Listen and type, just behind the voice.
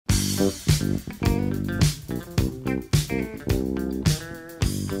I love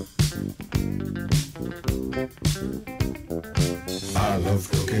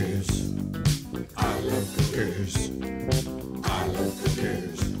cookies. I love cookies. I love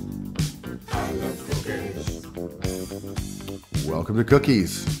cookies. I love cookies. Welcome to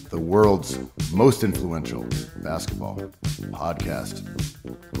Cookies, the world's most influential basketball podcast.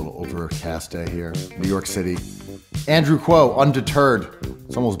 A little overcast day here, New York City. Andrew Kuo, undeterred.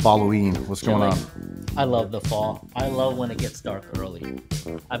 It's almost Halloween. What's going on? I love the fall. I love when it gets dark early.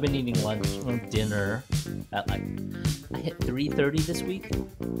 I've been eating lunch or dinner at I hit 3:30 this week.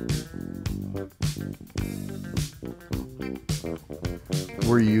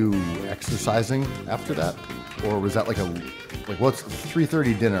 Were you exercising after that? Or was that what's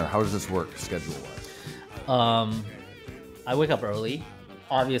 3:30 dinner? How does this work schedule-wise? I wake up early.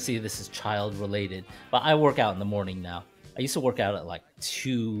 Obviously, this is child related, but I work out in the morning now. I used to work out at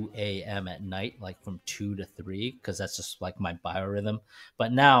 2 a.m. at night, from 2 to 3, because that's just my biorhythm.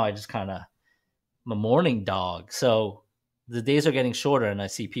 But now I just I'm a morning dog. So the days are getting shorter, and I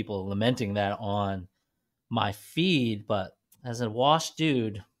see people lamenting that on my feed. But as a washed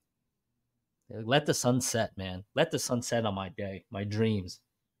dude, let the sun set, man. Let the sun set on my day, my dreams.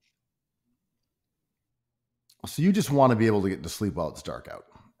 So you just want to be able to get to sleep while it's dark out,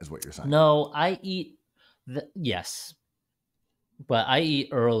 is what you're saying? No, I eat, yes. But I eat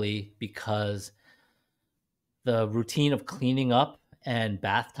early because the routine of cleaning up and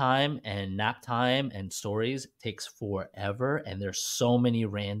bath time and nap time and stories takes forever. And there's so many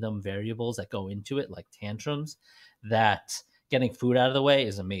random variables that go into it, like tantrums, that getting food out of the way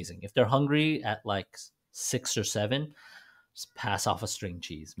is amazing. If they're hungry at 6 or 7, just pass off a string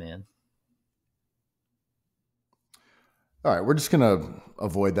cheese, man. All right, we're just going to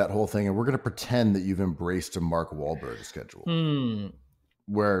avoid that whole thing, and we're going to pretend that you've embraced a Mark Wahlberg schedule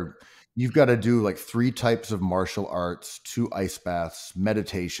where you've got to do 3 types of martial arts, 2 ice baths,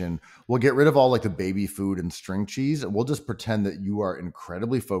 meditation. We'll get rid of all the baby food and string cheese, and we'll just pretend that you are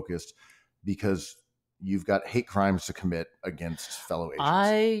incredibly focused because you've got hate crimes to commit against fellow Asians.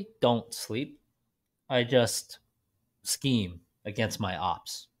 I don't sleep. I just scheme against my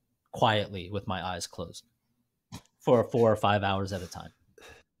ops quietly with my eyes closed for 4 or 5 hours at a time.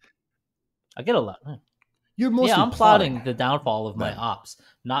 I get a lot. You're mostly I'm plotting the downfall of my ops,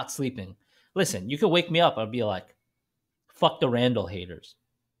 not sleeping. Listen, you can wake me up. I'll be like, fuck the Randall haters.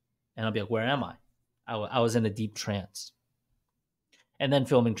 And I'll be like, where am I? I was in a deep trance. And then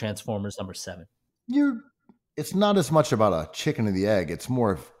filming Transformers number 7. It's not as much about a chicken and the egg. It's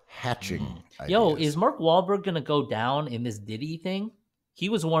more of hatching ideas. Yo, is Mark Wahlberg going to go down in this Diddy thing? He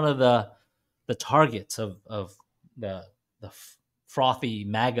was one of the targets of the frothy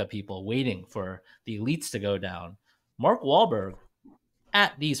MAGA people waiting for the elites to go down. Mark Wahlberg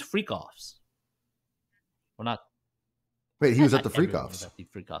at these freak-offs. Well, not... Wait, he was at the freak-offs? At the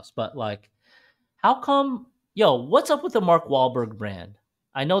freak-offs. But, how come... Yo, what's up with the Mark Wahlberg brand?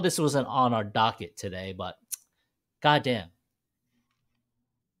 I know this wasn't on our docket today, but goddamn.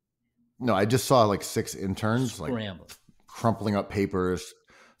 No, I just saw 6 interns crumpling up papers,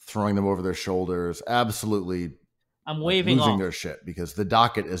 throwing them over their shoulders. Absolutely, I'm waving losing off their shit because the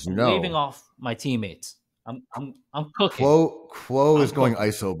docket is waving off my teammates. I'm cooking. Quo is going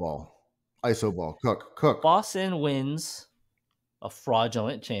ISO ball. ISO ball. Cook. Boston wins a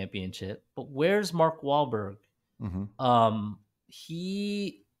fraudulent championship, but where's Mark Wahlberg? Mm-hmm.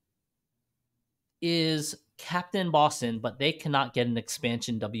 He is captain Boston, but they cannot get an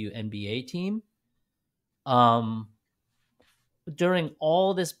expansion WNBA team. During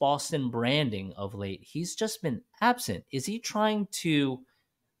all this Boston branding of late, he's just been absent. Is he trying to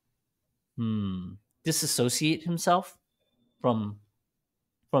disassociate himself from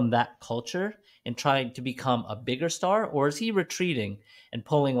that culture and trying to become a bigger star? Or is he retreating and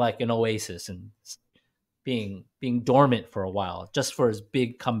pulling like an Oasis and being dormant for a while just for his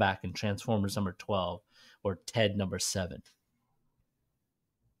big comeback in Transformers number 12 or Ted number 7?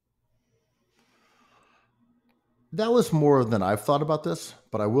 That was more than I've thought about this,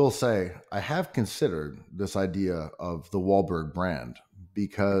 but I will say I have considered this idea of the Wahlberg brand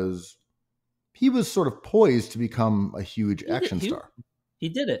because he was sort of poised to become a huge action star. He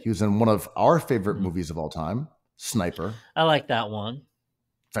did it. He was in one of our favorite movies of all time, Sniper. I like that one.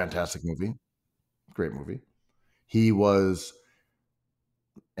 Fantastic movie. Great movie. He was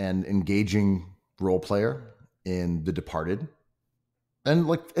an engaging role player in The Departed. And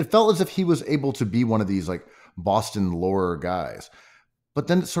it felt as if he was able to be one of these Boston lore guys. But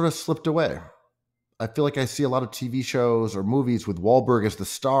then it sort of slipped away. I feel like I see a lot of TV shows or movies with Wahlberg as the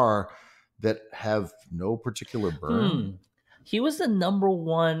star that have no particular burn. He was the number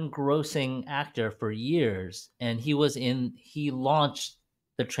one grossing actor for years, and he launched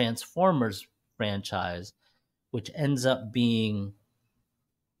the Transformers franchise, which ends up being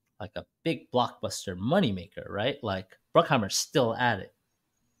like a big blockbuster moneymaker, right? Like Bruckheimer's still at it.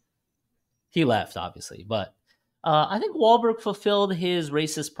 He left, obviously, but I think Wahlberg fulfilled his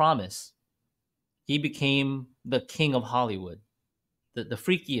racist promise. He became the king of Hollywood, the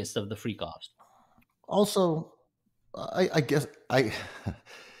freakiest of the freak offs. Also, I guess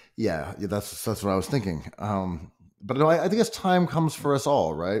yeah, that's what I was thinking. But no, I think as time comes for us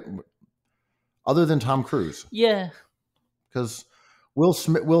all, right? Other than Tom Cruise, Yeah, because Will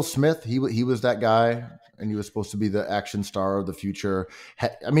Smith, he was that guy, and he was supposed to be the action star of the future.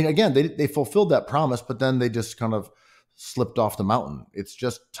 I mean, again, they fulfilled that promise, but then they just kind of slipped off the mountain. It's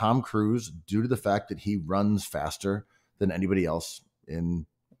just Tom Cruise, due to the fact that he runs faster than anybody else in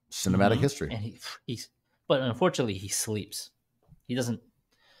cinematic history. and but unfortunately he sleeps. He doesn't.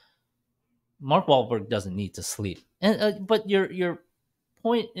 Mark Wahlberg doesn't need to sleep. And but your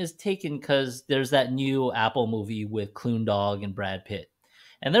point is taken because there's that new Apple movie with Clune Dog and Brad Pitt,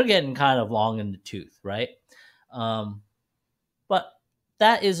 and they're getting kind of long in the tooth, right? But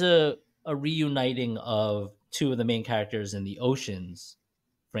that is a reuniting of two of the main characters in the Oceans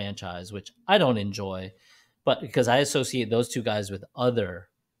franchise, which I don't enjoy, but because I associate those two guys with other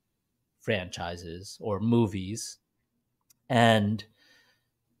franchises or movies, and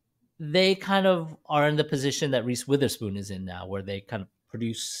they kind of are in the position that Reese Witherspoon is in now, where they kind of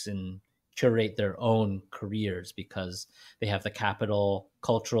produce and curate their own careers because they have the capital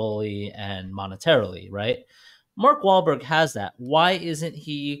culturally and monetarily, right? Mark Wahlberg has that. Why isn't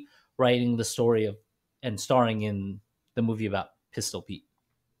he writing the story of and starring in the movie about Pistol Pete?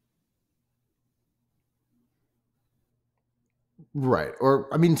 Right. Or,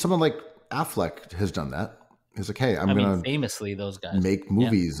 I mean, someone like Affleck has done that. He's like, hey, I'm going to famously, those guys make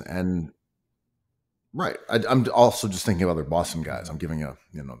movies. Yeah. And right. I'm also just thinking of other Boston guys. I'm giving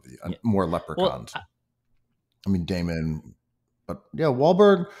more leprechauns. Well, I mean, Damon, but yeah,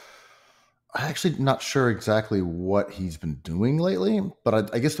 Wahlberg, I'm actually not sure exactly what he's been doing lately,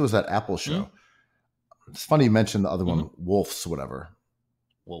 but I guess there was that Apple show. Mm-hmm. It's funny you mentioned the other one, Wolves, whatever.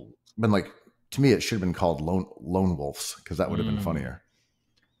 Well, been like, to me, it should have been called Lone Wolves, because that would have been funnier.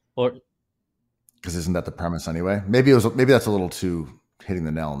 Or because isn't that the premise anyway? Maybe that's a little too hitting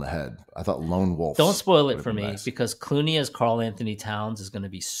the nail on the head. I thought Lone Wolves. Don't spoil it for me, nice. Because Clooney as Carl Anthony Towns is going to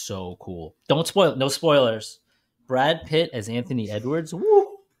be so cool. Don't spoil it. No spoilers. Brad Pitt as Anthony Edwards.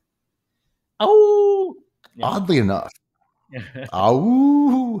 Woo! Oh! Yeah. Oddly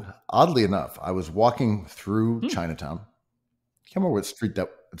enough, I was walking through Chinatown. I can't remember what street that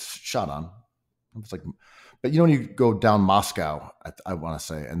it's shot on. I was like, but when you go down Moscow, I want to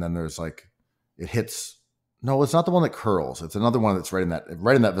say, and then there's like, it hits. No, it's not the one that curls. It's another one that's right in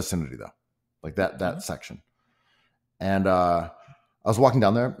that vicinity though, like that section. And I was walking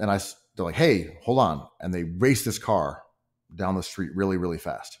down there, and they're like, "Hey, hold on!" And they race this car down the street really, really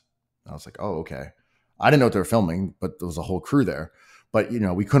fast. And I was like, "Oh, okay." I didn't know what they were filming, but there was a whole crew there. But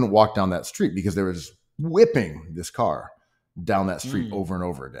we couldn't walk down that street because they were just whipping this car down that street over and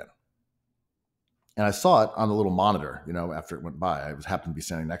over again. And I saw it on the little monitor, after it went by. I happened to be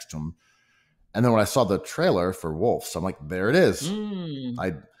standing next to him. And then when I saw the trailer for Wolves, I'm like, there it is.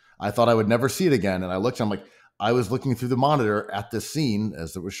 I thought I would never see it again. And I looked, I'm like, I was looking through the monitor at this scene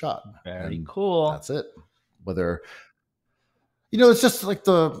as it was shot. Very cool. That's it. Whether, it's just like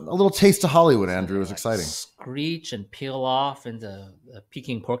a little taste of Hollywood, Andrew. It was exciting. Screech and peel off into the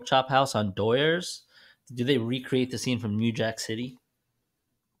Peking Pork Chop House on Doyers. Do they recreate the scene from New Jack City?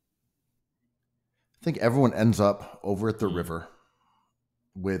 I think everyone ends up over at the river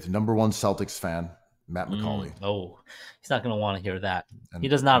with number one Celtics fan, Matt McCauley. Oh, he's not going to want to hear that. And he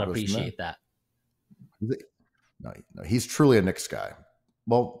does not appreciate that. No, he's truly a Knicks guy.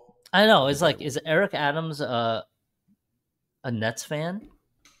 Well, I know. It's like, is Eric Adams a Nets fan?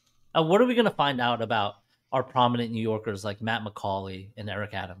 What are we going to find out about our prominent New Yorkers like Matt McCauley and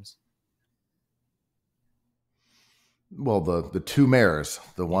Eric Adams? Well, the two mayors,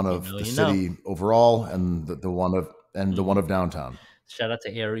 the one of the city overall, and the one of downtown. Shout out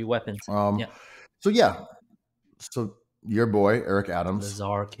to Airy Weapons. So your boy Eric Adams, the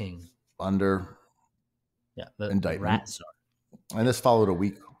Czar King, under the indictment. Rat Czar. And this followed a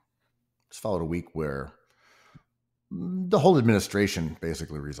week. Where the whole administration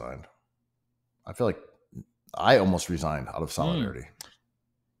basically resigned. I feel like I almost resigned out of solidarity.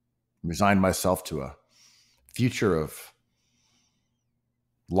 Resigned myself to a future of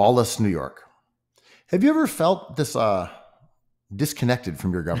lawless New York. Have you ever felt this disconnected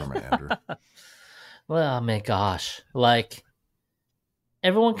from your government, Andrew? Well, my gosh. Like,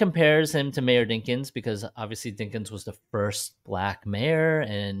 everyone compares him to Mayor Dinkins because obviously Dinkins was the first black mayor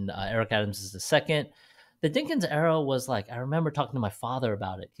and Eric Adams is the second. The Dinkins era was like, I remember talking to my father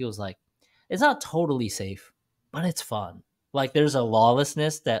about it. He was like, it's not totally safe, but it's fun. Like there's a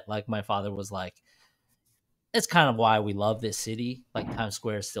lawlessness that like my father was like, it's kind of why we love this city. Like Times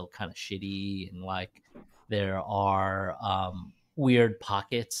Square is still kind of shitty and like there are weird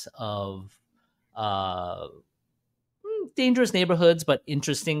pockets of uh, dangerous neighborhoods, but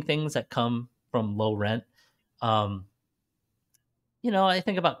interesting things that come from low rent. Um, I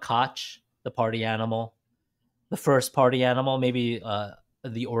think about Koch, the party animal, the first party animal, maybe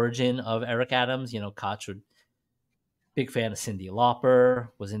the origin of Eric Adams. Koch would big fan of Cyndi Lauper,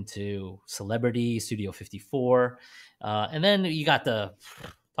 was into Celebrity, Studio 54. And then you got to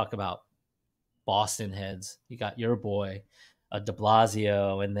talk about Boston heads. You got your boy, de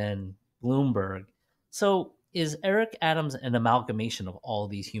Blasio, and then Bloomberg. So is Eric Adams an amalgamation of all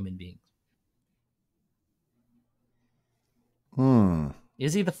these human beings?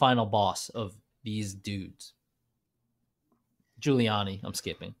 Is he the final boss of these dudes? Giuliani, I'm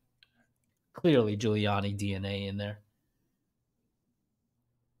skipping. Clearly Giuliani DNA in there.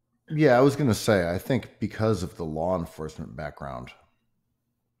 Yeah, I was going to say, I think because of the law enforcement background,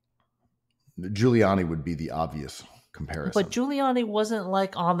 Giuliani would be the obvious comparison. But Giuliani wasn't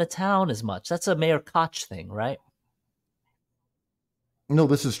like on the town as much. That's a Mayor Koch thing, right? No,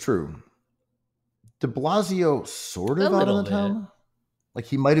 this is true. De Blasio sort of out on the town. Like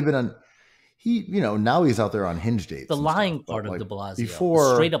he might have been on. Now he's out there on hinge dates. The lying part of de Blasio,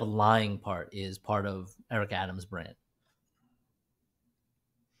 the straight up lying part, is part of Eric Adams' brand.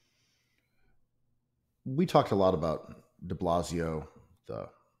 We talked a lot about de Blasio,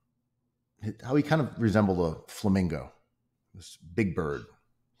 how he kind of resembled a flamingo, this big bird.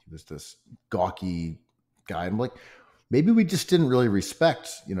 He was this gawky guy. I'm like, maybe we just didn't really respect,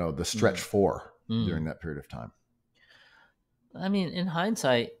 the stretch four during that period of time. I mean, in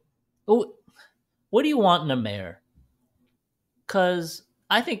hindsight, what do you want in a mayor? Because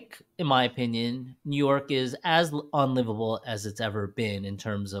I think, in my opinion, New York is as unlivable as it's ever been in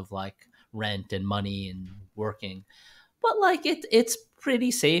terms of like rent and money and working. But like it's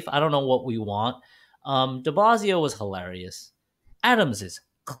pretty safe. I don't know what we want. De Blasio was hilarious. Adams is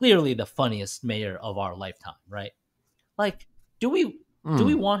clearly the funniest mayor of our lifetime, right? Like, do we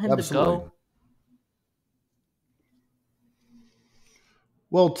want him absolutely. to go?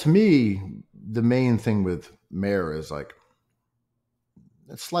 Well, to me, the main thing with mayor is like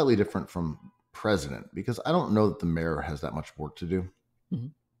it's slightly different from president because I don't know that the mayor has that much work to do. Mm-hmm.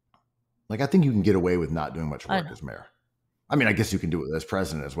 Like I think you can get away with not doing much work as mayor. I mean, I guess you can do it as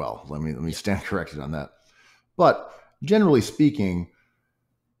president as well. Let me stand corrected on that. But generally speaking,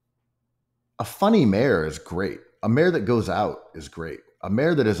 a funny mayor is great. A mayor that goes out is great. A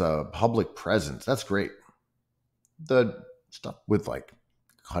mayor that is a public presence, that's great. The stuff with like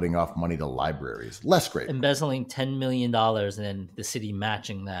cutting off money to libraries, less great. Embezzling $10 million and then the city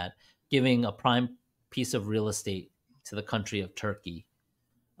matching that, giving a prime piece of real estate to the country of Turkey.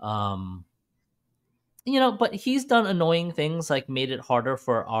 But he's done annoying things like made it harder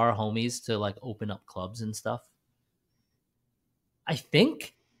for our homies to like open up clubs and stuff. I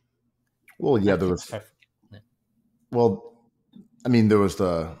think. Well, yeah, there was. Well, I mean, there was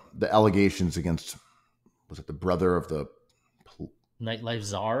the allegations against, was it the brother of the nightlife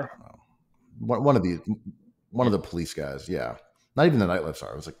czar? One of the police guys. Yeah, not even the nightlife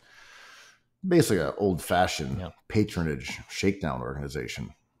czar. It was like basically an old-fashioned patronage shakedown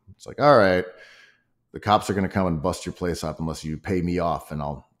organization. It's like, all right, the cops are going to come and bust your place up unless you pay me off, and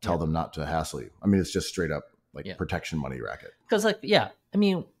I'll tell them not to hassle you. I mean, it's just straight up like protection money racket. Because I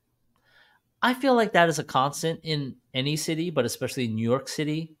mean, I feel like that is a constant in any city, but especially New York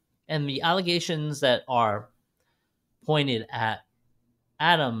City. And the allegations that are pointed at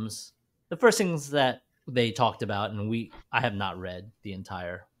Adams, the first things that they talked about, and I have not read the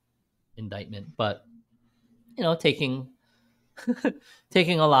entire indictment, but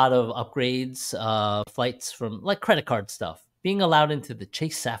taking a lot of upgrades, flights from like credit card stuff, being allowed into the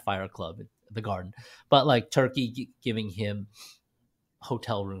Chase Sapphire Club at the Garden, but like Turkey giving him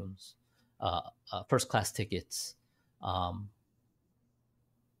hotel rooms, first class tickets, on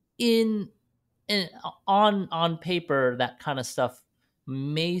paper, that kind of stuff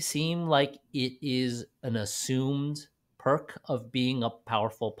may seem like it is an assumed perk of being a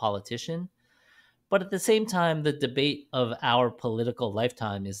powerful politician. But at the same time, the debate of our political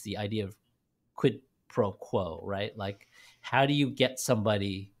lifetime is the idea of quid pro quo, right? Like, how do you get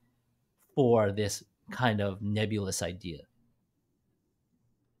somebody for this kind of nebulous idea?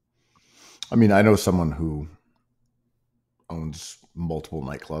 I mean, I know someone who owns multiple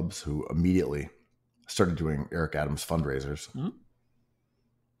nightclubs, who immediately started doing Eric Adams fundraisers. Mm-hmm.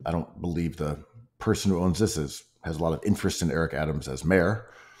 I don't believe the person who owns this has a lot of interest in Eric Adams as mayor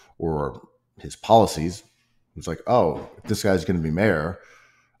or his policies. It's like, oh, if this guy's going to be mayor,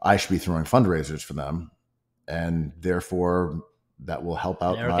 I should be throwing fundraisers for them, and therefore that will help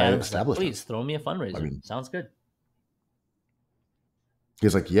out my establishment. Like, please throw me a fundraiser. I mean, sounds good.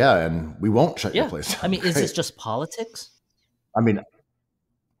 He's like, yeah, and we won't shut your place down. I mean, is this just politics? I mean,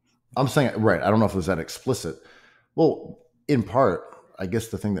 I'm saying, right, I don't know if it was that explicit. Well, in part, I guess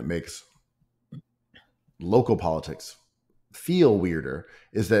the thing that makes local politics feel weirder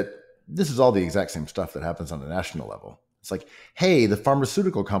is that this is all the exact same stuff that happens on a national level. It's like, hey, the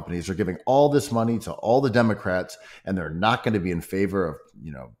pharmaceutical companies are giving all this money to all the Democrats, and they're not going to be in favor of,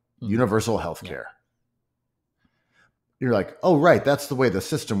 universal health care. Yeah. You're like, oh, right, that's the way the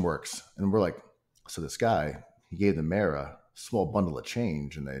system works. And we're like, so this guy, he gave the mayor a small bundle of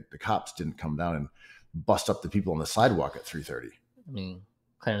change, and the cops didn't come down and bust up the people on the sidewalk at 3:30. I mean,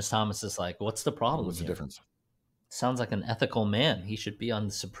 Clarence Thomas is like, what's the problem? What's the difference? Sounds like an ethical man. He should be on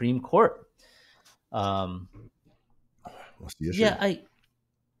the Supreme Court. What's the issue? Yeah,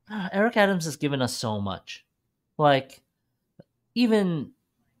 Eric Adams has given us so much. Like, even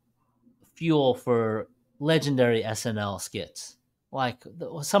fuel for legendary SNL skits, like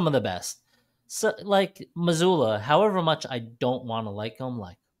some of the best. So, like Missoula, however much I don't want to like him,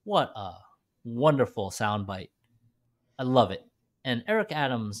 like, what a wonderful soundbite. I love it. And Eric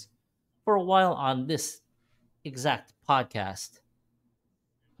Adams, for a while on this exact podcast,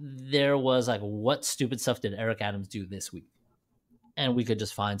 there was like, what stupid stuff did Eric Adams do this week? And we could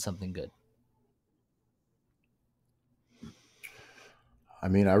just find something good. I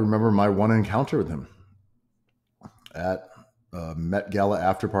mean, I remember my one encounter with him at a Met Gala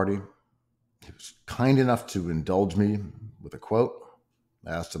after party. He was kind enough to indulge me with a quote.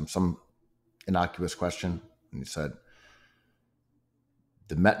 I asked him some innocuous question, and he said,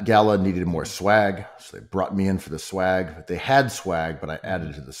 the Met Gala needed more swag, so they brought me in for the swag. They had swag, but I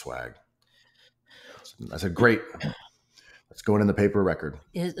added to the swag. I said, great. That's going in the paper record.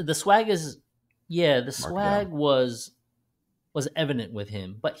 The swag is, the swag was evident with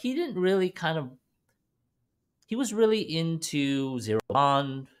him, but he didn't really he was really into Zero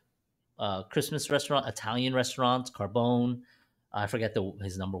Bond, Christmas restaurant, Italian restaurants, Carbone. I forget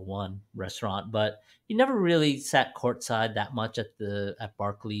his number one restaurant, but he never really sat courtside that much at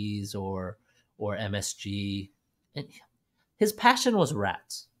Barclays or MSG. And his passion was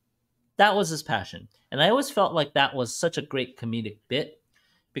rats. That was his passion. And I always felt like that was such a great comedic bit,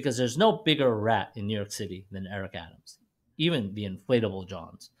 because there's no bigger rat in New York City than Eric Adams, even the inflatable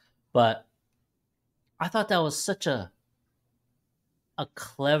Johns. But I thought that was such a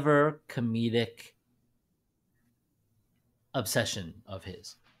clever comedic obsession of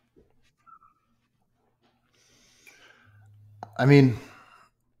his. I mean,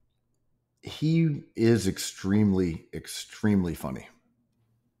 he is extremely, extremely funny.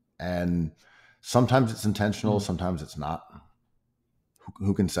 And sometimes it's intentional, sometimes it's not.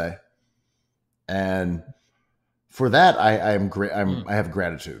 Who can say? And for that, I have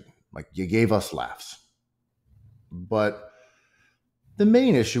gratitude. Like, you gave us laughs. But the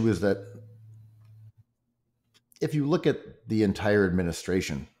main issue is that if you look at the entire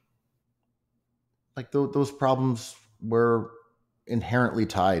administration, like those problems were inherently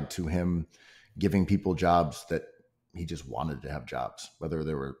tied to him giving people jobs that he just wanted to have jobs, whether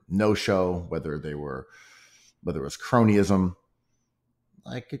they were no-show, whether it was cronyism.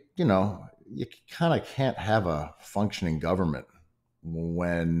 Like, you kind of can't have a functioning government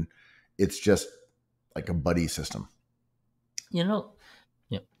when it's just like a buddy system.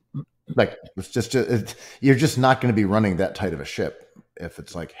 Like, you're just not going to be running that tight of a ship if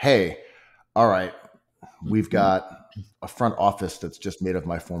it's like, hey, all right, we've got a front office that's just made of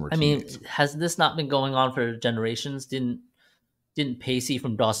my former teammates. I mean, has this not been going on for generations? Didn't Pacey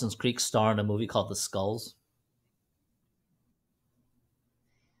from Dawson's Creek star in a movie called The Skulls?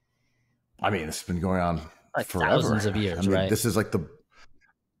 I mean, it's been going on like forever. Thousands of years, right? This is like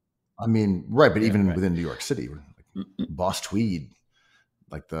right, but even within New York City, like Boss Tweed,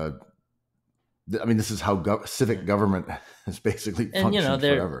 like this is how civic government has basically functioned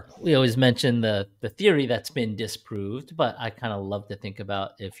forever. We always mention the theory that's been disproved, but I kind of love to think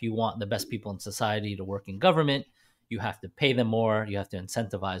about, if you want the best people in society to work in government, you have to pay them more, you have to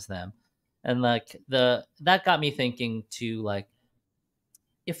incentivize them. And like that got me thinking too, like,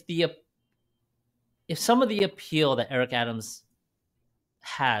 if some of the appeal that Eric Adams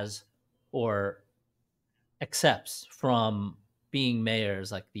has or accepts from being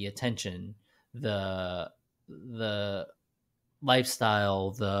mayors, like the attention, the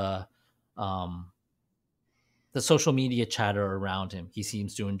lifestyle, the social media chatter around him, he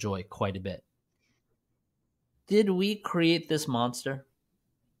seems to enjoy quite a bit. Did we create this monster?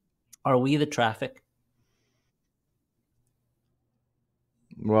 Are we the traffic?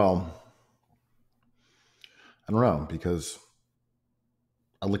 Well, I don't know, because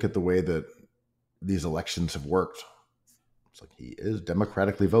I look at the way that these elections have worked. It's like he is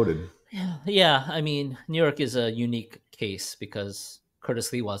democratically voted. Yeah, I mean, New York is a unique case because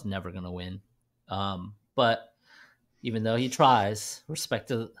Curtis Lee was never going to win. But even though he tries, respect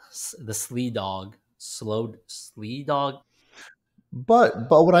to the Slee dog, Slee dog. But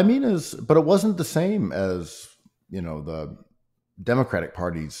what I mean is, but it wasn't the same as, the Democratic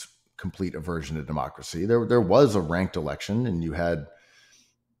Party's complete aversion to democracy. There was a ranked election, and you had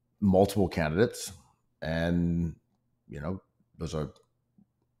multiple candidates, and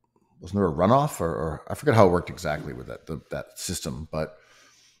wasn't there a runoff, or I forget how it worked exactly with that system, but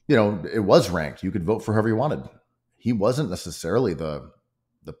it was ranked. You could vote for whoever you wanted. He wasn't necessarily the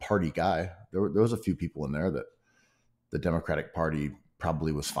party guy. There was a few people in there that the Democratic Party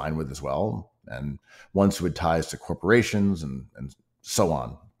probably was fine with as well, and ones who had ties to corporations and so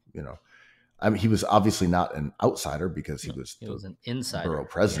on. I mean, he was obviously not an outsider because he was an insider, borough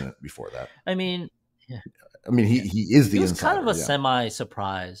president before that. I mean, he is the he was insider. Kind of a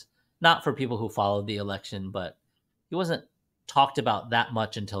semi-surprise, not for people who followed the election, but he wasn't talked about that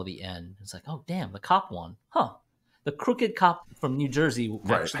much until the end. It's like, oh damn, the cop won, huh? The crooked cop from New Jersey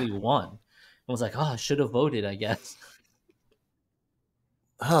actually won. I was like, oh, I should have voted, I guess.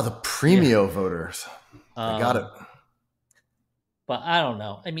 Oh, the Premio voters. I got it. But I don't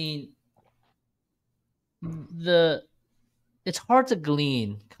know. I mean, it's hard to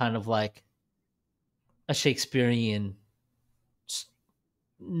glean kind of like a Shakespearean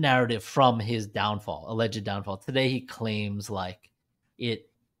narrative from his alleged downfall. Today he claims like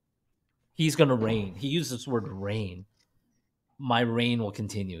he's going to reign. He used this word reign. My reign will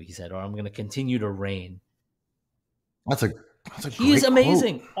continue, he said, or I'm going to continue to reign. That's a He's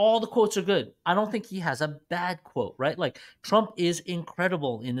amazing. Quote. All the quotes are good. I don't think he has a bad quote, right? Like, Trump is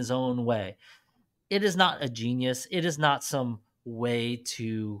incredible in his own way. It is not a genius. It is not some way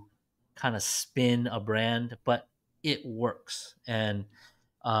to kind of spin a brand, but it works. And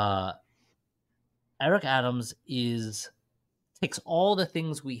Eric Adams takes all the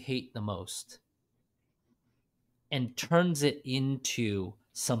things we hate the most and turns it into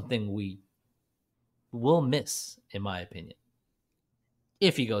something we will miss, in my opinion.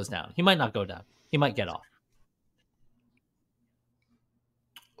 If he goes down. He might not go down. He might get off.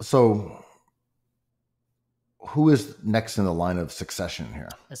 So who is next in the line of succession here?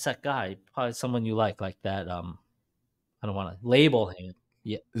 It's that guy, probably someone you like that. I don't want to label him.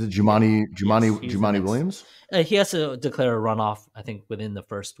 Yeah. Is it Jumaane Williams? He has to declare a runoff, I think, within the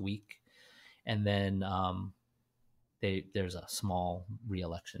first week. And then there's a small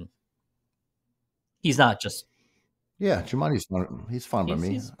re-election. He's not just... Yeah, Jumaane's fun. He's fun by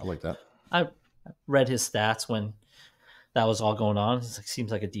me. I like that. I read his stats when that was all going on. He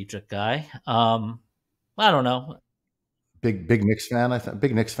seems like a Dietrich guy. I don't know. Big Knicks fan, I think.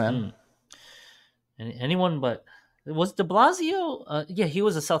 Big Knicks fan. Anyone but... Was de Blasio? Yeah, he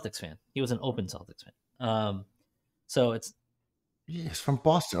was a Celtics fan. He was an open Celtics fan. So it's... Yeah, he's from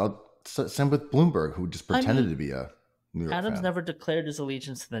Boston. Same with Bloomberg, who just pretended to be a New York Adams fan. never declared his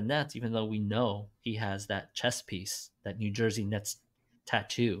allegiance to the Nets, even though we know he has that chess piece, that New Jersey Nets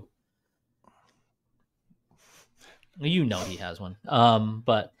tattoo. You know he has one.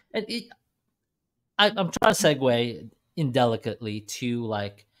 But I'm trying to segue indelicately to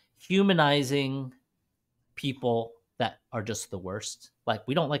like humanizing people that are just the worst. Like,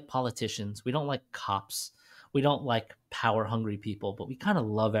 we don't like politicians. We don't like cops. We don't like power hungry people, but we kind of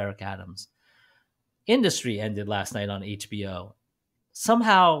love Eric Adams. Industry ended last night on HBO,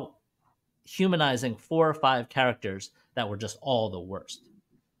 somehow humanizing 4 or 5 characters that were just all the worst.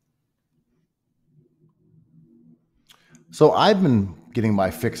 So I've been getting my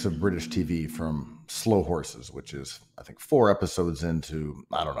fix of British TV from Slow Horses, which is, I think, 4 episodes into,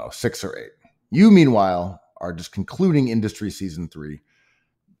 6 or 8. You, meanwhile, are just concluding Industry Season 3.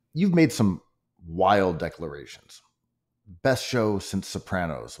 You've made some wild declarations. Best show since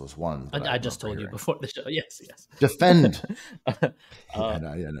Sopranos was one. I just told you before the show. Yes. Defend.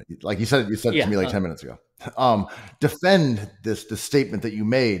 Like you said it to me like 10 minutes ago. Defend this statement that you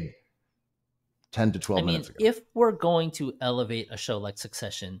made 10 to 12 minutes ago. If we're going to elevate a show like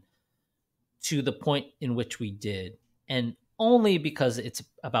Succession to the point in which we did, and only because it's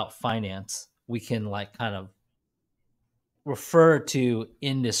about finance, we can like kind of refer to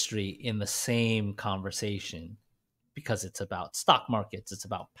industry in the same conversation, because it's about stock markets, it's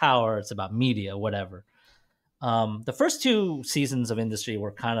about power, it's about media, whatever. The first 2 seasons of Industry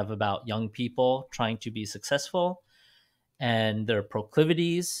were kind of about young people trying to be successful and their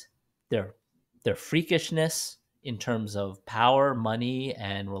proclivities, their freakishness in terms of power, money,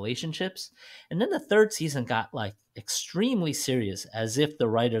 and relationships. And then the 3rd season got like extremely serious, as if the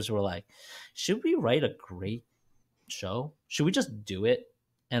writers were like, should we write a great show? Should we just do it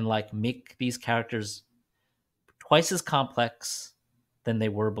and like make these characters twice as complex than they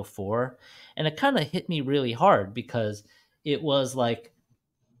were before? And it kind of hit me really hard because it was like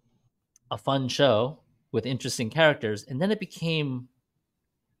a fun show with interesting characters, and then it became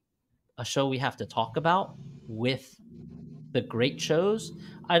a show we have to talk about with the great shows.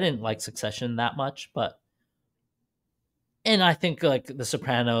 I didn't like Succession that much, and I think like The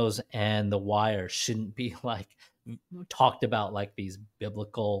Sopranos and The Wire shouldn't be like talked about like these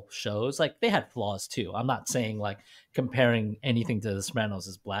biblical shows. Like they had flaws too. I'm not saying like comparing anything to The Sopranos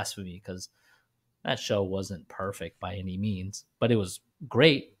is blasphemy, because that show wasn't perfect by any means, but it was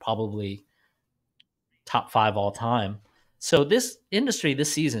great, probably top 5 all time. So this Industry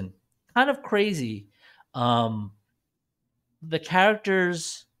this season, kind of crazy. The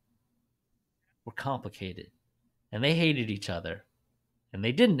characters were complicated, and they hated each other, and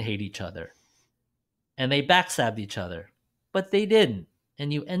they didn't hate each other, and they backstabbed each other, but they didn't.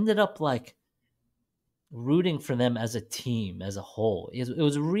 And you ended up like rooting for them as a team, as a whole. It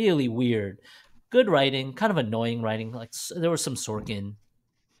was really weird. Good writing, kind of annoying writing. Like there were some Sorkinisms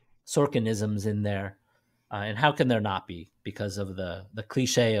in there. And how can there not be, because of the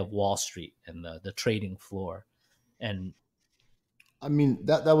cliche of Wall Street and the trading floor? And I mean,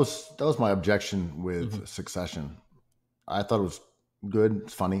 that was my objection with Succession. I thought it was good,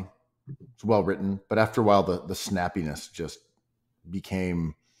 it's funny, it's well written, but after a while the snappiness just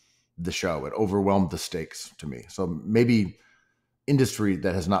became the show. It overwhelmed the stakes to me. So maybe Industry,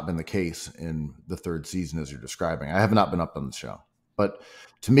 that has not been the case in the 3rd season as you're describing. I have not been up on the show, but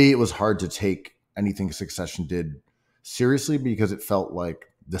to me it was hard to take anything Succession did seriously, because it felt like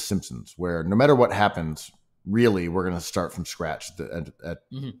The Simpsons, where no matter what happens, really we're going to start from scratch at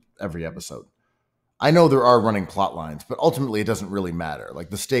every episode. I know there are running plot lines, but ultimately it doesn't really matter.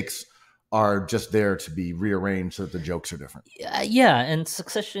 Like the stakes are just there to be rearranged so that the jokes are different. Yeah, and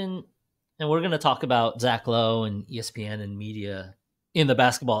Succession, and we're going to talk about Zach Lowe and ESPN and media in the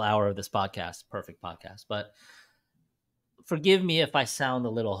basketball hour of this podcast. Perfect podcast. But forgive me if I sound a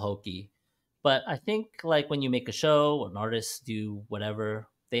little hokey, but I think like when you make a show, an artist do whatever,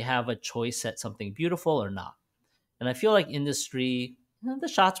 they have a choice at something beautiful or not. And I feel like Industry, the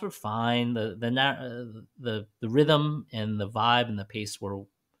shots were fine. The rhythm and the vibe and the pace were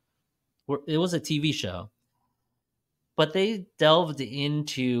it was a TV show, but they delved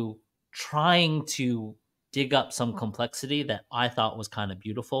into trying to dig up some complexity that I thought was kind of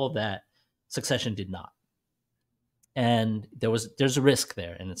beautiful that Succession did not. And there's a risk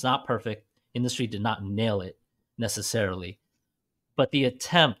there, and it's not perfect. Industry did not nail it necessarily, but the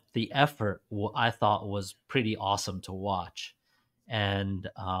attempt, the effort, I thought was pretty awesome to watch. And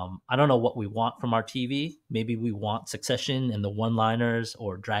I don't know what we want from our TV. Maybe we want Succession and the one-liners,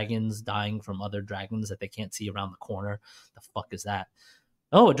 or dragons dying from other dragons that they can't see around the corner. The fuck is that?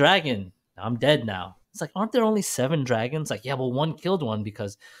 Oh, a dragon. I'm dead now. It's like, aren't there only 7 dragons? Like, yeah, well, one killed one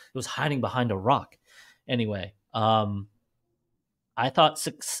because it was hiding behind a rock. Anyway, I thought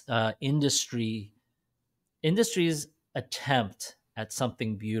Industry's attempt at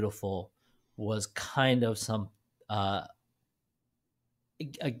something beautiful was kind of some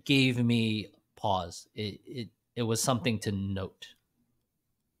it gave me pause. It was something to note.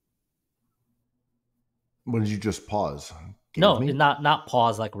 What did you just pause? No, not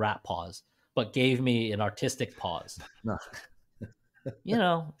pause like rap pause, but gave me an artistic pause. No. You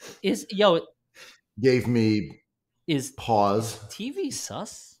know, gave me pause. TV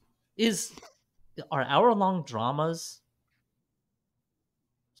sus? Are hour-long dramas?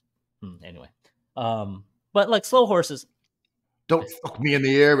 Anyway, but like Slow Horses. Don't fuck me in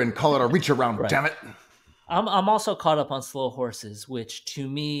the air and call it a reach around, right. Damn it. I'm also caught up on Slow Horses, which to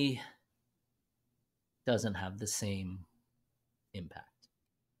me doesn't have the same impact.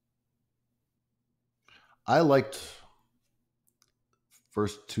 I liked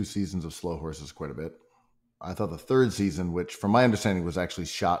first 2 seasons of Slow Horses quite a bit. I thought the 3rd season, which from my understanding was actually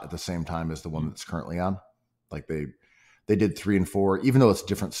shot at the same time as the one that's currently on. Like they did 3 and 4, even though it's a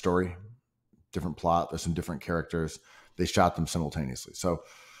different story, different plot, there's some different characters. They shot them simultaneously. So,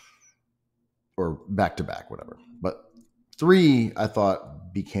 or back to back, whatever. But 3, I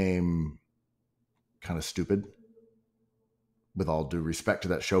thought, became kind of stupid, with all due respect to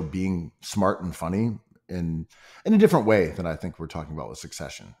that show being smart and funny. in a different way than I think we're talking about with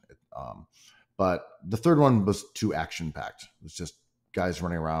Succession. But the third one was too action packed. It was just guys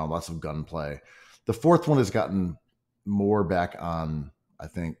running around, lots of gunplay. The fourth one has gotten more back on, I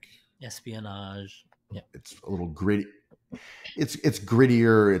think, espionage. Yeah, it's a little gritty. It's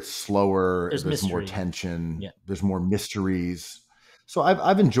grittier. It's slower. There's more mystery. tension. Yeah. There's more mysteries. So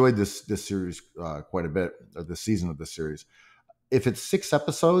I've enjoyed this series quite a bit. Or this season of this series. If it's 6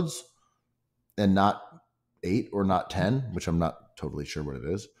 episodes and not 8 or not 10, which I'm not totally sure what it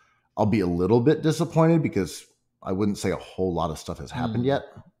is, I'll be a little bit disappointed because I wouldn't say a whole lot of stuff has happened yet.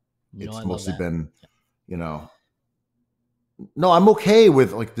 It's mostly been, no, I'm okay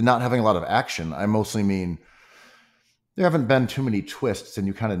with like not having a lot of action. I mostly mean there haven't been too many twists and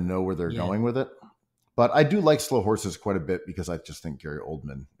you kind of know where they're going with it. But I do like Slow Horses quite a bit because I just think Gary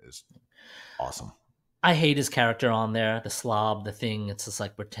Oldman is awesome. I hate his character on there, the slob, the thing. It's just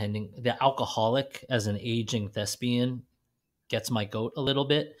like pretending. The alcoholic as an aging thespian gets my goat a little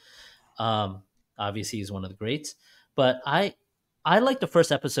bit. Obviously, he's one of the greats. But I like the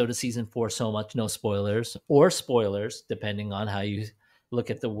first episode of season 4 so much. No spoilers or spoilers, depending on how you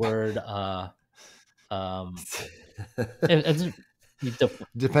look at the word.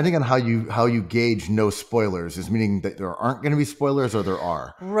 Depending on how you gauge no spoilers is meaning that there aren't going to be spoilers or there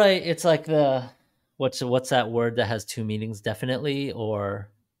are. Right. It's like what's that word that has 2 meanings? Definitely, or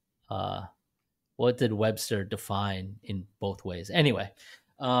what did Webster define in both ways? Anyway,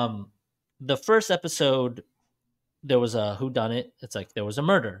 the first episode there was a whodunit. It's like there was a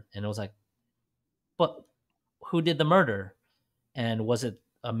murder, and it was like, but who did the murder? And was it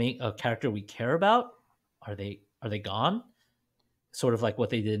a character we care about? Are they gone? Sort of like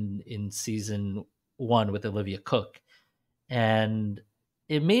what they did in season 1 with Olivia Cook. And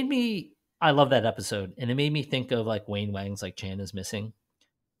it made me, I love that episode. And it made me think of like Wayne Wang's like Chan is Missing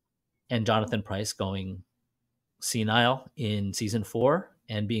and Jonathan Pryce going senile in season 4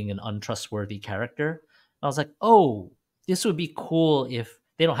 and being an untrustworthy character. I was like, oh, this would be cool if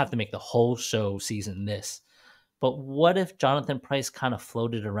they don't have to make the whole show season this. But what if Jonathan Pryce kind of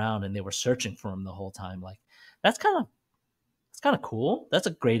floated around and they were searching for him the whole time? Like, that's kind of cool. That's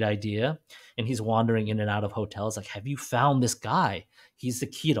a great idea. And he's wandering in and out of hotels. Like, have you found this guy? He's the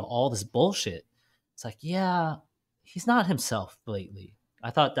key to all this bullshit. It's like, yeah, he's not himself lately.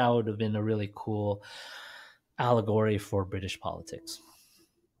 I thought that would have been a really cool allegory for British politics.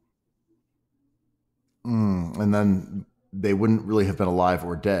 And then they wouldn't really have been alive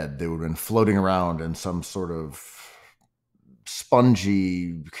or dead. They would have been floating around in some sort of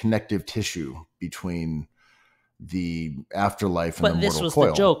spongy connective tissue between the afterlife and the mortal coil. But this was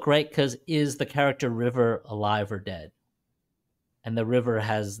the joke, right? Because is the character River alive or dead? And the River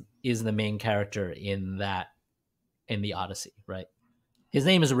is the main character in the Odyssey, right? His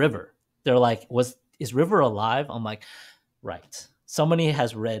name is River. They're like, is River alive? I'm like, right. Somebody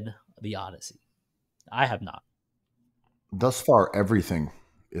has read the Odyssey. I have not. Thus far, everything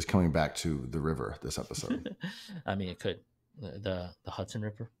is coming back to the river this episode. I mean, it could. The Hudson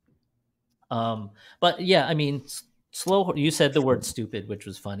River. But yeah, I mean, you said the word stupid, which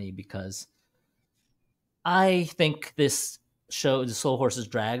was funny because I think this show, the Slow Horses,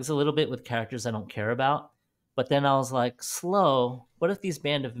 drags a little bit with characters I don't care about. But then I was like, slow, what if these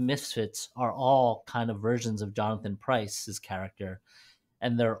band of misfits are all kind of versions of Jonathan Pryce's character,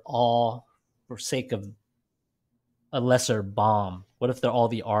 and they're all for sake of a lesser bomb? What if they're all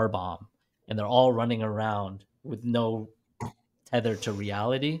the R bomb and they're all running around with no tether to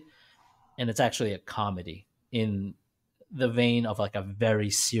reality? And it's actually a comedy in the vein of like a very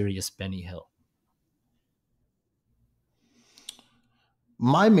serious Benny Hill.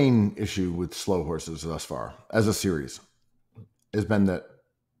 My main issue with Slow Horses thus far, as a series, has been that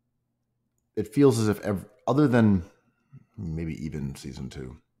it feels as if, other than maybe even season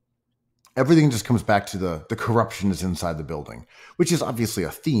 2, everything just comes back to the corruption is inside the building, which is obviously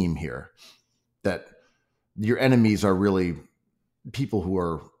a theme here, that your enemies are really people who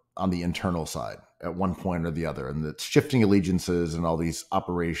are on the internal side at one point or the other, and it's shifting allegiances and all these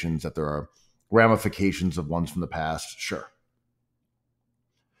operations, that there are ramifications of ones from the past, sure.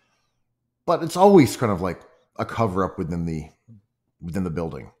 But it's always kind of like a cover-up within the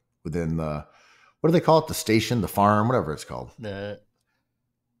building, within the, what do they call it? The station, the farm, whatever it's called.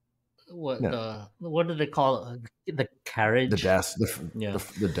 What do they call it? The carriage, the desk,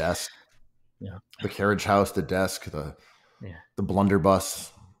 the desk, yeah, the carriage house, the desk, the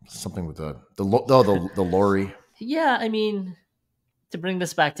blunderbuss, something with the lorry. Yeah, I mean, to bring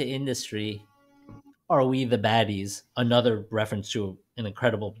this back to industry, Are We the Baddies? Another reference to an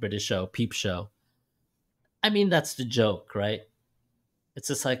incredible British show, Peep Show. I mean, that's the joke, right? It's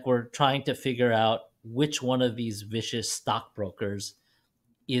just like we're trying to figure out which one of these vicious stockbrokers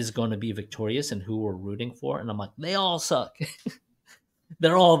is going to be victorious and who we're rooting for. And I'm like, they all suck.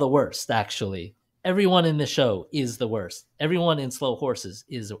 They're all the worst, actually. Everyone in the show is the worst. Everyone in Slow Horses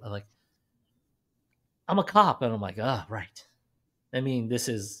is like, I'm a cop. And I'm like, ah, oh, right. I mean, this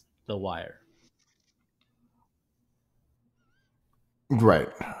is The Wire. Right.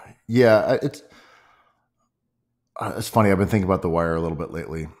 Yeah. It's funny. I've been thinking about The Wire a little bit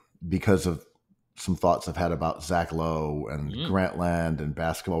lately because of some thoughts I've had about Zach Lowe and Grantland and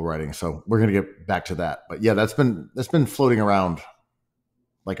basketball writing. So we're going to get back to that. But yeah, that's been floating around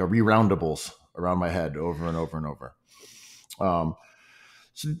like a re-roundables around my head over and over and over.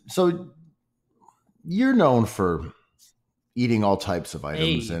 So you're known for eating all types of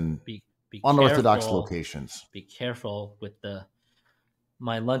items in unorthodox locations. Be careful with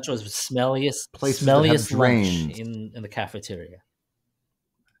my lunch was smelliest lunch in the cafeteria.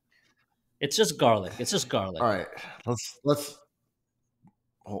 It's just garlic. All right. Let's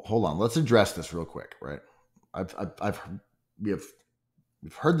hold on. Let's address this real quick, right?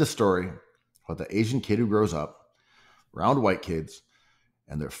 We've heard the story about the Asian kid who grows up around white kids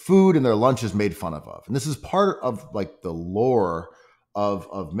and their food and their lunch is made fun of. And this is part of like the lore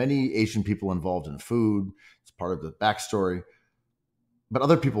of many Asian people involved in food. It's part of the backstory. But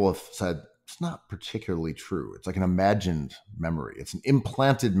other people have said it's not particularly true. It's like an imagined memory. It's an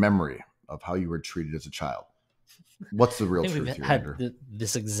implanted memory of how you were treated as a child. What's the real truth? We've had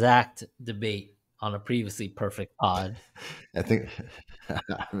this exact debate on a previously perfect pod. I think,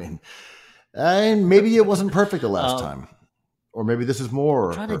 I mean, maybe it wasn't perfect the last time, or maybe this is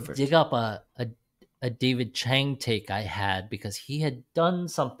more trying perfect. To dig up a David Chang take I had because he had done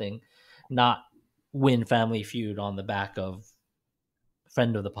something, not win Family Feud on the back of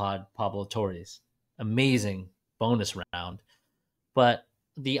friend of the pod, Pablo Torres. Amazing bonus round. But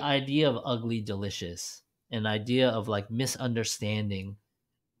the idea of ugly delicious, an idea of like misunderstanding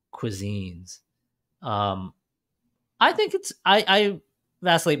cuisines. I think I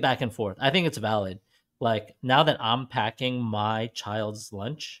vacillate back and forth. I think it's valid. Like now that I'm packing my child's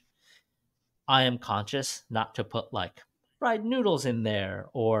lunch, I am conscious not to put like fried noodles in there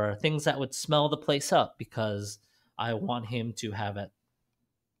or things that would smell the place up because I want him to have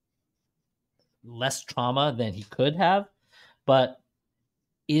less trauma than he could have. But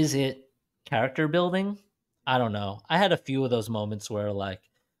is it character building? I don't know. I had a few of those moments where like,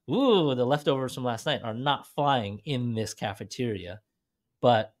 ooh, the leftovers from last night are not flying in this cafeteria.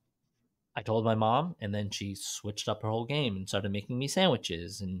 But I told my mom, and then she switched up her whole game and started making me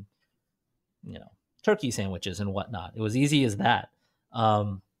sandwiches and, turkey sandwiches and whatnot. It was easy as that.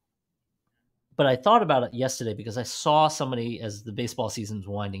 But I thought about it yesterday because I saw somebody, as the baseball season's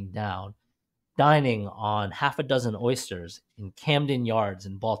winding down, dining on half a dozen oysters in Camden Yards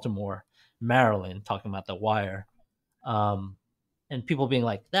in Baltimore, Maryland, talking about The Wire. And people being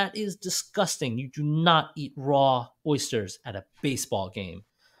like, that is disgusting. You do not eat raw oysters at a baseball game.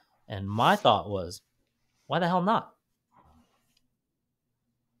 And my thought was, why the hell not?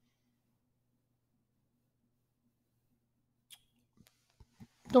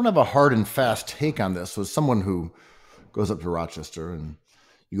 Don't have a hard and fast take on this. So as someone who goes up to Rochester and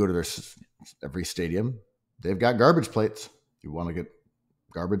you go to every stadium, they've got garbage plates. You want to get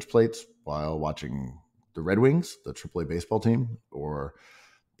garbage plates while watching the Red Wings, the AAA baseball team, or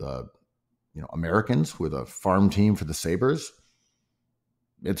the Americans, who are the farm team for the Sabres.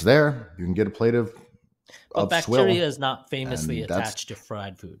 It's there. You can get a plate of bacteria is not famously attached to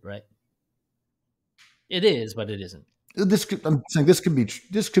fried food, right? It is, but it isn't. I'm saying this could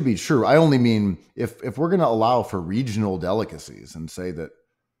be true. I only mean if we're going to allow for regional delicacies and say that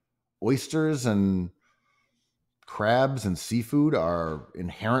oysters and crabs and seafood are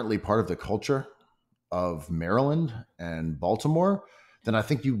inherently part of the culture of Maryland and Baltimore, then I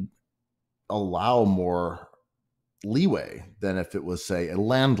think you allow more leeway than if it was, say, a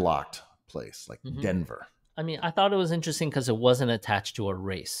landlocked place like Denver. I mean, I thought it was interesting because it wasn't attached to a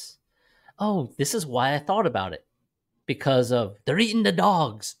race. Oh, this is why I thought about it. Because of they're eating the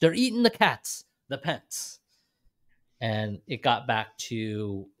dogs, they're eating the cats, the pets. And it got back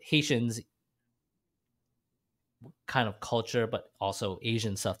to Haitians kind of culture, but also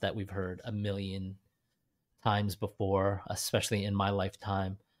Asian stuff that we've heard a million times before, especially in my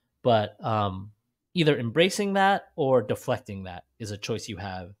lifetime. But either embracing that or deflecting that is a choice you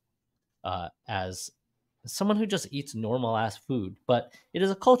have as someone who just eats normal ass food. But it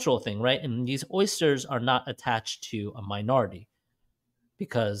is a cultural thing, right? And these oysters are not attached to a minority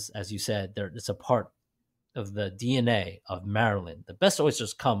because, as you said, it's a part of the DNA of Maryland. The best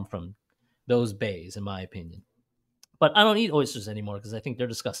oysters come from those bays, in my opinion. But I don't eat oysters anymore because I think they're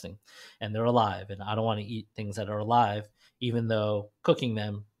disgusting and they're alive. And I don't want to eat things that are alive, even though cooking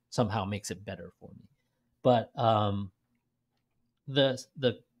them somehow makes it better for me. But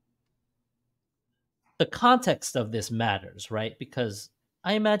the context of this matters, right? Because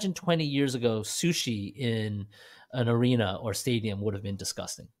I imagine 20 years ago, sushi in an arena or stadium would have been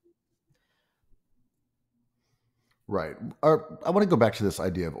disgusting. Right. I want to go back to this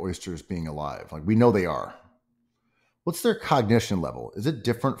idea of oysters being alive. Like, we know they are. What's their cognition level? Is it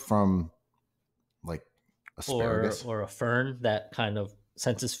different from like asparagus or a fern that kind of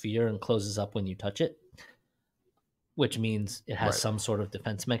senses fear and closes up when you touch it, which means it has some sort of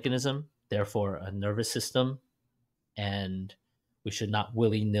defense mechanism, therefore a nervous system, and we should not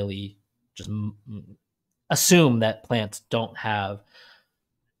willy-nilly just assume that plants don't have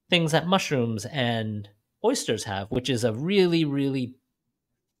things that mushrooms and oysters have, which is a really, really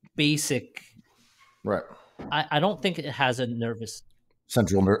basic. Right. I don't think it has a nervous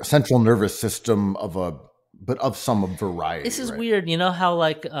central nervous system of some variety. This is weird. You know how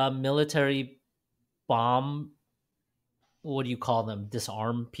like military bomb, what do you call them?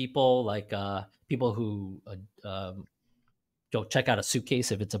 Disarm people, like people who go check out a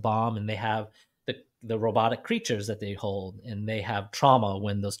suitcase if it's a bomb, and they have the robotic creatures that they hold, and they have trauma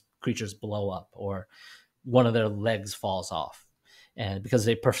when those creatures blow up or one of their legs falls off, and because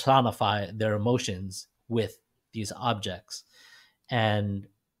they personify their emotions with these objects. And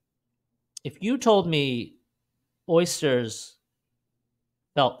if you told me oysters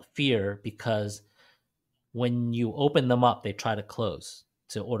felt fear because when you open them up, they try to close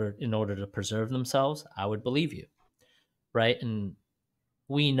in order to preserve themselves, I would believe you, right? And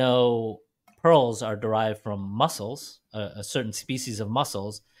we know pearls are derived from mussels, a certain species of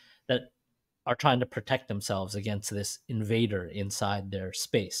mussels that are trying to protect themselves against this invader inside their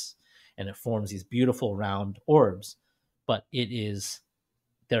space. And it forms these beautiful round orbs, but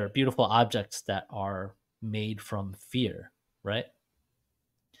they're beautiful objects that are made from fear, right?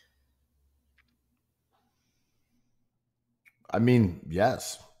 I mean,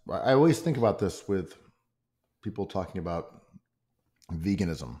 yes. I always think about this with people talking about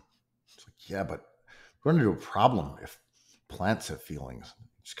veganism. It's like, yeah, but we're going to do a problem if plants have feelings.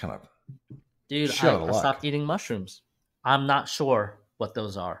 Just kind of Dude, I stopped eating mushrooms. I'm not sure what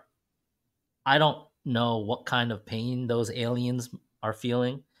those are. I don't know what kind of pain those aliens are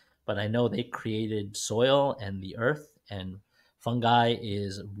feeling, but I know they created soil and the earth, and fungi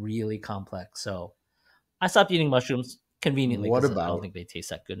is really complex. So I stopped eating mushrooms conveniently because I don't think they taste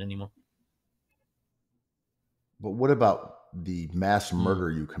that good anymore. But what about the mass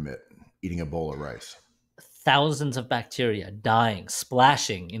murder you commit eating a bowl of rice? Thousands of bacteria dying,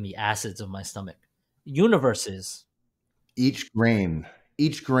 splashing in the acids of my stomach. Universes. Each grain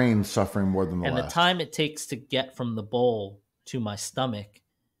suffering more than the last. And the time it takes to get from the bowl to my stomach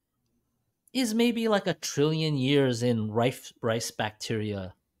is maybe like 1 trillion years in rice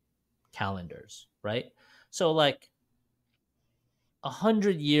bacteria calendars, right? So like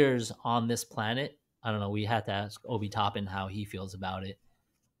 100 years on this planet, I don't know, we had to ask Obi Toppin how he feels about it.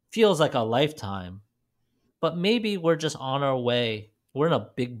 Feels like a lifetime, but maybe we're just on our way. We're in a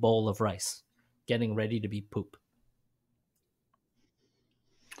big bowl of rice, getting ready to be poop.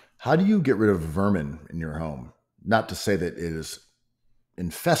 How do you get rid of vermin in your home? Not to say that it is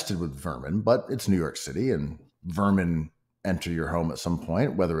infested with vermin, but it's New York City and vermin enter your home at some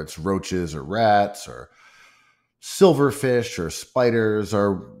point, whether it's roaches or rats or silverfish or spiders,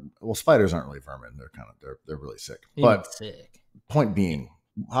 or well, spiders aren't really vermin. They're really sick. But sick. Point being,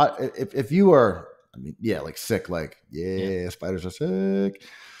 if you are, I mean, yeah, like sick, like spiders are sick.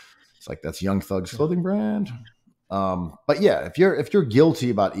 It's like that's Young Thug's clothing brand. But yeah, if you're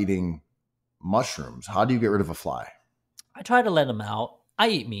guilty about eating mushrooms, how do you get rid of a fly? I try to let them out. I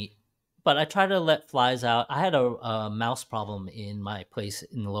eat meat, but I try to let flies out. I had a mouse problem in my place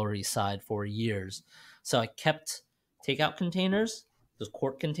in the Lower East Side for years. So I kept takeout containers, those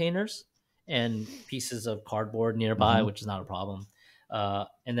quart containers, and pieces of cardboard nearby, which is not a problem.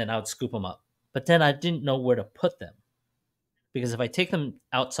 And then I would scoop them up. But then I didn't know where to put them. Because if I take them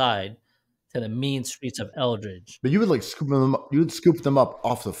outside to the mean streets of Eldridge. But you would like scoop them up,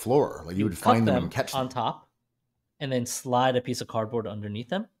 off the floor. Like you would find them and catch them on top, and then slide a piece of cardboard underneath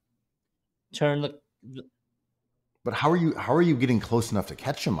them. Turn the. But how are you getting close enough to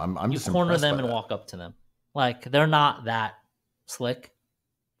catch them? I'm just corner them and walk up to them. Like they're not that slick.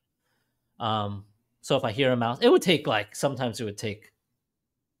 So if I hear a mouse, sometimes it would take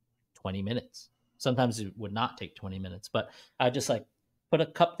 20 minutes. Sometimes it would not take 20 minutes, but I just like put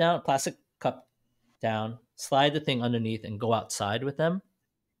a plastic cup down, slide the thing underneath, and go outside with them.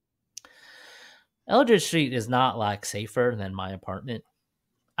 Eldridge Street is not like safer than my apartment.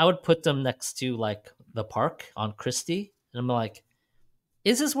 I would put them next to like the park on Christie, and I'm like,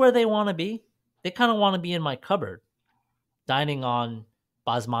 is this where they want to be? They kind of want to be in my cupboard, dining on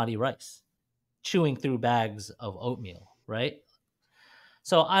basmati rice, chewing through bags of oatmeal, right?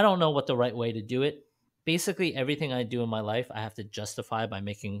 So I don't know what the right way to do it. Basically, everything I do in my life, I have to justify by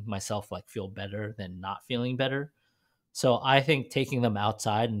making myself like feel better than not feeling better. So I think taking them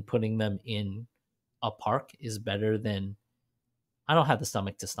outside and putting them in a park is better than. I don't have the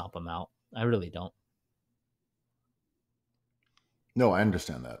stomach to stomp them out. I really don't. No, I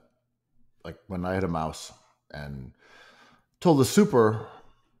understand that. Like when I had a mouse and told the super,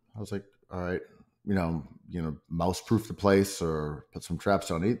 I was like, all right, mouse proof the place or put some traps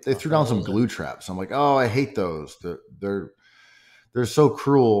down. They threw down some glue traps. I'm like, oh, I hate those. They're so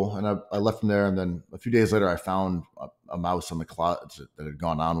cruel. And I left them there. And then a few days later, I found a mouse in the closet that had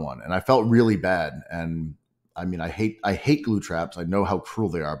gone on one, and I felt really bad. And I mean, I hate glue traps. I know how cruel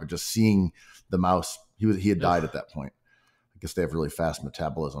they are, but just seeing the mouse, he had died at that point. I guess they have really fast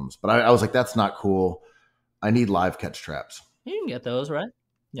metabolisms. But I was like, that's not cool. I need live catch traps. You can get those, right?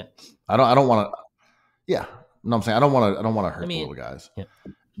 Yeah. I don't want to. Yeah. No, I'm saying I don't want to hurt the little guys. Yeah.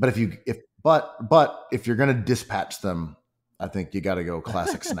 But if you're gonna dispatch them, I think you got to go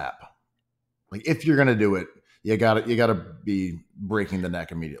classic snap. Like if you're gonna do it, you gotta be breaking the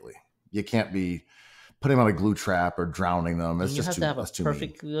neck immediately. You can't be putting them on a glue trap or drowning them. It's you just have too, to have a that's too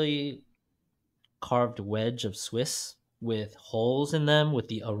perfectly mean. carved wedge of Swiss with holes in them, with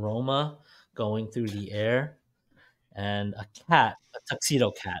the aroma going through the air, and a tuxedo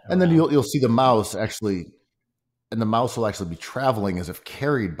cat. And then you'll see the mouse actually, and the mouse will actually be traveling as if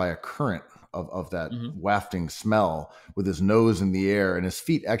carried by a current of that wafting smell, with his nose in the air and his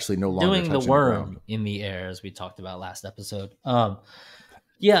feet actually no longer doing the worm in the air, as we talked about last episode.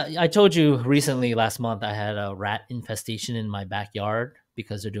 Yeah, I told you recently last month I had a rat infestation in my backyard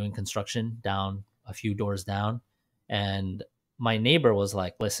because they're doing construction down a few doors down. And my neighbor was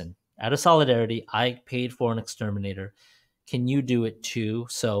like, listen, out of solidarity, I paid for an exterminator. Can you do it too?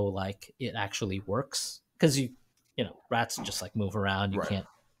 So like it actually works? Because rats just like move around. You can't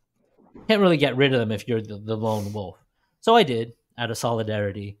really get rid of them if you're the lone wolf. So I did out of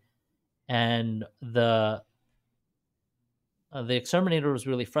solidarity. And the exterminator was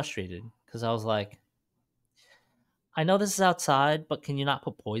really frustrated because I was like, I know this is outside, but can you not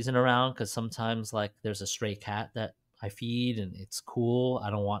put poison around? Because sometimes like there's a stray cat that I feed and it's cool. I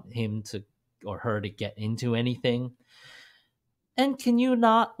don't want him to or her to get into anything. And can you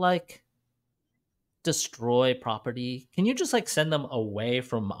not like destroy property? Can you just like send them away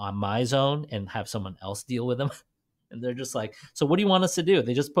from my zone and have someone else deal with them? And they're just like, so what do you want us to do?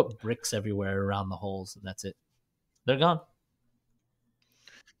 They just put bricks everywhere around the holes and that's it. They're gone.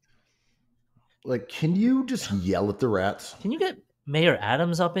 Like, can you just yell at the rats? Can you get Mayor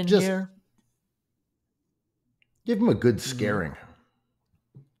Adams up in here? Give him a good scaring.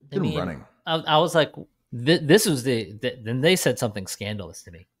 Get him running. I was like, this was then they said something scandalous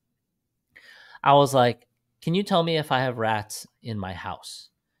to me. I was like, can you tell me if I have rats in my house?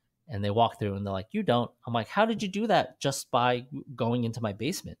 And they walk through and they're like, you don't. I'm like, how did you do that just by going into my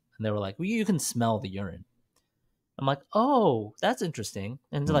basement? And they were like, well, you can smell the urine. I'm like, oh, that's interesting.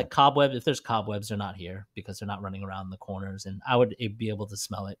 And they're like, cobwebs, if there's cobwebs, they're not here because they're not running around the corners. And I would be able to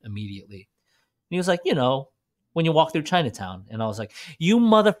smell it immediately. And he was like, when you walk through Chinatown. And I was like, you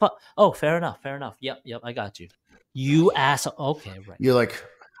motherfucker. Oh, fair enough. Yep, I got you. You asshole. Okay, right. You're like,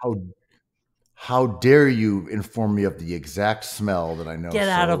 how dare you inform me of the exact smell that I know? Get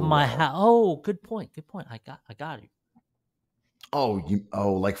out of my house. Oh, good point. I got you. Oh,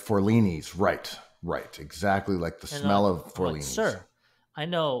 like Forlini's. Right. Exactly like the smell of Forlini's. Sir, I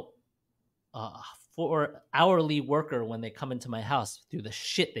know for hourly worker when they come into my house through the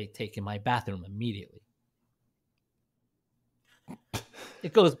shit they take in my bathroom immediately.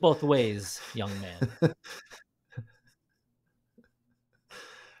 It goes both ways, young man.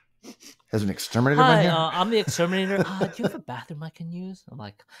 Has an exterminator been here? I'm the exterminator. Do you have a bathroom I can use? I'm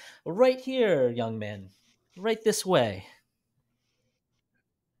like, right here, young man. Right this way.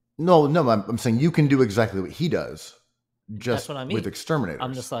 No, I'm saying you can do exactly what he does. Just that's what I mean. With exterminators.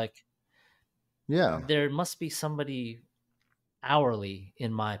 I'm just like, yeah. There must be somebody hourly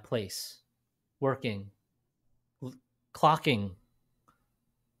in my place working, clocking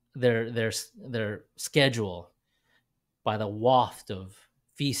their schedule by the waft of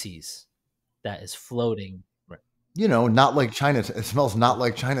feces that is floating. Not like Chinatown. It smells not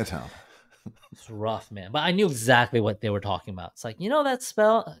like Chinatown. It's rough, man. But I knew exactly what they were talking about. It's like, you know that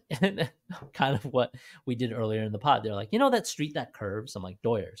spell? And kind of what we did earlier in the pod. They're like, you know that street that curves? I'm like,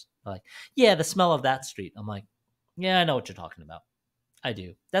 Doyers. They're like, yeah, the smell of that street. I'm like, yeah, I know what you're talking about. I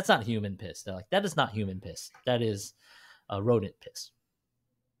do. That's not human piss. They're like, that is not human piss. That is rodent piss.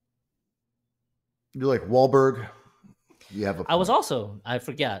 You're like Wahlberg. You have a point. I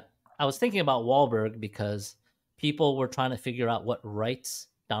forget. I was thinking about Wahlberg because people were trying to figure out what rights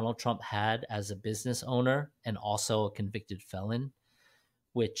Donald Trump had as a business owner and also a convicted felon,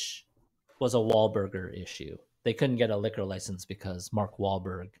 which was a Wahlburger issue. They couldn't get a liquor license because Mark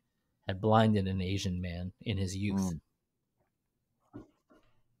Wahlberg had blinded an Asian man in his youth.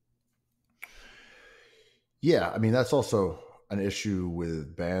 Yeah, I mean that's also an issue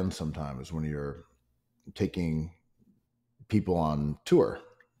with bands sometimes when you're taking people on tour.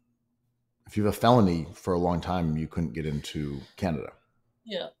 If you have a felony for a long time, you couldn't get into Canada.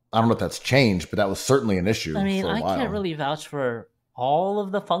 Yeah. I don't know if that's changed, but that was certainly an issue. I mean, for a while. Can't really vouch for all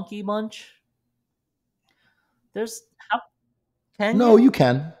of the Funky Bunch. There's how can no, you? You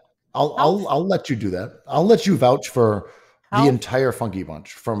can. I'll let you do that. I'll let you vouch for the entire Funky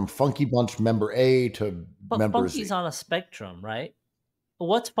Bunch, from Funky Bunch member A to member Funky's Z. on a spectrum, right?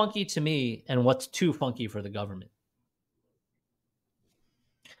 What's funky to me and what's too funky for the government?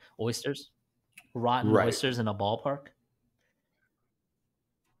 Oysters? Rotten oysters in a ballpark?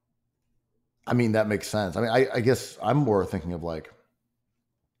 I mean, that makes sense. I mean, I guess I'm more thinking of like,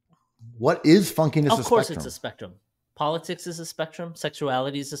 what is funkiness? Of course, it's a spectrum. Politics is a spectrum.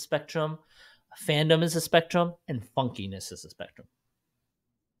 Sexuality is a spectrum. Fandom is a spectrum. And funkiness is a spectrum.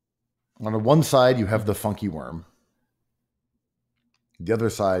 On the one side, you have the funky worm. The other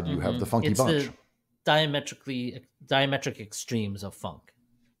side, you have the funky bunch. The diametric extremes of funk.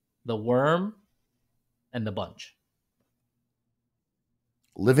 The worm and the bunch.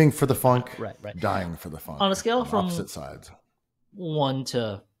 Living for the funk, right. Dying for the funk. On a scale from opposite sides, 1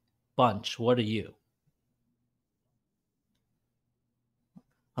 to bunch, what are you?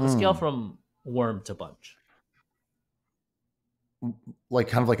 On a scale from worm to bunch, like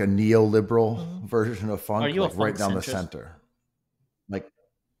kind of like a neoliberal version of funk. Are you like a right down centrist? The center? Like,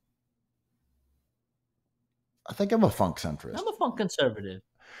 I think I'm a funk centrist. I'm a funk conservative.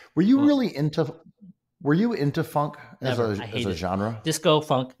 Were you really into? Were you into funk as a genre? Disco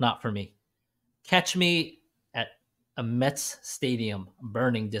funk, not for me. Catch me at a Mets stadium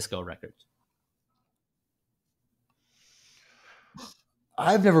burning disco records.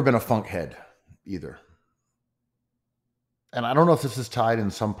 I've never been a funk head either. And I don't know if this is tied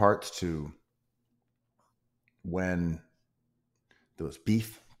in some parts to when there was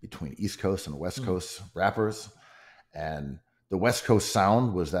beef between East Coast and West Coast rappers. And the West Coast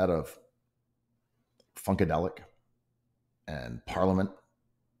sound was that of Funkadelic and Parliament.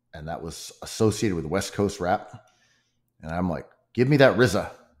 And that was associated with West Coast rap. And I'm like, give me that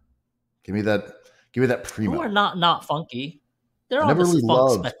RZA. Give me that Primo. Who are not funky. They're on the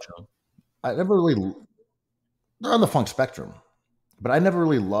funk spectrum. They're on the funk spectrum. But I never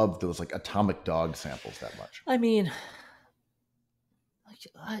really loved those like Atomic Dog samples that much. I mean,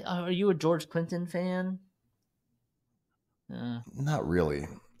 are you a George Clinton fan? Not really.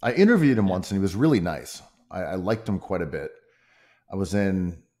 I interviewed him once and he was really nice. I liked him quite a bit. I was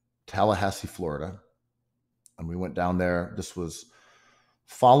in Tallahassee, Florida, and we went down there. This was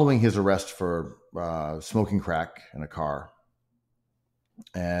following his arrest for smoking crack in a car.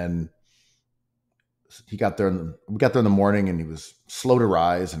 And we got there in the morning, and he was slow to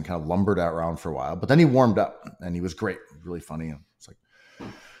rise and kind of lumbered out around for a while. But then he warmed up, and he was great, really funny. And it's like,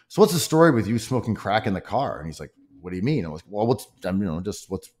 so what's the story with you smoking crack in the car? And he's like, what do you mean? I was like, well,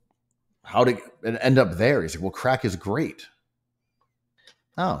 how did it end up there? He's like, well, crack is great.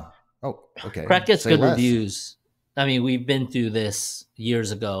 Oh, okay. Crack gets good reviews. I mean, we've been through this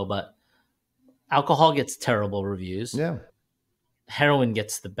years ago, but alcohol gets terrible reviews. Yeah. Heroin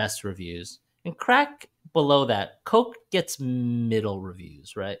gets the best reviews. And crack below that. Coke gets middle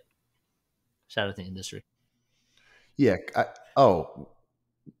reviews, right? Shout out to the industry. Yeah.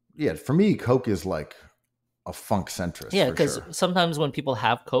 For me, Coke is like a funk centrist. Yeah, because sometimes when people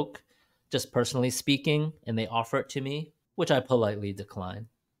have Coke, just personally speaking, and they offer it to me, which I politely decline,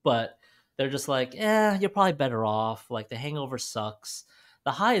 but they're just like, you're probably better off. Like, the hangover sucks.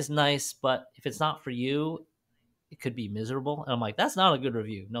 The high is nice, but if it's not for you, it could be miserable. And I'm like, that's not a good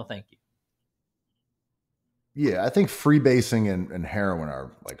review. No, thank you. Yeah, I think freebasing and heroin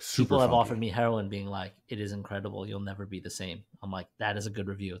are like super People have funky. offered me heroin being like, it is incredible. You'll never be the same. I'm like, that is a good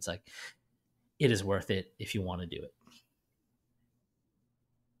review. It's like, it is worth it if you want to do it.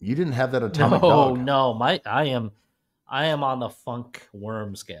 You didn't have that Atomic Dog. No. I am on the funk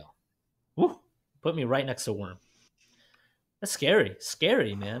worm scale. Woo, put me right next to worm. That's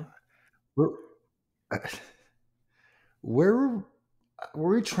scary, man. Where, where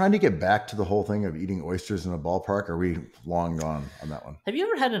were we trying to get back to the whole thing of eating oysters in a ballpark? Or are we long gone on that one? Have you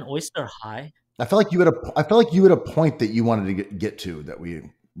ever had an oyster high? I felt like you had a point that you wanted to get to that we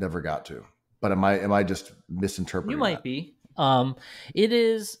never got to. But am I just misinterpreting? You might be. It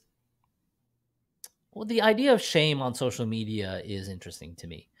is. Well, the idea of shame on social media is interesting to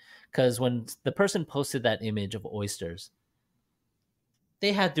me because when the person posted that image of oysters,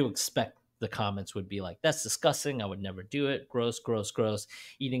 they had to expect the comments would be like, "That's disgusting. I would never do it. Gross, gross, gross.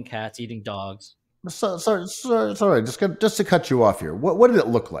 Eating cats, eating dogs." Sorry. Just to cut you off here. What did it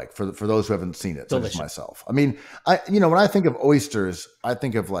look like for those who haven't seen it? Such as myself. I mean, when I think of oysters, I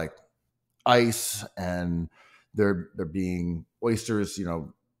think of like ice and there being oysters,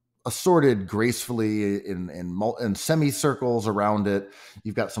 assorted gracefully in semicircles around it.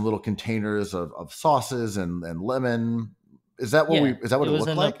 You've got some little containers of sauces and lemon. Is that what it was looked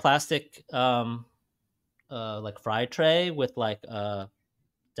in like? A plastic like fry tray with like a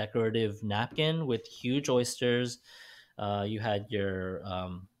decorative napkin with huge oysters. You had your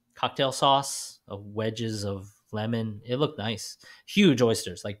cocktail sauce of wedges of lemon. It looked nice. Huge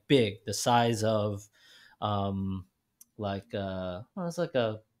oysters, like big, the size of it's like a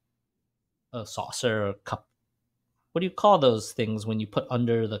saucer or cup. What do you call those things when you put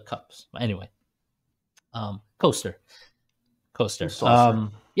under the cups? Anyway, coaster. Yeah,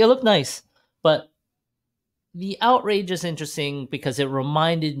 it looked nice, but the outrage is interesting because it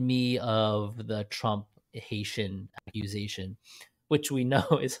reminded me of the Trump Haitian accusation, which we know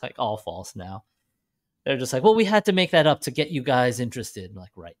is like all false now. They're just like, well, we had to make that up to get you guys interested. I'm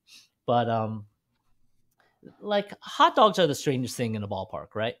like, right. But like hot dogs are the strangest thing in a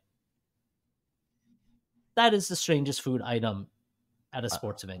ballpark, right? That is the strangest food item at a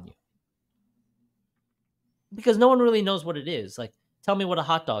sports venue. Because no one really knows what it is. Like, tell me what a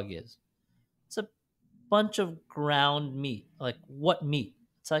hot dog is. It's a bunch of ground meat. Like, what meat?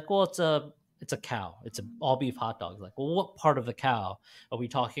 It's like, well, it's a cow. It's an all beef hot dog. Like, well, what part of the cow are we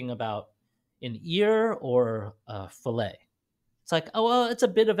talking about? An ear or a fillet? It's like, oh well, it's a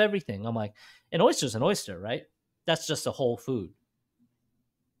bit of everything. I'm like, an oyster's an oyster, right? That's just a whole food.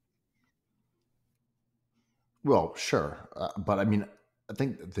 Well, sure, but I mean, I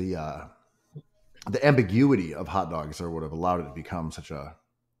think the ambiguity of hot dogs are what have allowed it to become such a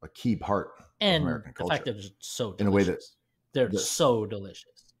key part and of American culture. The fact that they're so delicious. In a way that they're so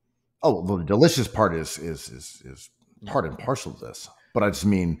delicious. Oh, the delicious part is part and parcel to this. But I just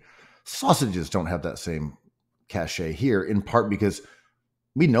mean sausages don't have that same cachet here, in part because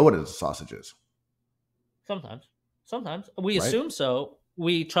we know what a sausage is. Sometimes we assume so.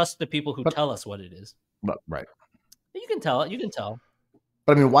 We trust the people who tell us what it is. But right, you can tell.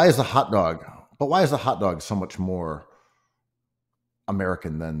 But I mean, why is the hot dog so much more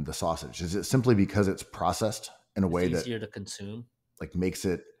American than the sausage? Is it simply because it's processed in a way that easier to consume, like makes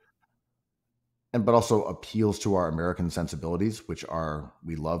it, but also appeals to our American sensibilities, which are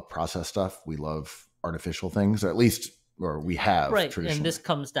we love processed stuff, we love artificial things, or we have right? And this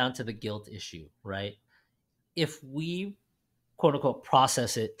comes down to the guilt issue, right? If we quote unquote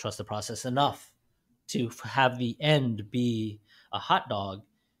process it, trust the process enough to have the end be a hot dog,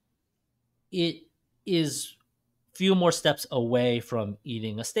 it is few more steps away from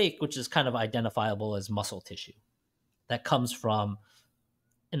eating a steak, which is kind of identifiable as muscle tissue that comes from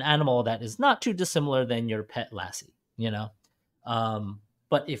an animal that is not too dissimilar than your pet lassie,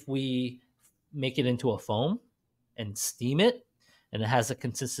 but if we make it into a foam and steam it, and it has a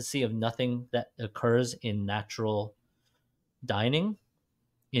consistency of nothing that occurs in natural dining,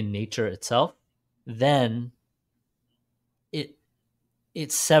 in nature itself, then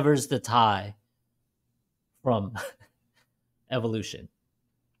it severs the tie from evolution,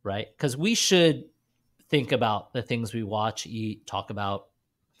 right? Because we should think about the things we watch, eat, talk about,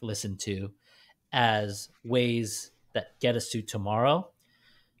 listen to as ways that get us to tomorrow.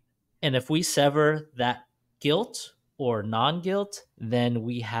 And if we sever that guilt or non-guilt, then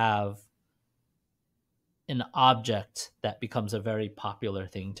we have an object that becomes a very popular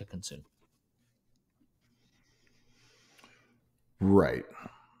thing to consume. Right.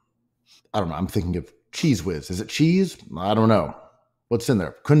 I don't know. I'm thinking of Cheez Whiz. Is it cheese? I don't know. What's in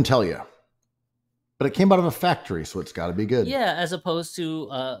there? Couldn't tell you. But it came out of a factory, so it's got to be good. Yeah, as opposed to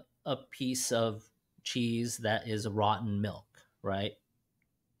a piece of cheese that is rotten milk, right?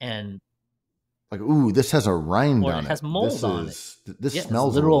 And like, ooh, this has a rind on it. It has mold on it. This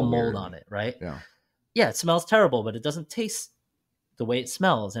smells literal mold weird on it, right? Yeah. Yeah, it smells terrible, but it doesn't taste the way it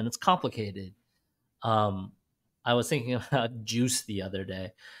smells, and it's complicated. I was thinking about juice the other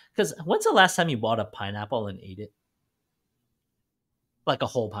day Because when's the last time you bought a pineapple and ate it? Like a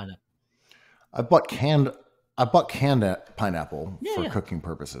whole pineapple. I bought canned pineapple for cooking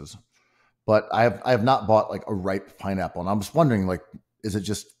purposes, but I have not bought like a ripe pineapple. And I'm just wondering, like, is it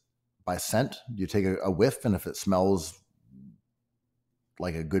just by scent? Do you take a whiff, and if it smells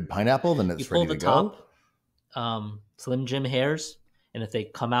like a good pineapple, then it's ready to go? Slim Jim hairs, and if they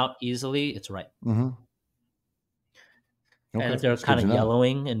come out easily, it's ripe. Mm-hmm. Okay, and if they're kind of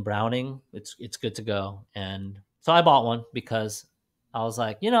yellowing and browning, it's good to go. And so I bought one because I was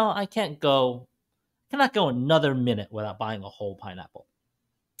like, I cannot go another minute without buying a whole pineapple.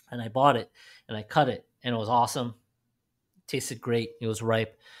 And I bought it and I cut it, and it was awesome. It tasted great. It was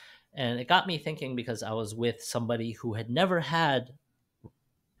ripe. And it got me thinking, because I was with somebody who had never had,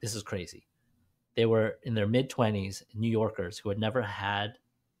 this is crazy. They were in their mid-20s, New Yorkers who had never had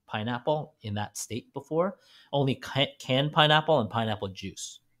pineapple in that state before, only canned pineapple and pineapple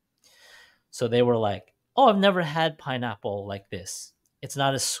juice. So they were like, oh, I've never had pineapple like this. It's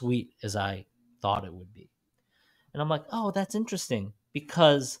not as sweet as I thought it would be. And I'm like, oh, that's interesting,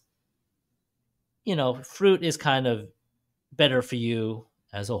 because, fruit is kind of better for you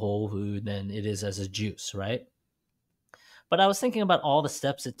as a whole food than it is as a juice, right? But I was thinking about all the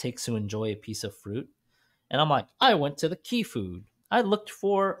steps it takes to enjoy a piece of fruit. And I'm like, I went to the Key Food. I looked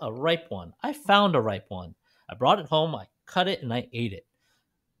for a ripe one. I found a ripe one. I brought it home. I cut it and I ate it.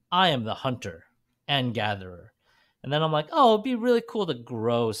 I am the hunter and gatherer. And then I'm like, oh, it'd be really cool to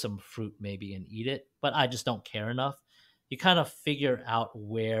grow some fruit maybe and eat it, but I just don't care enough. You kind of figure out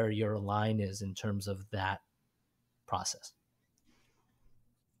where your line is in terms of that process.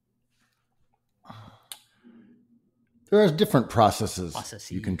 There are different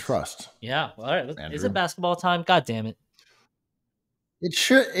processes you can trust. Yeah. Well, all right. Andrew. Is it basketball time? God damn it. It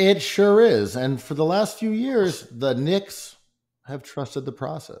sure is. And for the last few years, the Knicks have trusted the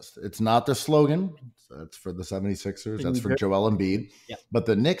process. It's not their slogan. That's for the 76ers. That's for Joel Embiid. Yeah. But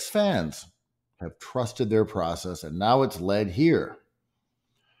the Knicks fans have trusted their process, and now it's led here.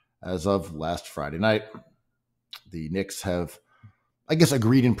 As of last Friday night, the Knicks have, I guess,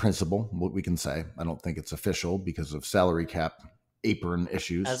 agreed in principle, what we can say. I don't think it's official because of salary cap apron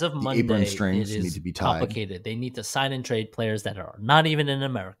issues. As of Monday, apron strings need to be tied. Complicated. They need to sign and trade players that are not even in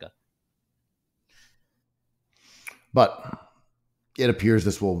America. But it appears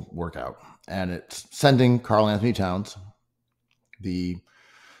this will work out. And it's sending Karl-Anthony Towns, the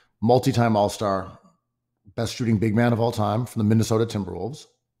multi-time All-Star, best shooting big man of all time from the Minnesota Timberwolves,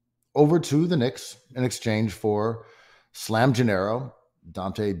 over to the Knicks in exchange for Slam Gennaro,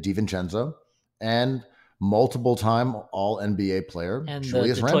 Dante DiVincenzo, and multiple-time All-NBA player and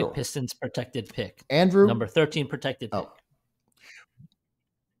Julius the Detroit Randle. Pistons protected pick. Andrew, number 13 protected pick. Oh.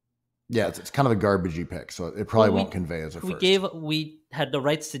 Yeah, it's kind of a garbagey pick, so it probably won't convey as a first. We had the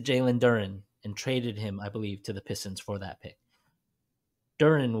rights to Jalen Duren and traded him, I believe, to the Pistons for that pick.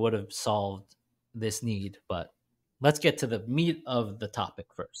 Duren would have solved this need, but let's get to the meat of the topic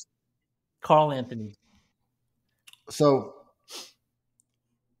first. Karl-Anthony. So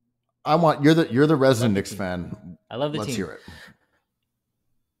you're the resident Knicks fan. I love the team. Let's hear it.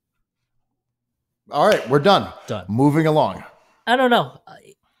 All right, we're done. Moving along. I don't know.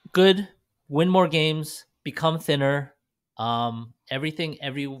 Good. Win more games. Become thinner. Everything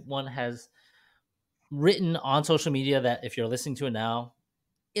everyone has written on social media that, if you're listening to it now,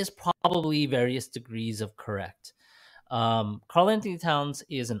 is probably various degrees of correct. Karl-Anthony Towns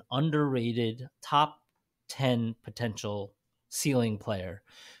is an underrated top 10 potential ceiling player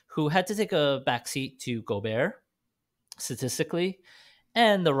who had to take a backseat to Gobert statistically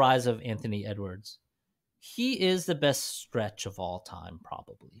and the rise of Anthony Edwards. He is the best stretch of all time,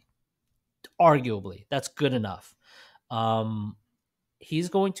 probably. Arguably, that's good enough. He's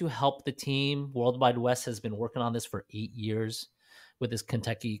going to help the team. Worldwide West has been working on this for 8 years with his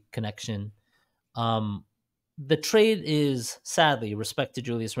Kentucky connection. The trade is, sadly, respect to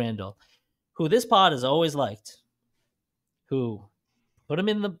Julius Randle, who this pod has always liked, who put him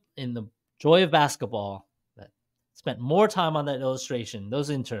in the joy of basketball, that spent more time on that illustration. Those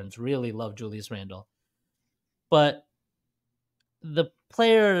interns really love Julius Randle. But the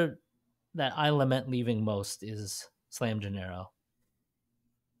player that I lament leaving most is Slam Gennaro.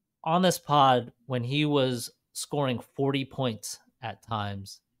 On this pod, when he was scoring 40 points at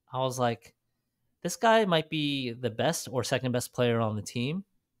times, I was like, this guy might be the best or second best player on the team.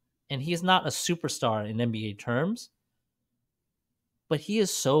 And he's not a superstar in NBA terms, but he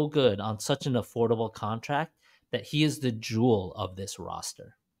is so good on such an affordable contract that he is the jewel of this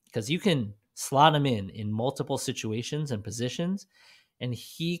roster. Because you can slot him in multiple situations and positions, and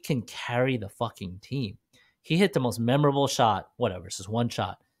he can carry the fucking team. He hit the most memorable shot, whatever, it's just one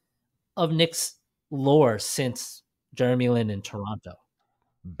shot, of Knicks lore since Jeremy Lin in Toronto.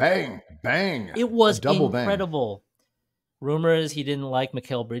 Bang, bang. It was a double incredible. Bang. Rumor is he didn't like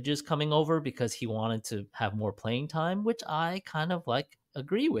Mikal Bridges coming over because he wanted to have more playing time, which I kind of like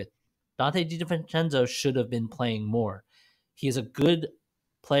agree with. Dante DiVincenzo should have been playing more. He is a good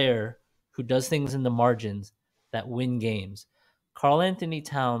player who does things in the margins that win games. Karl Anthony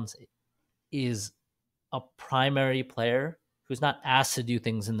Towns is a primary player who's not asked to do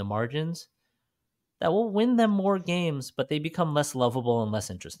things in the margins that will win them more games, but they become less lovable and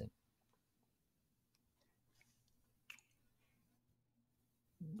less interesting.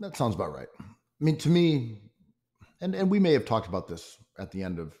 That sounds about right. I mean, to me, and we may have talked about this at the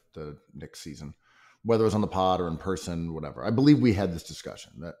end of the Knicks season, whether it was on the pod or in person, whatever. I believe we had this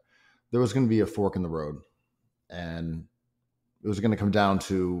discussion that there was going to be a fork in the road, and it was going to come down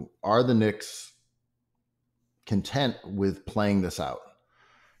to, are the Knicks content with playing this out?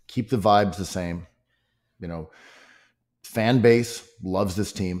 Keep the vibes the same. You know, fan base loves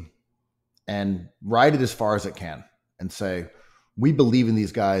this team, and ride it as far as it can and say, we believe in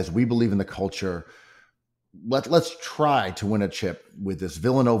these guys. We believe in the culture. Let's try to win a chip with this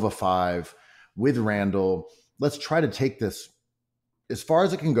Villanova 5, with Randall. Let's try to take this as far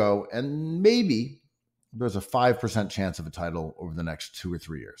as it can go, and maybe there's a 5% chance of a title over the next 2 or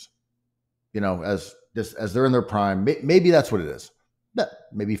 3 years. You know, as they're in their prime, maybe that's what it is.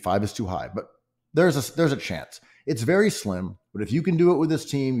 Maybe 5 is too high, but there's a chance. It's very slim, but if you can do it with this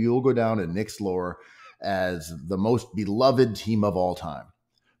team, you'll go down in Knicks lore as the most beloved team of all time.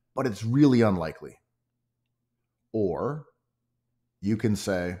 But it's really unlikely. Or you can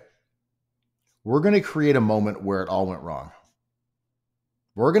say, we're going to create a moment where it all went wrong.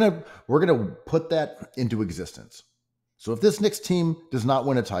 We're going to put that into existence. So if this Knicks team does not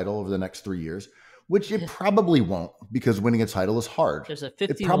win a title over the next 3 years, which it probably won't, because winning a title is hard. There's a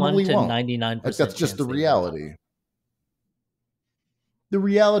 51 to 99%. That's just the reality. The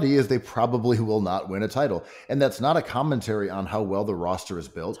reality is they probably will not win a title. And that's not a commentary on how well the roster is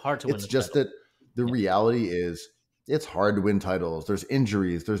built. It's hard to win. It's just that the reality is it's hard to win titles. There's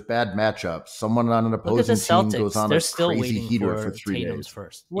injuries. There's bad matchups. Someone on an opposing team goes on a crazy heater for 3 days.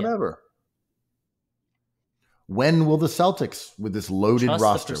 First. Whatever. Yeah. When will the Celtics, with this loaded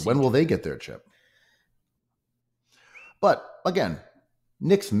roster, when will they get their chip? But again,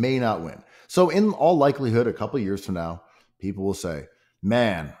 Knicks may not win. So in all likelihood, a couple of years from now, people will say,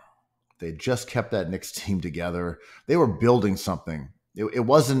 man, they just kept that Knicks team together. They were building something. It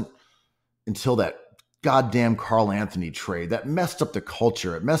wasn't until that goddamn Karl Anthony trade that messed up the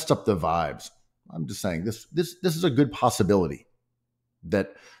culture. It messed up the vibes. I'm just saying this is a good possibility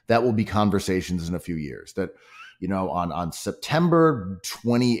that will be conversations in a few years. That, you know, on September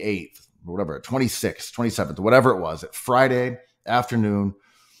 28th, or whatever, 26th, 27th, whatever it was, at Friday afternoon,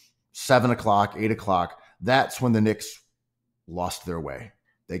 7 o'clock, 8 o'clock, that's when the Knicks lost their way.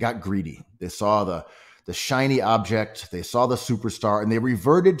 They got greedy. They saw the shiny object. They saw the superstar, and they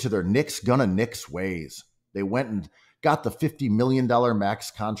reverted to their Knicks ways. They went and got the $50 million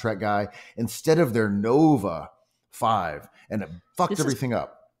max contract guy instead of their Nova 5, and it fucked everything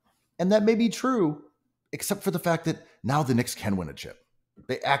up. And that may be true, except for the fact that now the Knicks can win a chip.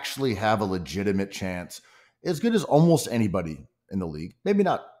 They actually have a legitimate chance, as good as almost anybody in the league. Maybe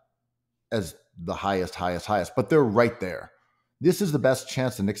not as the highest, but they're right there. This is the best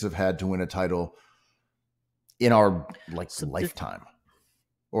chance the Knicks have had to win a title in our lifetime,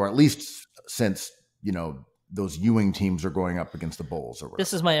 or at least since, you know, those Ewing teams are going up against the Bulls. Or whatever.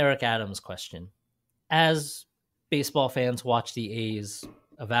 This is my Eric Adams question. As baseball fans watch the A's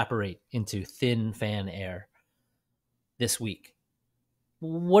evaporate into thin fan air this week,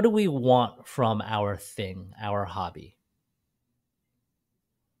 what do we want from our thing, our hobby?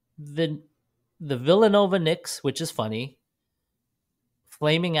 The Villanova Knicks, which is funny,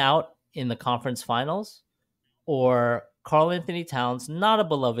 flaming out in the conference finals, or Karl Anthony Towns, not a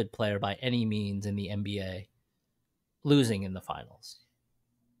beloved player by any means in the NBA, losing in the finals?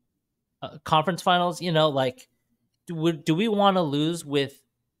 Conference finals, you know, like, do we want to lose with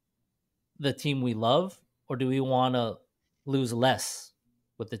the team we love, or do we want to lose less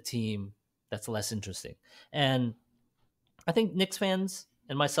with the team that's less interesting? And I think Knicks fans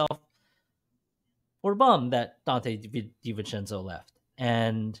and myself were bummed that Dante DiVincenzo left.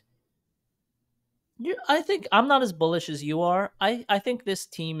 And I think I'm not as bullish as you are. I think this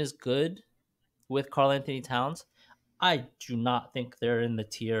team is good with Karl Anthony Towns. I do not think they're in the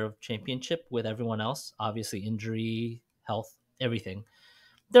tier of championship with everyone else. Obviously, injury, health, everything.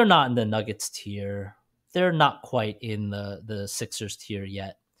 They're not in the Nuggets tier. They're not quite in the Sixers tier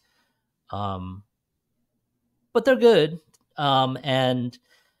yet. But they're good. And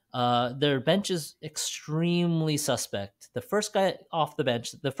Their bench is extremely suspect. The first guy off the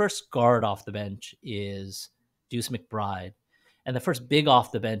bench, the first guard off the bench is Deuce McBride, and the first big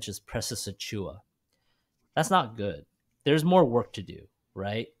off the bench is Precious Achua. That's not good. There's more work to do,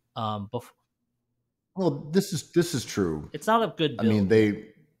 right? Well, this is true. It's not a good build. I mean,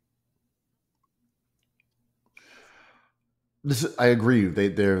 I agree.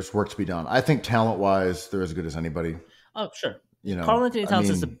 There's work to be done. I think talent-wise, they're as good as anybody. Oh, sure. You know, Karl-Anthony Towns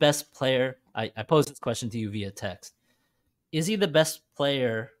is the best player. I posed this question to you via text. Is he the best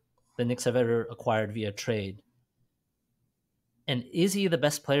player the Knicks have ever acquired via trade? And is he the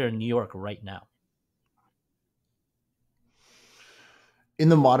best player in New York right now? In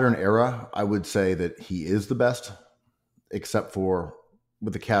the modern era, I would say that he is the best, except for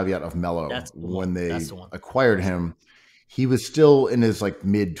with the caveat of Melo. When they acquired him, he was still in his like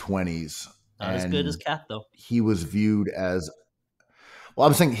mid-20s. Not as good as Cat, though. He was viewed as, well,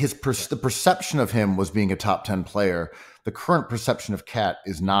 I'm saying the perception of him was being a top 10 player. The current perception of Cat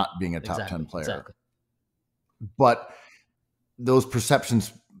is not being a top 10 player. Exactly. But those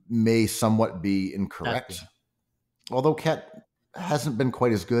perceptions may somewhat be incorrect. Exactly. Although Cat hasn't been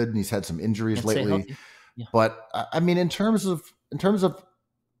quite as good and he's had some injuries lately. Yeah. But I mean, in terms of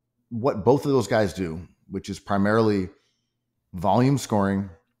what both of those guys do, which is primarily volume scoring,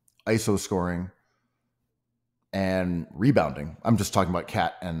 ISO scoring, and rebounding. I'm just talking about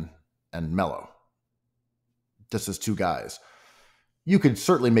Cat and Melo. Just as two guys. You could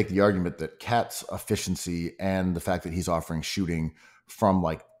certainly make the argument that Cat's efficiency and the fact that he's offering shooting from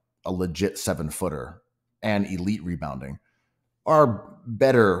like a legit 7-footer and elite rebounding are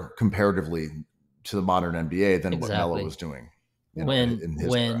better comparatively to the modern NBA than what Melo was doing.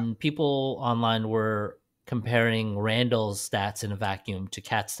 When people online were comparing Randall's stats in a vacuum to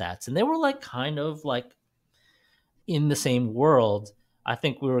Cat stats, and they were like kind of like in the same world, I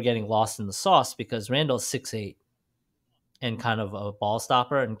think we were getting lost in the sauce because Randall's 6'8" and kind of a ball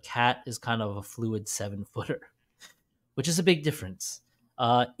stopper, and Cat is kind of a fluid 7-footer, which is a big difference.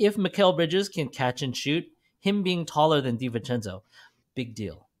 If Mikal Bridges can catch and shoot, him being taller than DiVincenzo, big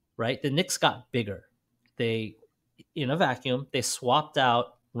deal, right? The Knicks got bigger. They, in a vacuum, they swapped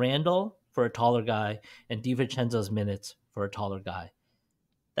out Randall for a taller guy and DiVincenzo's minutes for a taller guy.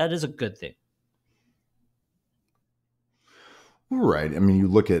 That is a good thing. Right. I mean, you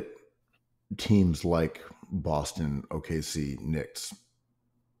look at teams like Boston, OKC, Knicks.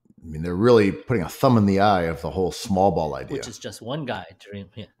 I mean, they're really putting a thumb in the eye of the whole small ball idea. Which is just one guy.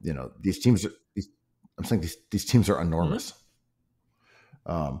 You know, these teams are, I'm saying these teams are enormous.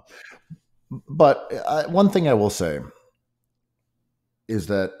 Mm-hmm. But one thing I will say is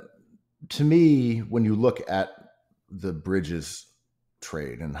that to me, when you look at the Bridges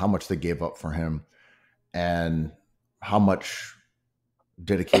trade and how much they gave up for him and how much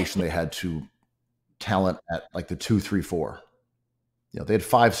dedication they had to talent at like the 2, 3, 4, you know, they had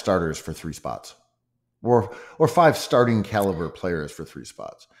 5 starters for 3 spots or 5 starting caliber players for 3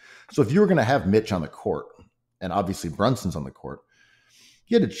 spots. So if you were going to have Mitch on the court and obviously Brunson's on the court,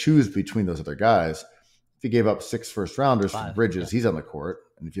 you had to choose between those other guys. If you gave up 6 first-rounders for Bridges, he's on the court.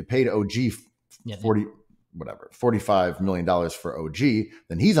 And if you paid OG $45 million for OG,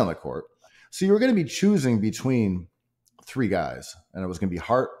 then he's on the court. So you were going to be choosing between 3 guys, and it was going to be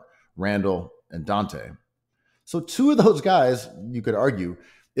Hart, Randall, and Dante. So 2 of those guys, you could argue,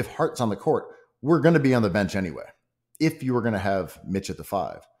 if Hart's on the court, we're going to be on the bench anyway, if you were going to have Mitch at the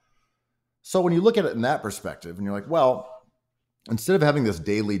 5. So when you look at it in that perspective, and you're like, well, instead of having this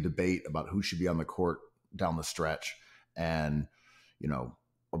daily debate about who should be on the court down the stretch, and, you know,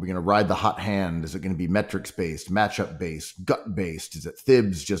 are we going to ride the hot hand? Is it going to be metrics-based, matchup-based, gut-based? Is it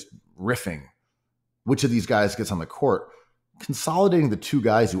Thibs just riffing? Which of these guys gets on the court? Consolidating the 2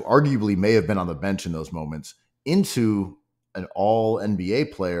 guys who arguably may have been on the bench in those moments into an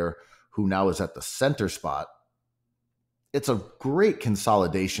all-NBA player who now is at the center spot, it's a great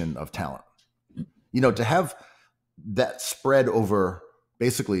consolidation of talent. You know, to have that spread over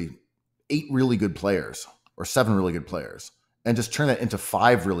basically 8 really good players or 7 really good players and just turn that into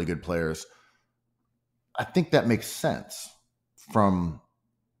 5 really good players, I think that makes sense from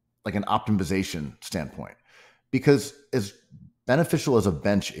like an optimization standpoint, because as beneficial as a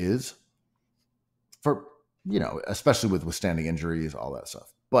bench is for, you know, especially with withstanding injuries, all that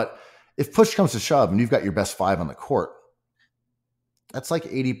stuff. But if push comes to shove and you've got your best 5 on the court, that's like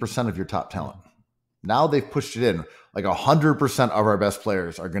 80% of your top talent. Now they've pushed it in. Like 100% of our best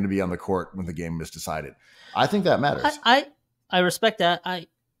players are going to be on the court when the game is decided. I think that matters. I respect that. I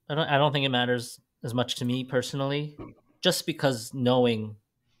don't think it matters as much to me personally, just because knowing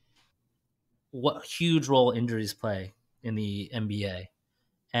what huge role injuries play in the NBA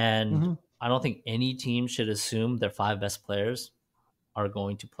And I don't think any team should assume their 5 best players are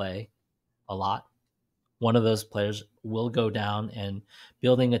going to play a lot. One of those players will go down, and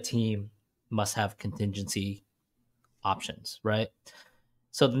building a team must have contingency options, right?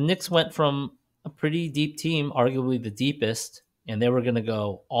 So the Knicks went from a pretty deep team, arguably the deepest, and they were going to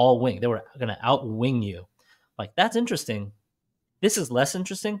go all wing. They were going to outwing you. Like, that's interesting. This is less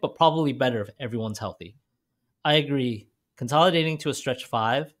interesting, but probably better if everyone's healthy. I agree. Consolidating to a stretch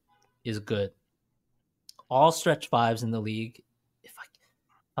 5 is good. All stretch 5s in the league, if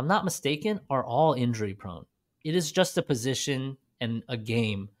I'm not mistaken, are all injury prone. It is just a position and a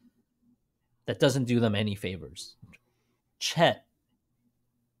game that doesn't do them any favors. Chet,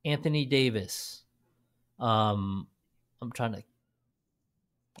 Anthony Davis. I'm trying to.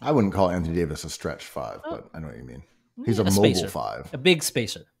 I wouldn't call Anthony Davis a stretch 5, but I know what you mean. He's a mobile spacer, 5, a big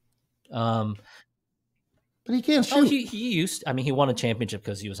spacer. But he can't shoot. Oh, he won a championship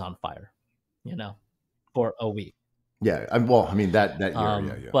because he was on fire, for a week. Yeah, that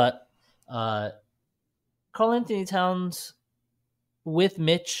year, yeah. But Karl Anthony Towns with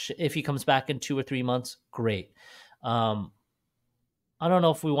Mitch, if he comes back in 2 or 3 months, great. I don't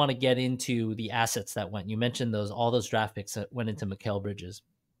know if we want to get into the assets that went. You mentioned all those draft picks that went into Mikal Bridges.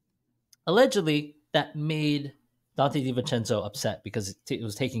 Allegedly, that made Dante DiVincenzo upset because it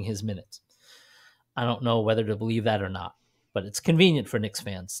was taking his minutes. I don't know whether to believe that or not, but it's convenient for Knicks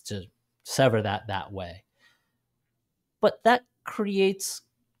fans to sever that way. But that creates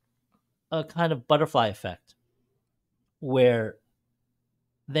a kind of butterfly effect where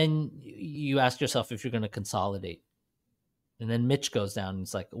then you ask yourself if you're going to consolidate. And then Mitch goes down and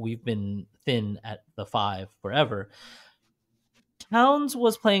it's like, we've been thin at the 5 forever. Towns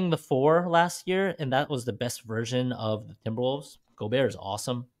was playing the 4 last year, and that was the best version of the Timberwolves. Gobert is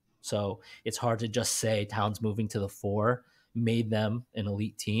awesome. So it's hard to just say Towns moving to the 4 made them an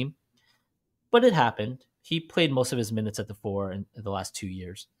elite team. But it happened. He played most of his minutes at the 4 in the last 2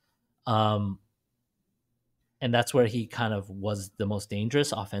 years. And that's where he kind of was the most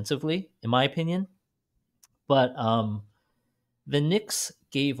dangerous offensively, in my opinion. But the Knicks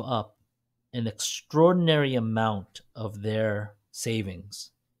gave up an extraordinary amount of their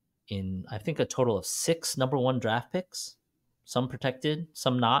savings in, I think, a total of 6 number 1 draft picks. Some protected,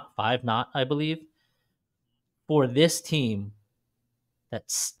 some not, 5 not, I believe. For this team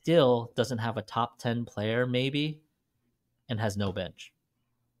that still doesn't have a top 10 player, maybe, and has no bench.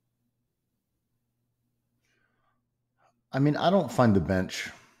 I mean, I don't find the bench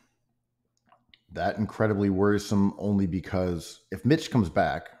that incredibly worrisome only because if Mitch comes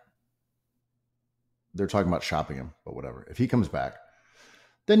back, they're talking about shopping him, but whatever. If he comes back,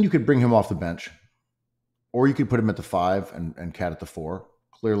 then you could bring him off the bench, or you could put him at the 5 and Cat at the 4.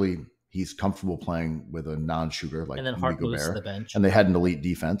 Clearly, he's comfortable playing with a non-shooter like and then Hart moves to the bench, and they had an elite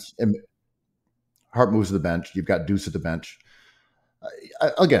defense. And Hart moves to the bench. You've got Deuce at the bench.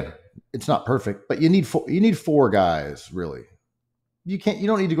 Again, it's not perfect, but you need 4 guys really. You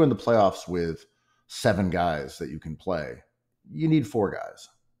don't need to go in the playoffs with 7 guys that you can play. You need 4 guys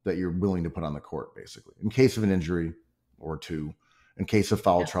that you're willing to put on the court, basically, in case of an injury or 2, in case of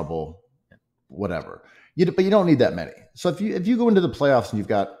foul trouble, whatever. But you don't need that many. So if you go into the playoffs and you've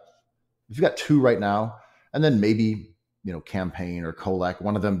got 2 right now, and then maybe Campaign or Kolak,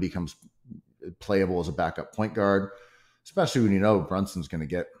 one of them becomes playable as a backup point guard, especially when Brunson's going to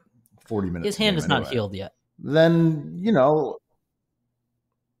get 40 minutes. His hand is not healed yet. Then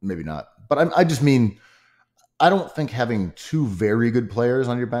maybe not. But I just mean, I don't think having 2 very good players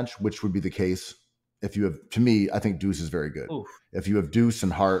on your bench, which would be the case if you have, to me, I think Deuce is very good. Oof. If you have Deuce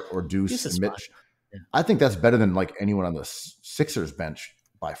and Hart or Deuce and Mitch, yeah. I think that's better than like anyone on the Sixers bench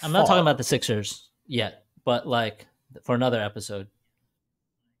by far. I'm not talking about the Sixers yet, but like for another episode.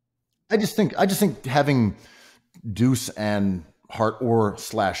 I just think having Deuce and Hart or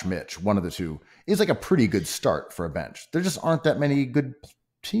 / Mitch, one of the 2, is like a pretty good start for a bench. There just aren't that many good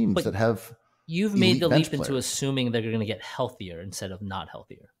teams that have. You've made the leap into assuming they're going to get healthier instead of not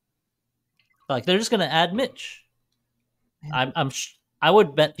healthier. Like they're just going to add Mitch. I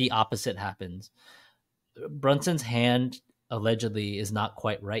would bet the opposite happens. Brunson's hand allegedly is not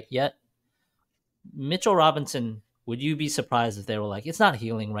quite right yet. Mitchell Robinson, would you be surprised if they were like, it's not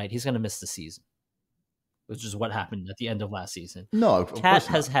healing right, he's going to miss the season, which is what happened at the end of last season? No, Cat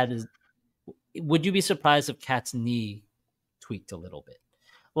has had his. Would you be surprised if Cat's knee tweaked a little bit?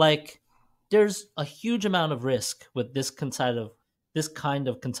 Like, there's a huge amount of risk with this kind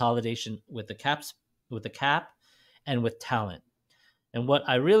of consolidation with the cap, and with talent. And what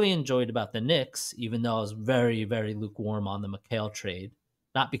I really enjoyed about the Knicks, even though I was very, very lukewarm on the Mikal trade,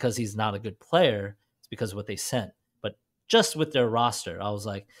 not because he's not a good player, it's because of what they sent. But just with their roster. I was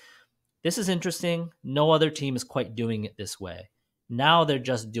like, this is interesting. No other team is quite doing it this way. Now they're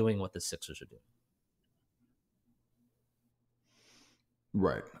just doing what the Sixers are doing.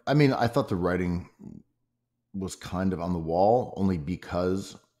 Right. I mean, I thought the writing was kind of on the wall only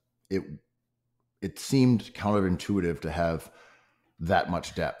because it seemed counterintuitive to have that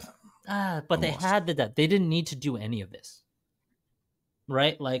much depth. But they had the depth. They didn't need to do any of this.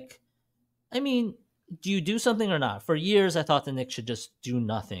 Right? Like, I mean, do you do something or not? For years, I thought the Knicks should just do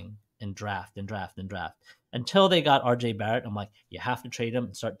nothing and draft and draft and draft. Until they got RJ Barrett, I'm like, you have to trade him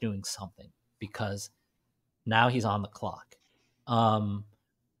and start doing something because now he's on the clock. I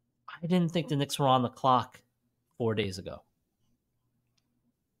didn't think the Knicks were on the clock 4 days ago.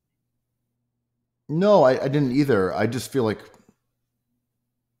 No, I didn't either. I just feel like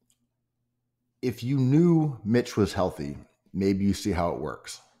if you knew Mitch was healthy, maybe you see how it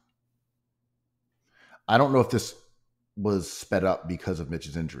works. I don't know if this was sped up because of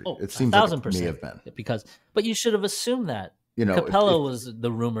Mitch's injury. It seems like it may have been. But you should have assumed that. You know, Capella was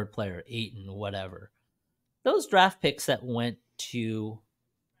the rumored player, Ayton, whatever. Those draft picks that went to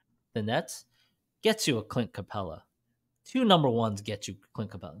the Nets gets you a Clint Capella. 2 number ones get you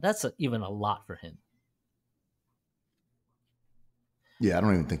Clint Capella. That's even a lot for him. Yeah, I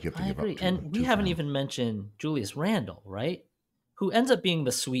don't even think you have to give up. And we haven't even mentioned Julius Randle, right? Who ends up being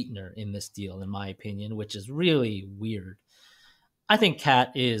the sweetener in this deal, in my opinion, which is really weird. I think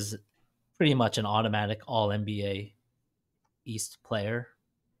Cat is pretty much an automatic All-NBA East player.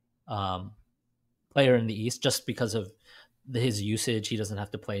 Player in the East, just because of his usage. He doesn't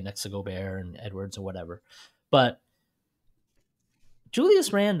have to play next to Gobert and Edwards or whatever. But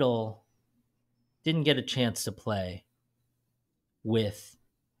Julius Randle didn't get a chance to play with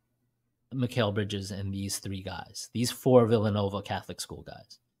Mikal Bridges and these 3 guys, these 4 Villanova Catholic school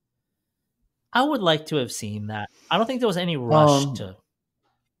guys. I would like to have seen that. I don't think there was any rush to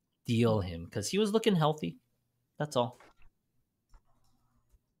deal him because he was looking healthy. That's all.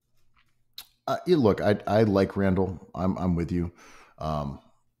 Look, I like Randle. I'm with you.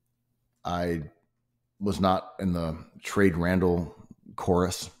 I was not in the trade Randle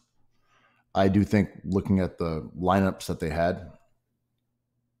chorus. I do think looking at the lineups that they had,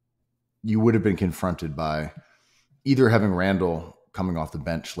 you would have been confronted by either having Randle coming off the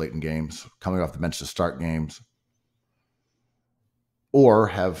bench late in games, coming off the bench to start games, or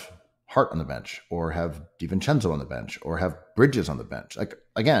have Hart on the bench, or have DiVincenzo on the bench, or have Bridges on the bench. Like,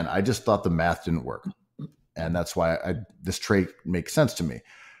 again, I just thought the math didn't work. And that's why this trade makes sense to me.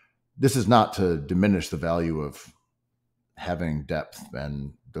 This is not to diminish the value of having depth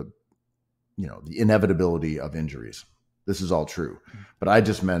and the inevitability of injuries. This is all true. But I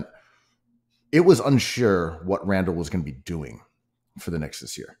just meant it was unsure what Randle was going to be doing for the Knicks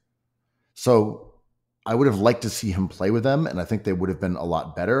this year. So I would have liked to see him play with them, and I think they would have been a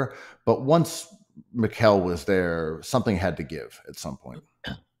lot better. But once Mikal was there, something had to give at some point.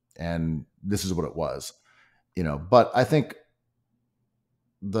 And this is what it was. But I think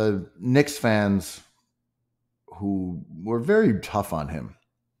the Knicks fans who were very tough on him,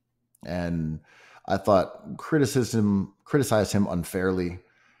 and I thought criticized him unfairly,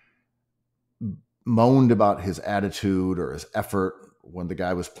 moaned about his attitude or his effort when the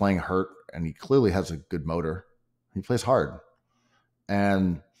guy was playing hurt, and he clearly has a good motor. He plays hard.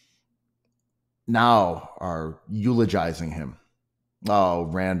 And now are eulogizing him. Oh,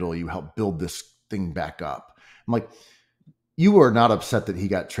 Randle, you helped build this thing back up. I'm like, you are not upset that he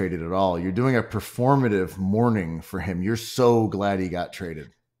got traded at all. You're doing a performative mourning for him. You're so glad he got traded.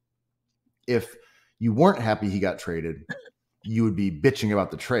 If you weren't happy he got traded, you would be bitching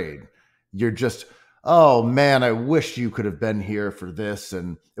about the trade. You're just, oh man, I wish you could have been here for this,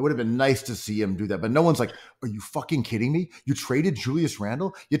 and it would have been nice to see him do that. But no one's like, are you fucking kidding me? You traded Julius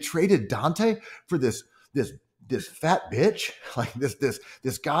Randle? You traded Dante for this fat bitch? Like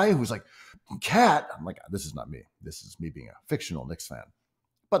this guy who's like, Cat. I'm like, this is not me. This is me being a fictional Knicks fan.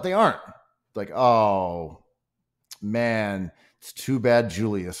 But they aren't. Like, oh man, it's too bad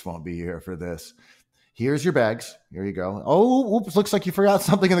Julius won't be here for this. Here's your bags. Here you go. Oh, oops, looks like you forgot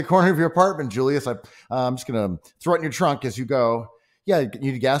something in the corner of your apartment, Julius. I'm just going to throw it in your trunk as you go. Yeah,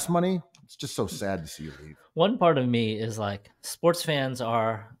 you need gas money? It's just so sad to see you leave. One part of me is like, sports fans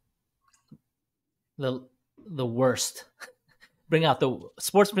are the worst.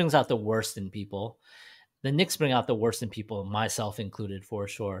 Sports brings out the worst in people. The Knicks bring out the worst in people, myself included, for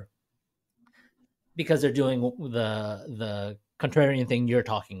sure. Because they're doing the contrarian thing you're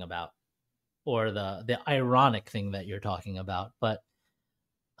talking about, or the ironic thing that you're talking about. But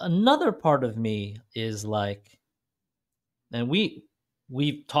another part of me is like, and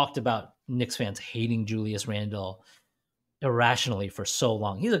we've talked about Knicks fans hating Julius Randle irrationally for so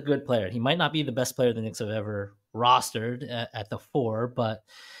long. He's a good player. He might not be the best player the Knicks have ever rostered at the 4, but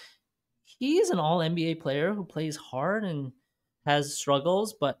he's an all NBA player who plays hard and has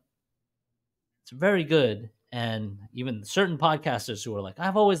struggles, but it's very good. And even certain podcasters who are like,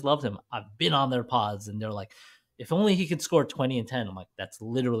 I've always loved him. I've been on their pods, and they're like, if only he could score 20 and 10. I'm like, that's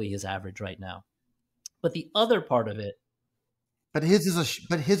literally his average right now. But the other part of it, but his is a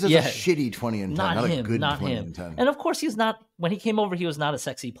shitty 20 and 10, not a good 20 and 10. And of course, he's not. When he came over, he was not a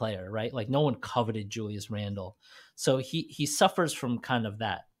sexy player, right? Like no one coveted Julius Randle, so he suffers from kind of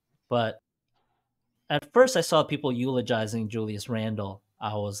that. But at first, I saw people eulogizing Julius Randle.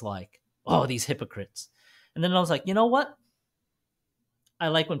 I was like, oh, these hypocrites. And then I was like, you know what? I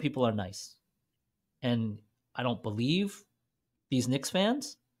like when people are nice. And I don't believe these Knicks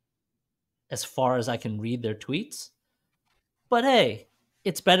fans as far as I can read their tweets. But hey,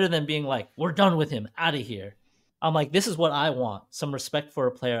 it's better than being like, we're done with him, out of here. I'm like, this is what I want. Some respect for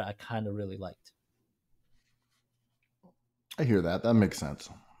a player I kind of really liked. I hear that. That makes sense.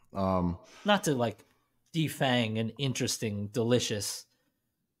 Not to like defang an interesting, delicious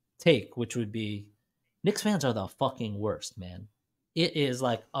take, which would be Knicks fans are the fucking worst, man. It is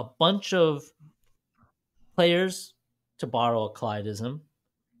like a bunch of players, to borrow a Clydeism,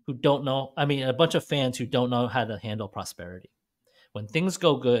 who don't know. I mean, a bunch of fans who don't know how to handle prosperity. When things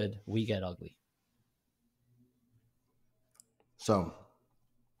go good, we get ugly. So,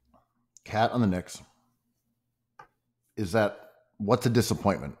 Cat on the Knicks. What's a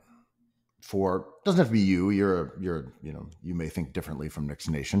disappointment for? Doesn't have to be you. You're you may think differently from Knicks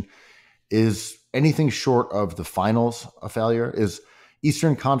Nation. Is anything short of the finals a failure? Is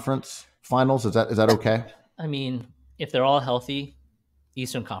Eastern Conference Finals, is that okay? I mean, if they're all healthy,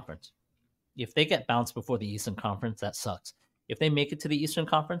 Eastern Conference. If they get bounced before the Eastern Conference, that sucks. If they make it to the Eastern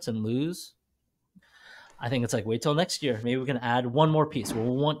Conference and lose, I think it's like, wait till next year. Maybe we can add one more piece.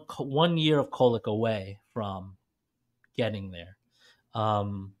 We're one year of Kolek away from getting there.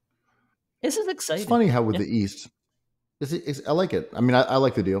 This is exciting. It's funny how with the East, I like it. I mean, I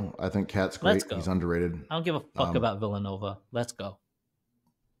like the deal. I think Cat's great. Let's go. He's underrated. I don't give a fuck about Villanova. Let's go.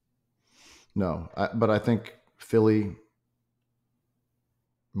 No, but I think Philly,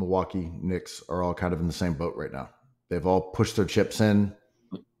 Milwaukee, Knicks are all kind of in the same boat right now. They've all pushed their chips in.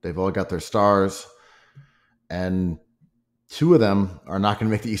 They've all got their stars. And two of them are not going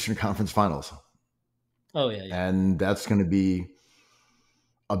to make the Eastern Conference Finals. Oh, yeah. And that's going to be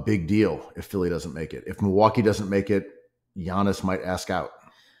a big deal if Philly doesn't make it. If Milwaukee doesn't make it, Giannis might ask out.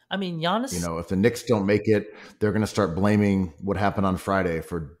 I mean, Giannis... if the Knicks don't make it, they're going to start blaming what happened on Friday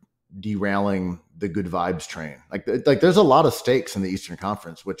for derailing the good vibes train. Like there's a lot of stakes in the Eastern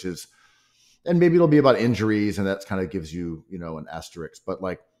Conference, which is, and maybe it'll be about injuries, and that kind of gives you, an asterisk. But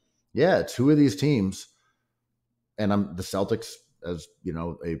two of these teams, and I'm the Celtics as,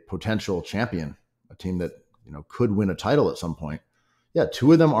 a potential champion, a team that, could win a title at some point. Yeah,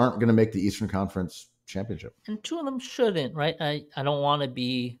 two of them aren't going to make the Eastern Conference championship. And two of them shouldn't, right? I don't want to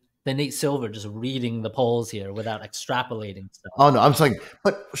be the Nate Silver just reading the polls here without extrapolating stuff. Oh no, I'm saying,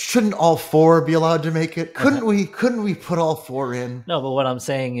 but shouldn't all four be allowed to make it? Couldn't we put all four in? No, but what I'm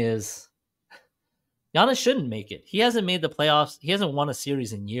saying is Giannis shouldn't make it. He hasn't made the playoffs. He hasn't won a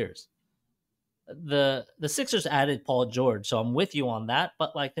series in years. The Sixers added Paul George, so I'm with you on that.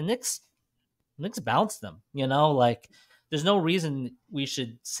 But the Knicks bounced them. There's no reason we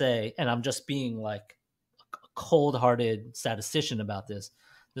should say, and I'm just being a cold-hearted statistician about this.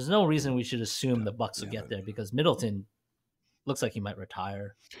 There's no reason we should assume the Bucks will get there because Middleton looks like he might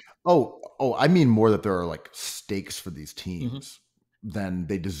retire. Oh, I mean more that there are stakes for these teams than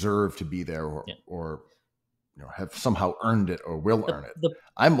they deserve to be there or have somehow earned it or will earn it.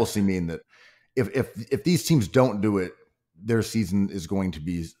 I mostly mean that if these teams don't do it, their season is going to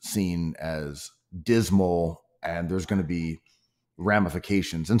be seen as dismal, and there's going to be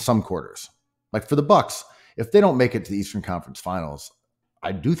ramifications in some quarters. Like for the Bucks, if they don't make it to the Eastern Conference Finals,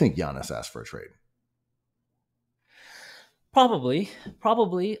 I do think Giannis asked for a trade. Probably.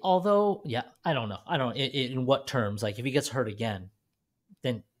 Although, I don't know. In what terms? If he gets hurt again,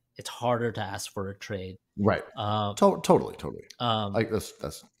 then it's harder to ask for a trade. Right. Totally.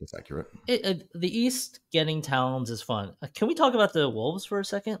 That's accurate. The East getting Towns is fun. Can we talk about the Wolves for a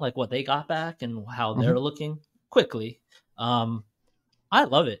second? What they got back and how they're looking quickly. I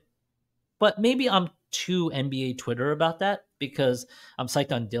love it, but maybe I'm too NBA Twitter about that because I'm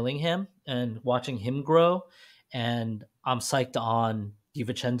psyched on Dillingham and watching him grow, and I'm psyched on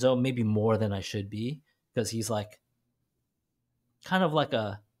DiVincenzo maybe more than I should be because he's kind of like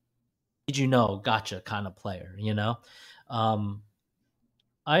a did you know gotcha kind of player,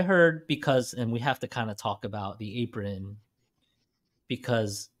 I heard and we have to kind of talk about the apron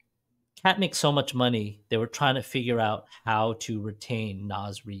because Cat makes so much money. They were trying to figure out how to retain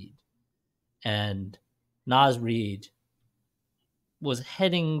Naz Reid, and Naz Reid was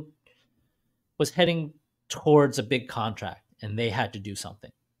heading towards a big contract, and they had to do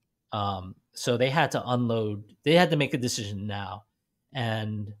something. So they had to unload. They had to make a decision now,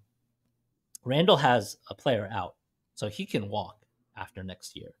 and Randall has a player out, so he can walk after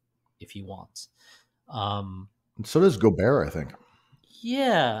next year if he wants. And so does Gobert, I think.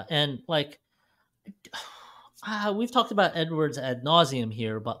 Yeah, and like we've talked about Edwards ad nauseum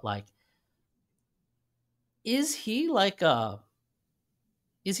here, but like, is he a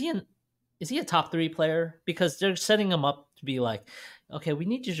top 3 player? Because they're setting him up to be like, okay, we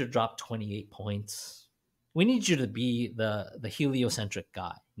need you to drop 28 points. We need you to be the heliocentric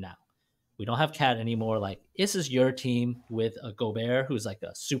guy now. We don't have Cat anymore. Like, this is your team with a Gobert who's like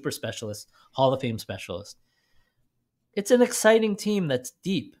a super specialist, Hall of Fame specialist. It's an exciting team that's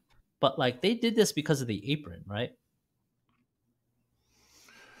deep, but like they did this because of the apron, right?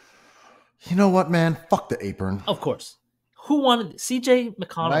 You know what, man? Fuck the apron. Of course. Who wanted CJ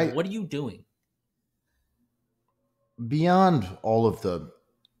McConnell? What are you doing? Beyond all of the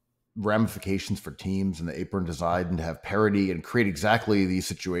ramifications for teams and the apron design and to have parity and create exactly these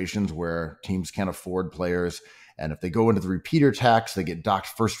situations where teams can't afford players, and if they go into the repeater tax, they get docked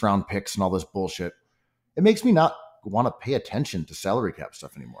first round picks and all this bullshit. It makes me not want to pay attention to salary cap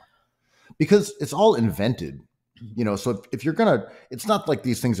stuff anymore because it's all invented, you know. So if you're gonna, it's not like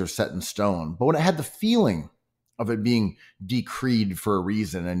these things are set in stone, but when it had the feeling of it being decreed for a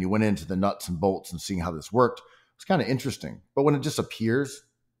reason and you went into the nuts and bolts and seeing how this worked, it's kind of interesting. But when it just appears,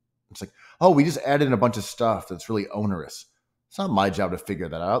 it's like, oh, we just added in a bunch of stuff that's really onerous. It's not my job to figure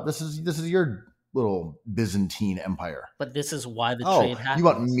that out. This is your little Byzantine empire. But this is why the trade happens. You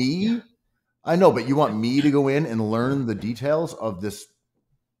want me? Yeah. I know, but you want me to go in and learn the details of this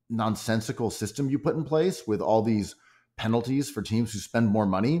nonsensical system you put in place with all these penalties for teams who spend more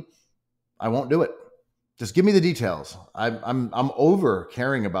money? I won't do it. Just give me the details. I'm over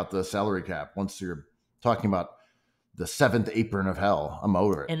caring about the salary cap once you're talking about the 7th apron of hell. I'm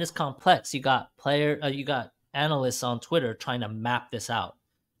over it. And it's complex. You got analysts on Twitter trying to map this out,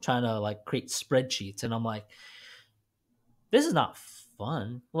 trying to like create spreadsheets, and I'm like, this is not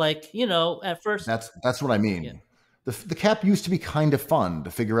fun. Like, you know, at first, that's what I mean. Yeah. The cap used to be kind of fun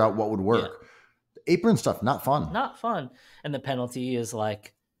to figure out what would work. Yeah. The apron stuff, not fun. Not fun. And the penalty is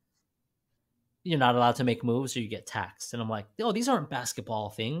like, you're not allowed to make moves or you get taxed. And I'm like, oh, these aren't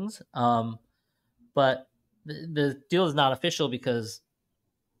basketball things. But the deal is not official because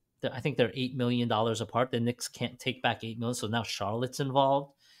I think they're $8 million apart. The Knicks can't take back $8 million, so now Charlotte's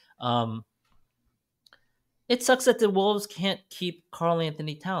involved. It sucks that the Wolves can't keep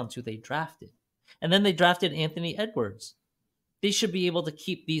Karl-Anthony Towns, who they drafted. And then they drafted Anthony Edwards. They should be able to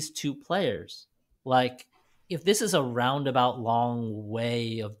keep these 2 players. Like, if this is a roundabout long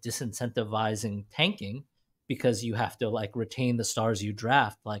way of disincentivizing tanking because you have to like retain the stars you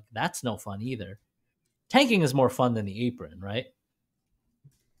draft, like that's no fun either. Tanking is more fun than the apron, right?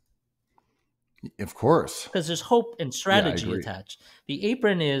 Of course. Because there's hope and strategy attached. The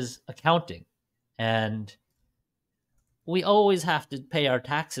apron is accounting. And we always have to pay our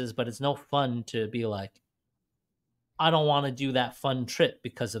taxes, but it's no fun to be like, I don't want to do that fun trip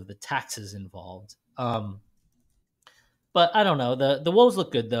because of the taxes involved. But I don't know. The Wolves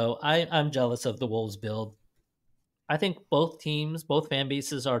look good, though. I'm jealous of the Wolves build. I think both teams, both fan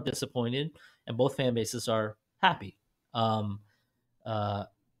bases are disappointed, and both fan bases are happy.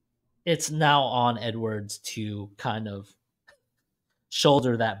 It's now on Edwards to kind of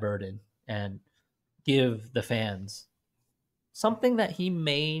shoulder that burden and give the fans something that he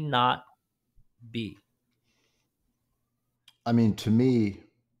may not be. I mean, to me,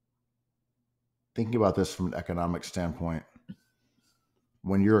 thinking about this from an economic standpoint,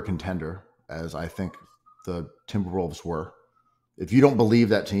 when you're a contender, as I think the Timberwolves were, if you don't believe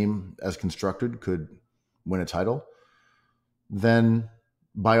that team as constructed could win a title, then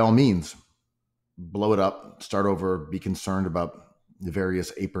by all means, blow it up, start over, be concerned about the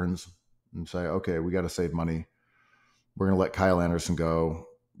various aprons and say, okay, we got to save money. We're going to let Kyle Anderson go.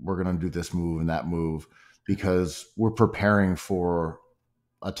 We're going to do this move and that move because we're preparing for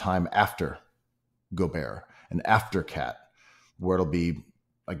a time after Gobert and after Cat, where it'll be,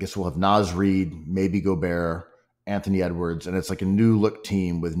 I guess we'll have Naz Reid, maybe Gobert, Anthony Edwards, and it's like a new look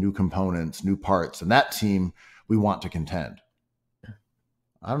team with new components, new parts. And that team we want to contend.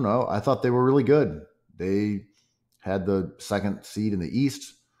 I don't know. I thought they were really good. They had the 2nd seed in the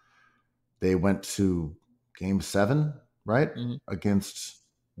East. They went to Game 7, right? Mm-hmm. Against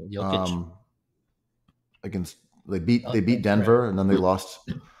Jokic. Against They beat Denver, and then they lost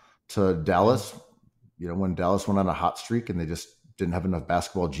to Dallas. You know, when Dallas went on a hot streak, and they just didn't have enough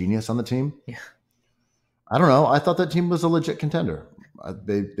basketball genius on the team. Yeah. I don't know. I thought that team was a legit contender.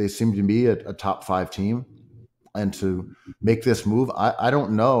 They seemed to be a top 5 team, and to make this move, I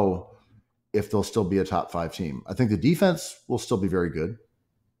don't know if they'll still be a top 5 team. I think the defense will still be very good,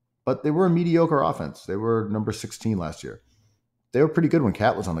 but they were a mediocre offense. They were number 16 last year. They were pretty good when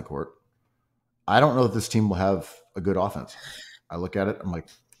Cat was on the court. I don't know if this team will have a good offense. I look at it, I'm like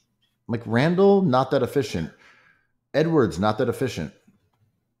Randall, not that efficient. Edwards, not that efficient.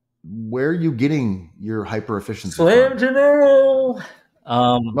 Where are you getting your hyper efficiency? Slam Gennaro.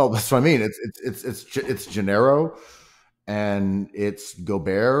 No, that's what I mean. It's Gennaro, and it's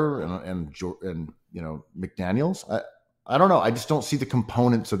Gobert and you know, McDaniels. I don't know. I just don't see the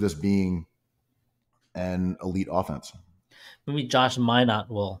components of this being an elite offense. Maybe Josh Minot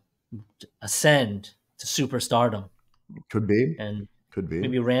will ascend to superstardom. Could be. And could be.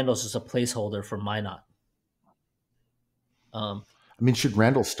 Maybe Randall's just a placeholder for Minot. I mean, should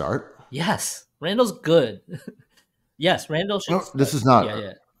Randall start? Yes. Randall's good. Yes, Randall should start. This is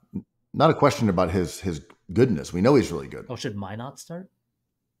not not a question about his goodness. We know he's really good. Oh, should Minot start?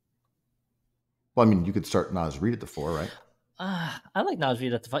 Well, I mean, you could start Naz Reid at the 4, right? I like Naz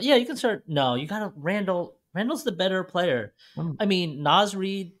Reid at the 5. Yeah, you can start. No, you got to Randall. Randall's the better player. I mean, Naz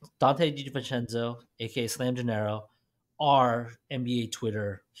Reid, Dante DiVincenzo, aka Slam Gennaro, are NBA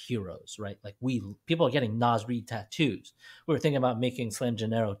Twitter heroes, right? Like people are getting Naz Reid tattoos. We were thinking about making Slam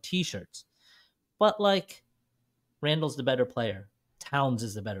Gennaro t-shirts. But like, Randall's the better player. Towns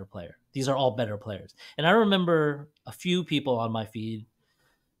is the better player. These are all better players. And I remember a few people on my feed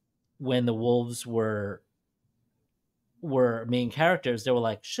when the Wolves were main characters, they were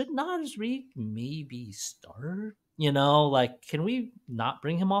like, should Naz Reid maybe start? You know, like, can we not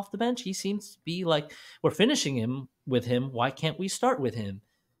bring him off the bench? He seems to be like, we're finishing him with him. Why can't we start with him?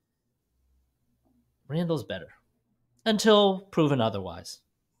 Randall's better until proven otherwise.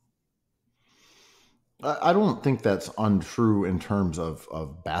 I don't think that's untrue in terms of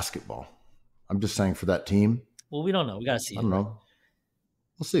basketball. I'm just saying for that team. Well, we don't know. We got to see. I don't know.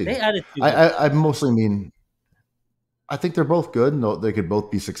 We'll see. They added I mostly mean, I think they're both good and they could both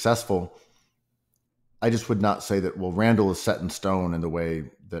be successful. I just would not say that, well, Randall is set in stone in the way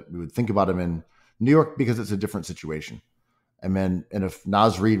that we would think about him in New York, because it's a different situation. And if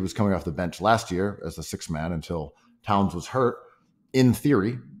Naz Reid was coming off the bench last year as the 6th man until Towns was hurt, in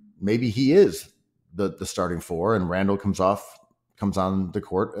theory, maybe he is the starting 4, and Randall comes on the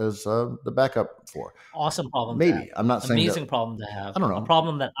court as the backup 4. Awesome problem. Maybe. I'm not saying amazing problem to have. I don't know. A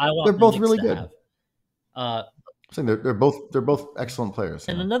problem that I want. They're both really good. Have. I'm saying they're both excellent players.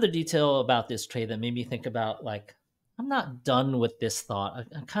 And another detail about this trade that made me think about, like, I'm not done with this thought.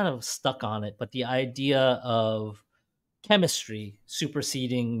 I'm kind of stuck on it, but the idea of chemistry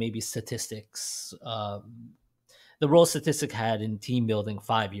superseding maybe statistics, the role statistics had in team building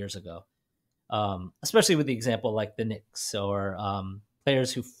 5 years ago, especially with the example like the Knicks or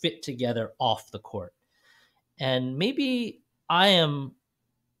players who fit together off the court. And maybe I am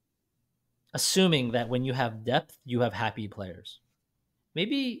assuming that when you have depth, you have happy players.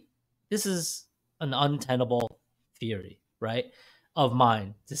 Maybe this is an untenable theory, right, of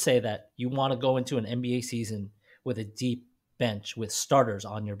mine to say that you want to go into an NBA season with a deep bench with starters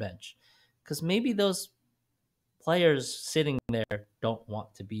on your bench, because maybe those players sitting there don't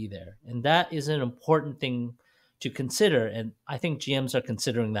want to be there. And that is an important thing to consider. And I think GMs are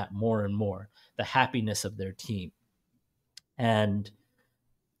considering that more and more, the happiness of their team. And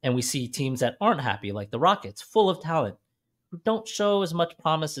we see teams that aren't happy, like the Rockets, full of talent, who don't show as much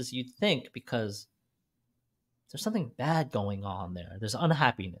promise as you'd think, because there's something bad going on there. There's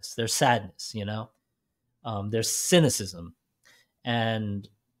unhappiness, there's sadness, you know, there's cynicism. And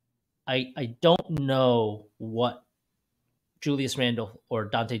I don't know what Julius Randle or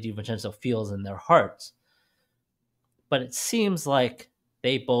Dante DiVincenzo feels in their hearts, but it seems like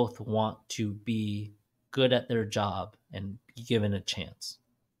they both want to be good at their job and be given a chance.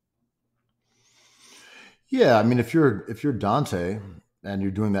 Yeah, I mean, if you're Dante and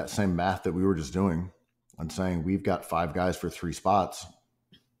you're doing that same math that we were just doing and saying we've got 5 guys for 3 spots,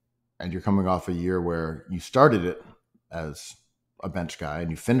 and you're coming off a year where you started it as a bench guy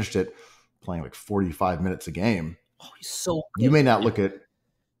and you finished it playing like 45 minutes a game. Oh, he's so good. You may not look at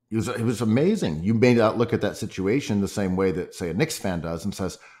it was amazing. You may not look at that situation the same way that, say, a Knicks fan does and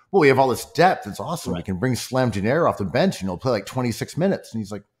says, well, we have all this depth. It's awesome. Right. We can bring Slam Gennaro off the bench and he'll play like 26 minutes. And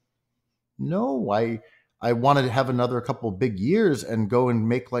he's like, no, I wanted to have another couple of big years and go and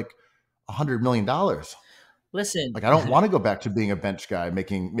make like $100 million. Listen, like, I don't want to go back to being a bench guy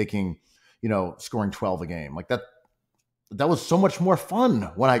making, scoring 12 a game. Like that was so much more fun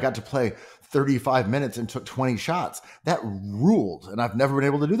when I got to play 35 minutes and took 20 shots. That ruled, and I've never been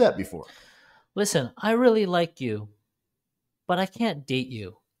able to do that before. Listen, I really like you, but I can't date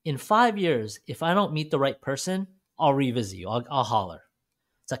you. In 5 years, if I don't meet the right person, I'll revisit you. I'll holler.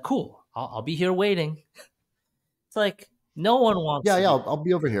 It's like, cool. I'll be here waiting. It's like no one wants. Yeah, I'll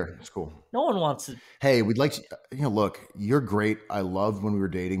be over here. It's cool. No one wants to. Hey, we'd like to. Look, you're great. I loved when we were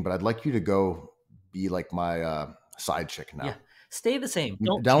dating, but I'd like you to go be like my side chick now. Yeah, stay the same.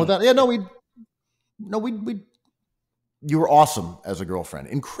 Don't down change. with that? Yeah, we. You were awesome as a girlfriend,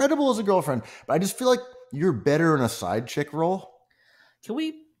 incredible as a girlfriend, but I just feel like you're better in a side chick role. Can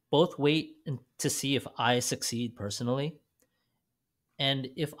we both wait to see if I succeed personally? And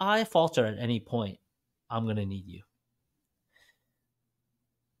if I falter at any point, I'm gonna need you.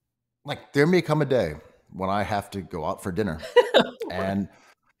 Like there may come a day when I have to go out for dinner, and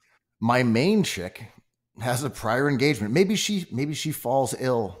my main chick has a prior engagement. Maybe she falls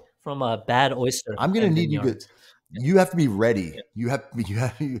ill from a bad oyster. I'm gonna need you to. You have to be ready. Yeah.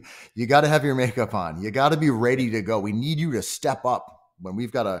 You got to have your makeup on. You got to be ready to go. We need you to step up when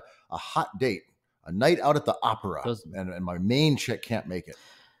we've got a hot date, a night out at the opera, and my main chick can't make it.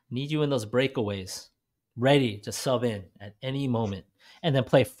 Need you in those breakaways, ready to sub in at any moment, and then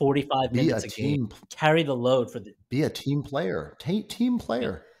play 45 minutes a game. Carry the load for the. Be a team player. Team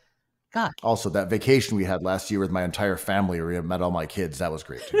player. God. Also, that vacation we had last year with my entire family, where we met all my kids, that was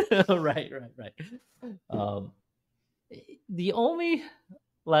great too. Right. The only,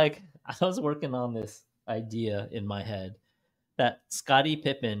 I was working on this idea in my head that Scottie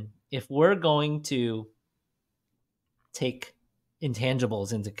Pippen, if we're going to take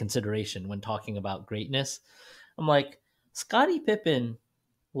intangibles into consideration when talking about greatness, I'm like, Scottie Pippen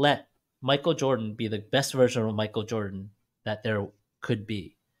let Michael Jordan be the best version of Michael Jordan that there could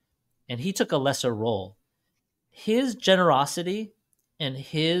be. And he took a lesser role. His generosity and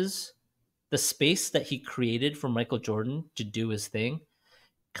the space that he created for Michael Jordan to do his thing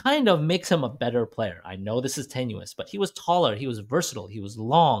kind of makes him a better player. I know this is tenuous, but he was taller, he was versatile, he was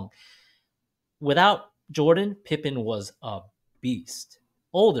long. Without Jordan, Pippen was a beast.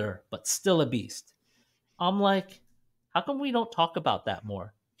 Older, but still a beast. I'm like, how come we don't talk about that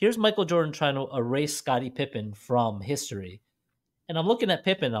more? Here's Michael Jordan trying to erase Scottie Pippen from history. And I'm looking at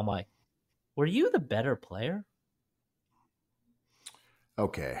Pippen, I'm like, were you the better player?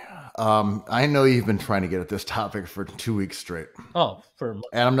 Okay. I know you've been trying to get at this topic for 2 weeks straight. And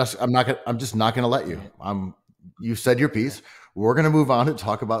I'm just not gonna let you. You said your piece. We're gonna move on to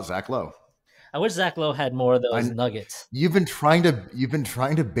talk about Zach Lowe. I wish Zach Lowe had more of those nuggets. You've been trying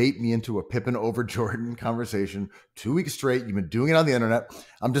to bait me into a Pippen over Jordan conversation 2 weeks straight. You've been doing it on the internet.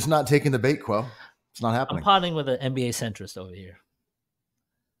 I'm just not taking the bait, Quo. It's not happening. I'm potting with an NBA centrist over here.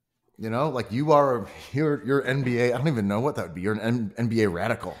 Like you're NBA. I don't even know what that would be. You're an NBA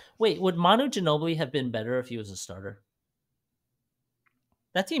radical. Wait, would Manu Ginobili have been better if he was a starter?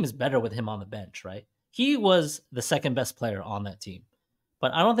 That team is better with him on the bench, right? He was the second best player on that team.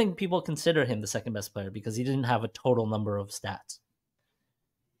 But I don't think people consider him the second best player because he didn't have a total number of stats.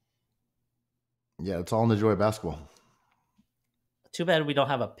 Yeah, it's all in the joy of basketball. Too bad we don't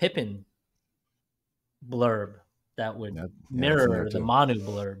have a Pippen blurb that would mirror the Manu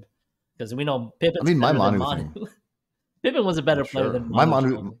blurb. Because we know Pippen's better than Manu. Pippen was a better player than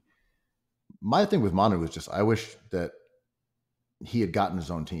Manu. My thing with Manu was just I wish that he had gotten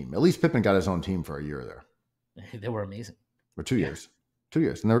his own team. At least Pippen got his own team for a year there. They were amazing. For 2 years. 2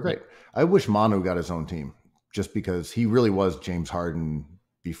 years. And they were great. I wish Manu got his own team just because he really was James Harden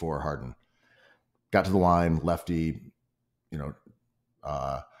before Harden. Got to the line, lefty, took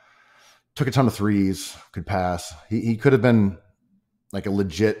a ton of threes, could pass. He could have been like a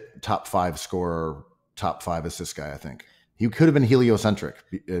legit top 5 scorer, top 5 assist guy, I think. He could have been heliocentric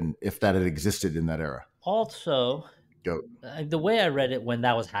if that had existed in that era. Also, the way I read it when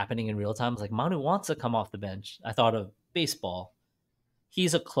that was happening in real time, was like, Manu wants to come off the bench. I thought of baseball.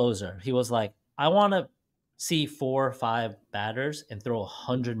 He's a closer. He was like, I want to see 4 or 5 batters and throw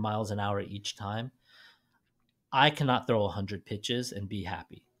 100 miles an hour each time. I cannot throw 100 pitches and be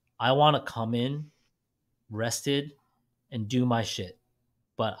happy. I want to come in rested and do my shit,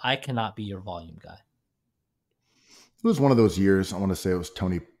 but I cannot be your volume guy. It was one of those years, I want to say it was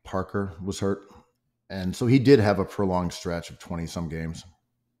Tony Parker was hurt. And so he did have a prolonged stretch of 20-some games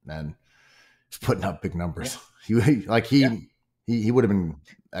and he's putting up big numbers. Yeah. He would have been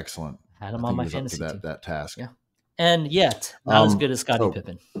excellent. Had him on my fantasy team. That task. Yeah. And yet, not as good as Scottie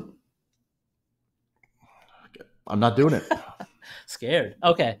Pippen. I'm not doing it. Scared.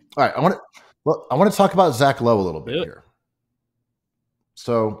 Okay. All right. I want to talk about Zach Lowe a little bit here.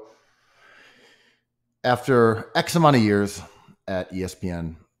 So After X amount of years at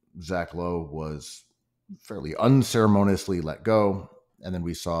ESPN, Zach Lowe was fairly unceremoniously let go. And then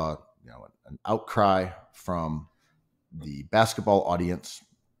we saw, an outcry from the basketball audience,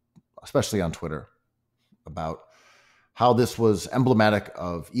 especially on Twitter, about how this was emblematic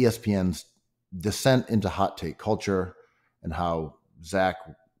of ESPN's descent into hot take culture and how Zach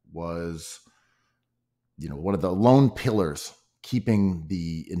was, one of the lone pillars keeping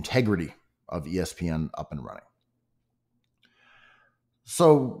the integrity of ESPN up and running.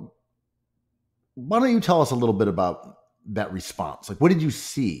 So why don't you tell us a little bit about that response? Like, what did you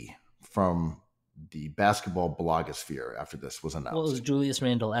see from the basketball blogosphere after this was announced? Well, it was Julius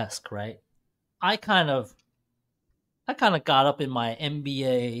Randle-esque, right? I kind of got up in my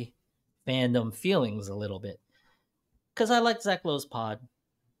NBA fandom feelings a little bit because I like Zach Lowe's pod.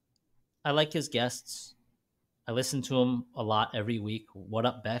 I like his guests. I listen to him a lot every week. What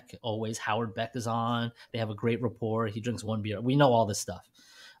Up, Beck? Always Howard Beck is on. They have a great rapport. He drinks one beer. We know all this stuff.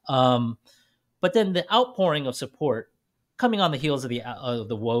 But then the outpouring of support coming on the heels of the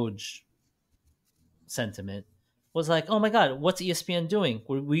Woj sentiment was like, oh my God, what's ESPN doing?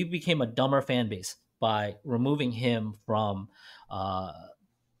 We became a dumber fan base by removing him from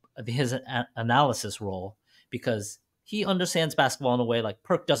his analysis role because he understands basketball in a way like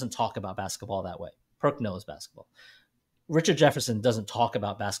Perk doesn't talk about basketball that way. Perk knows basketball. Richard Jefferson doesn't talk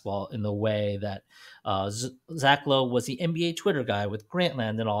about basketball in the way that Zach Lowe was the NBA Twitter guy with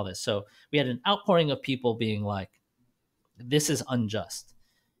Grantland and all this. So we had an outpouring of people being like, this is unjust.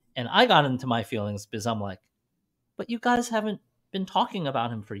 And I got into my feelings because I'm like, but you guys haven't been talking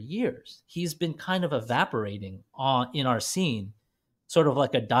about him for years. He's been kind of evaporating in our scene, sort of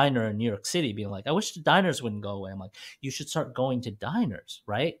like a diner in New York City being like, I wish the diners wouldn't go away. I'm like, you should start going to diners,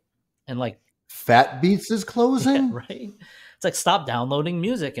 right? And like, Fat Beats is closing? Yeah, right? It's like, stop downloading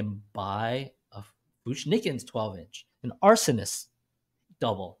music and buy a Fuchs Nickens 12-inch, an Arsonist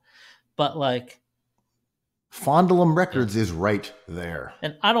double. But like, Fondlem Records is right there.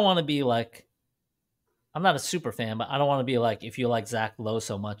 And I don't want to be like, I'm not a super fan, but I don't want to be like, if you like Zach Lowe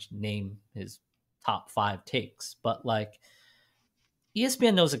so much, name his top 5 takes. But like,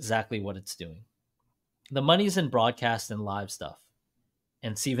 ESPN knows exactly what it's doing. The money's in broadcast and live stuff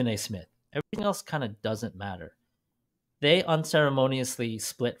and Stephen A. Smith. Everything else kind of doesn't matter. They unceremoniously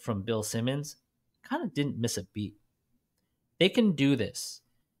split from Bill Simmons, kind of didn't miss a beat. They can do this.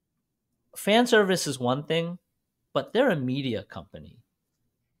 Fan service is one thing, but they're a media company.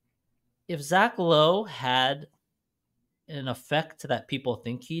 If Zach Lowe had an effect that people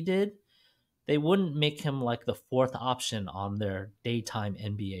think he did, they wouldn't make him like the 4th option on their daytime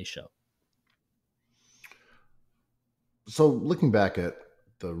NBA show. So looking back at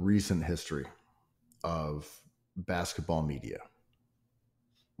the recent history of basketball media,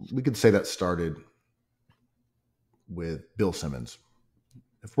 we could say that started with Bill Simmons.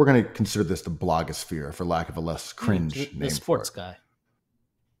 If we're going to consider this the blogosphere, for lack of a less cringe name, the sports guy.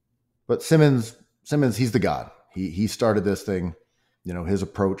 But Simmons, he's the god. He started this thing. His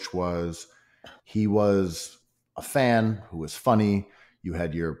approach was he was a fan who was funny. You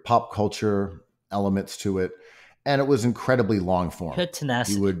had your pop culture elements to it, and it was incredibly long form. You had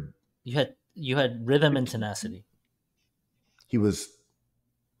tenacity. You had rhythm and tenacity. He was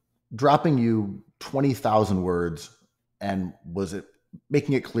dropping you 20,000 words and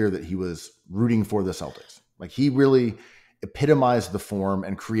making it clear that he was rooting for the Celtics. Like, he really epitomized the form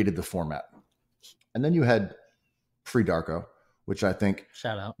and created the format. And then you had Free Darko, which I think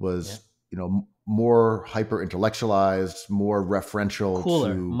shout out was more hyper intellectualized, more referential,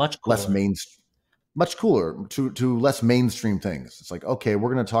 cooler, to much cooler. much cooler to less mainstream things. It's like, okay,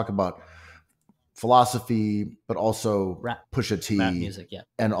 we're going to talk about philosophy, but also Pusha T, rap music, yeah,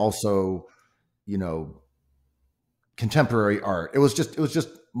 and also contemporary art. It was just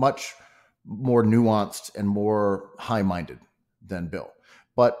much more nuanced and more high-minded than Bill.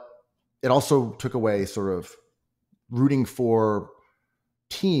 But it also took away sort of rooting for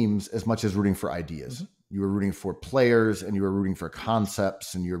teams as much as rooting for ideas. Mm-hmm. You were rooting for players, and you were rooting for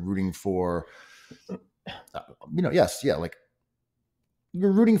concepts, and you're rooting for, like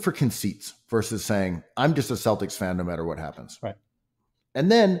you're rooting for conceits versus saying, I'm just a Celtics fan no matter what happens. Right.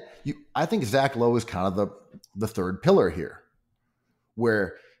 And then I think Zach Lowe is kind of the third pillar here,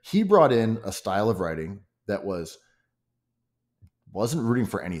 where he brought in a style of writing that wasn't rooting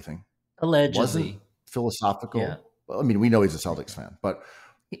for anything. Allegedly. Wasn't philosophical. Yeah. Well, I mean, we know he's a Celtics fan, but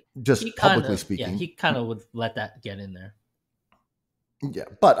just publicly speaking. Yeah, he kind of would let that get in there. Yeah,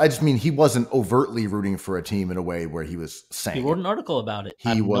 but I just mean he wasn't overtly rooting for a team in a way where he was saying. He wrote an article about it.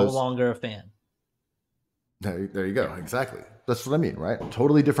 I'm no longer a fan. There you go. Exactly. That's what I mean, right?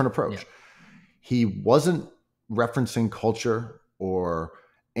 Totally different approach. he wasn't referencing culture or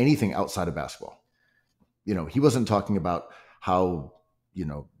anything outside of basketball. He wasn't talking about how,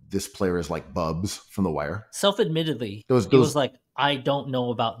 this player is like Bubs from The Wire. Self-admittedly, he was like, I don't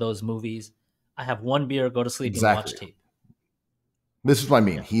know about those movies. I have one beer, go to sleep, and watch tape. This is what I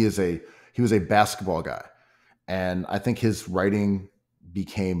mean. Yeah. He was a basketball guy. And I think his writing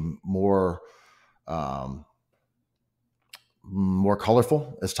became more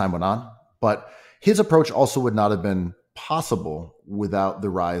colorful as time went on. But his approach also would not have been possible without the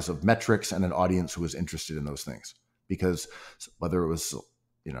rise of metrics and an audience who was interested in those things. Because whether it was,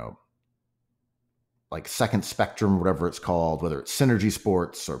 like Second Spectrum, whatever it's called, whether it's Synergy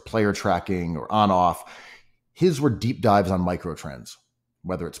Sports or player tracking or on-off, his were deep dives on micro trends,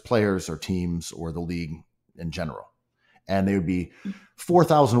 whether it's players or teams or the league in general. And they would be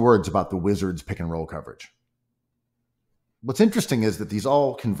 4,000 words about the Wizards pick and roll coverage. What's interesting is that these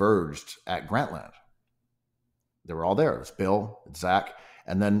all converged at Grantland. They were all there. It was Bill, Zach,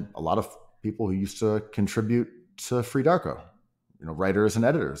 and then a lot of people who used to contribute to Free Darko, writers and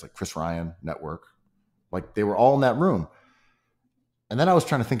editors like Chris Ryan, Network. Like they were all in that room. And then I was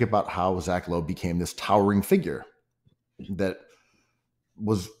trying to think about how Zach Lowe became this towering figure that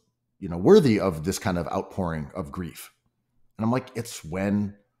was, worthy of this kind of outpouring of grief. And I'm like, it's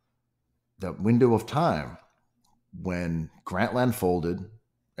when the window of time when Grantland folded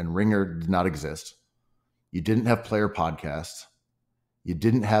and Ringer did not exist. You didn't have player podcasts. You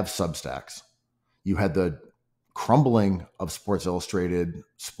didn't have Substacks. You had the crumbling of Sports Illustrated,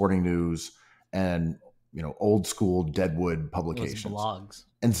 Sporting News, and old school Deadwood publications. Blogs.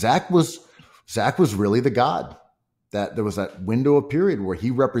 And Zach was really the god. That there was that window of period where he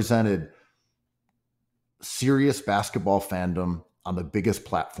represented serious basketball fandom on the biggest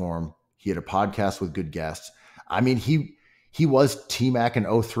platform. He had a podcast with good guests. I mean, he was T-Mac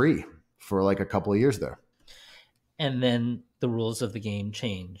in 03 for like a couple of years there. And then the rules of the game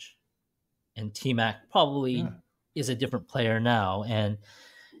change. And T-Mac probably is a different player now. And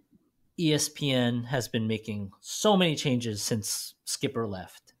ESPN has been making so many changes since Skipper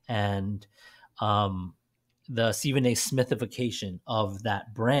left. And the Stephen A. Smithification of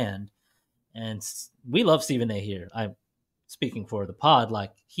that brand. And we love Stephen A. here. I'm speaking for the pod.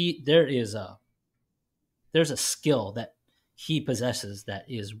 Like there's a skill that he possesses that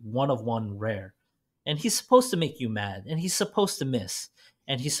is one of one rare. And he's supposed to make you mad, and he's supposed to miss,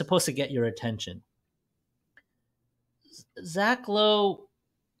 and he's supposed to get your attention. Zach Lowe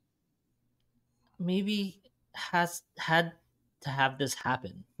maybe has had to have this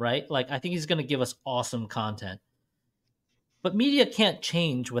happen, right? Like, I think he's going to give us awesome content. But media can't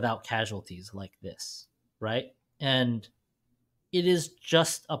change without casualties like this, right? And it is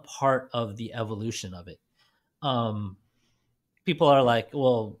just a part of the evolution of it. People are like,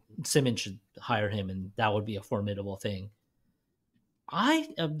 well, Simmons should hire him, and that would be a formidable thing.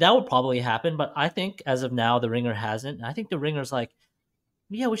 That would probably happen, but I think as of now, the Ringer hasn't. I think the Ringer's like,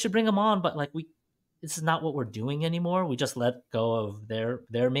 yeah, we should bring him on, but like this is not what we're doing anymore. We just let go of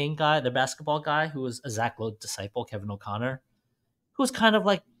their main guy, their basketball guy, who was a Zach Lowe disciple, Kevin O'Connor, who's kind of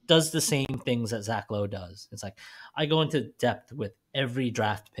like does the same things that Zach Lowe does. It's like, I go into depth with every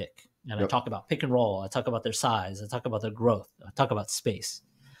draft pick, and I talk about pick and roll. I talk about their size. I talk about their growth. I talk about space.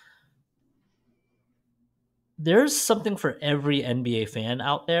 There's something for every NBA fan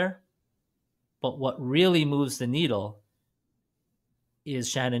out there, but what really moves the needle is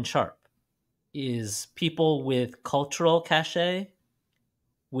Shannon Sharpe, is people with cultural cachet,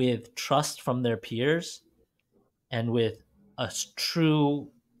 with trust from their peers, and with a true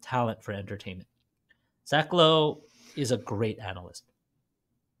talent for entertainment. Zach Lowe is a great analyst.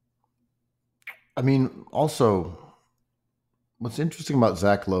 I mean, also, what's interesting about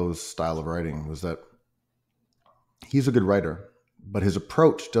Zach Lowe's style of writing was that he's a good writer, but his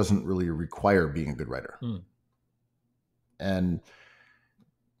approach doesn't really require being a good writer. And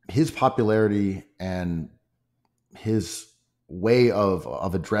his popularity and his way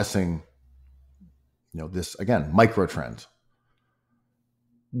of addressing, this, again, micro trends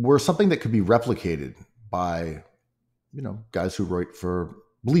were something that could be replicated by, guys who write for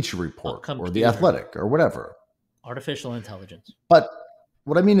Bleacher Report or The Athletic or whatever. Artificial intelligence. But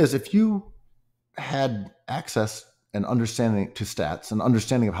what I mean is, if you had access and understanding to stats and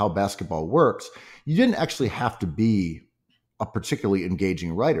understanding of how basketball works, you didn't actually have to be a particularly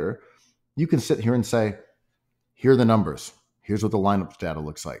engaging writer. You can sit here and say, here are the numbers. Here's what the lineup data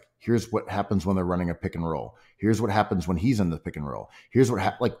looks like. Here's what happens when they're running a pick and roll. Here's what happens when he's in the pick and roll. Here's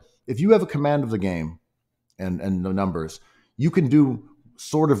what like if you have a command of the game and the numbers, you can do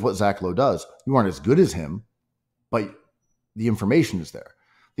sort of what Zach Lowe does. You aren't as good as him, but the information is there.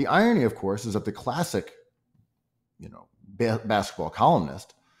 The irony, of course, is that the classic, basketball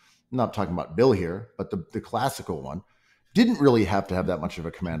columnist, I'm not talking about Bill here, but the classical one, didn't really have to have that much of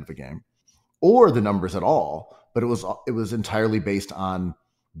a command of the game or the numbers at all, but it was entirely based on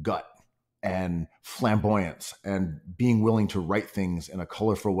gut and flamboyance and being willing to write things in a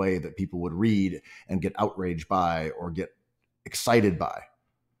colorful way that people would read and get outraged by or get excited by.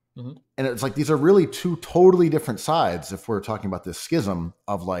 Mm-hmm. And it's like, these are really two totally different sides if we're talking about this schism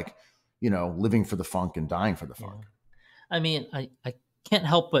of like, living for the funk and dying for the funk. I mean, I can't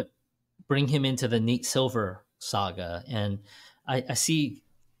help but bring him into the Nate Silver saga. And I see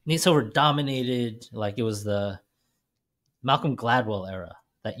Nate Silver dominated, like it was the Malcolm Gladwell era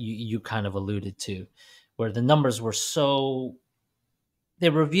that you kind of alluded to, where the numbers were they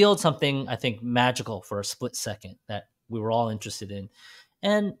revealed something, I think, magical for a split second that we were all interested in.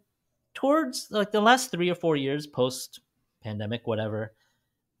 And towards like the last 3 or 4 years post pandemic, whatever,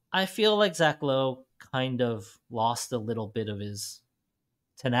 I feel like Zach Lowe kind of lost a little bit of his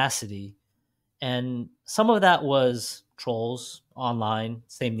tenacity. And some of that was trolls online,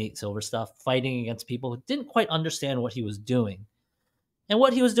 same Nate Silver stuff, fighting against people who didn't quite understand what he was doing. And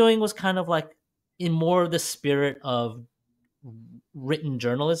what he was doing was kind of like in more of the spirit of written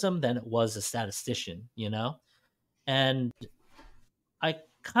journalism than it was a statistician, And I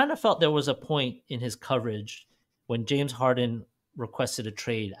kind of felt there was a point in his coverage when James Harden requested a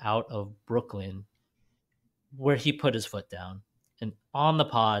trade out of Brooklyn where he put his foot down. And on the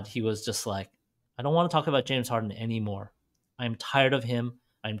pod, he was just like, I don't want to talk about James Harden anymore. I'm tired of him.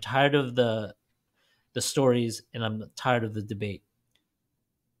 I'm tired of the stories, and I'm tired of the debate.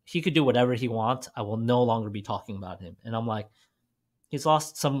 He could do whatever he wants. I will no longer be talking about him. And I'm like, he's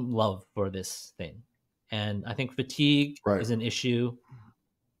lost some love for this thing. And I think fatigue is an issue.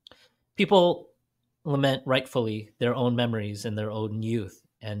 People lament rightfully their own memories and their own youth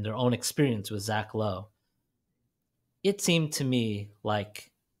and their own experience with Zach Lowe. It seemed to me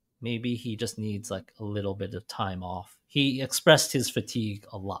like maybe he just needs like a little bit of time off. He expressed his fatigue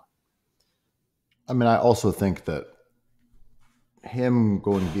a lot. I mean, I also think that him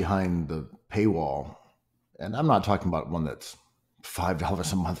going behind the paywall, and I'm not talking about one that's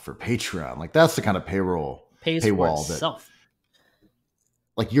 $5 a month for Patreon. Like that's the kind of paywall that,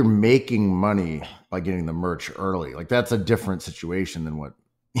 like, you're making money by getting the merch early. Like that's a different situation than what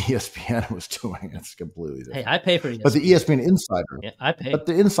ESPN was doing. It's completely different. Hey, I pay for ESPN. But the ESPN Insider, I pay. But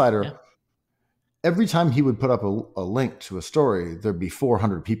the Insider, every time he would put up a link to a story, there'd be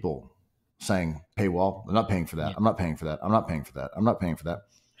 400 people saying paywall. I'm not paying for that. Yeah. I'm not paying for that. I'm not paying for that. I'm not paying for that.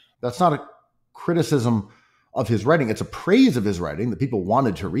 That's not a criticism of his writing. It's a praise of his writing that people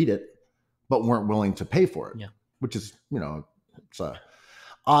wanted to read it, but weren't willing to pay for it. Yeah. Which is, it's a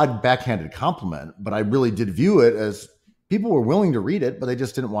odd backhanded compliment, but I really did view it as people were willing to read it, but they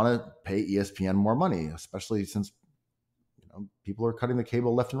just didn't want to pay ESPN more money, especially since people are cutting the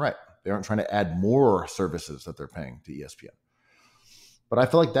cable left and right. They aren't trying to add more services that they're paying to ESPN. But I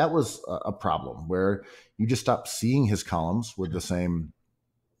feel like that was a problem where you just stopped seeing his columns with the same,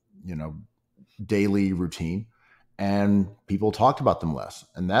 daily routine, and people talked about them less.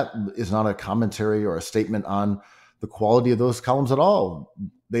 And that is not a commentary or a statement on the quality of those columns at all.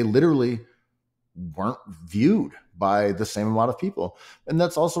 They literally weren't viewed by the same amount of people. And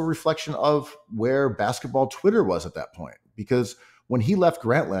that's also a reflection of where basketball Twitter was at that point. Because when he left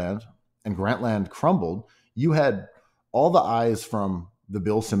Grantland and Grantland crumbled, you had all the eyes from the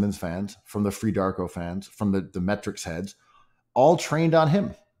Bill Simmons fans, from the Free Darko fans, from the metrics heads, all trained on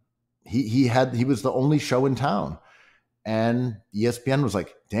him. He was the only show in town. And ESPN was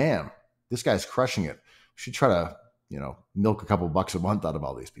like, damn, this guy's crushing it. We should try to, milk a couple bucks a month out of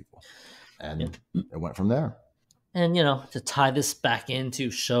all these people. And it went from there. And, to tie this back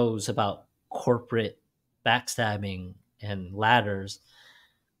into shows about corporate backstabbing and ladders,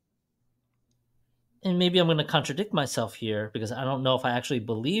 and maybe I'm going to contradict myself here because I don't know if I actually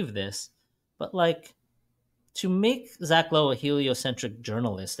believe this, but like to make Zach Lowe a heliocentric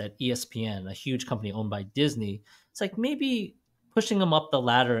journalist at ESPN, a huge company owned by Disney, it's like maybe pushing him up the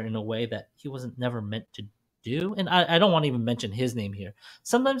ladder in a way that he wasn't never meant to do. And I don't want to even mention his name here.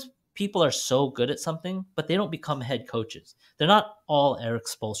 Sometimes people are so good at something, but they don't become head coaches. They're not all Eric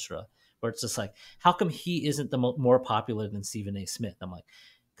Spoelstra, where it's just like, how come he isn't the more popular than Stephen A. Smith? I'm like,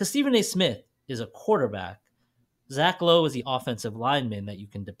 because Stephen A. Smith is a quarterback. Zach Lowe is the offensive lineman that you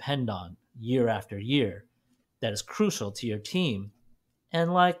can depend on year after year. That is crucial to your team.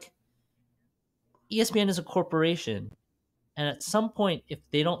 And like, ESPN is a corporation. And at some point, if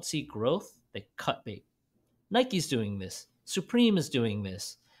they don't see growth, they cut bait. Nike's doing this. Supreme is doing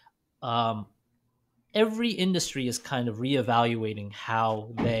this. every industry is kind of reevaluating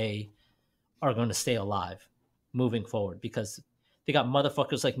how they are going to stay alive moving forward, because they got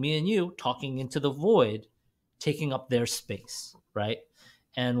motherfuckers like me and you talking into the void, taking up their space, right?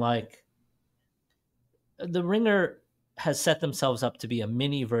 And like the Ringer has set themselves up to be a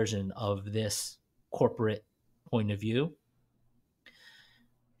mini version of this corporate point of view.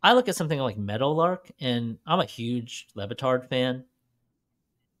 I look at something like Meadowlark, and I'm a huge Levitard fan.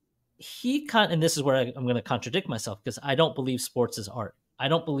 And this is where I'm going to contradict myself, because I don't believe sports is art. I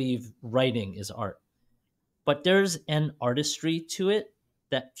don't believe writing is art. But there's an artistry to it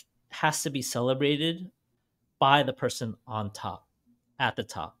that has to be celebrated by the person on top, at the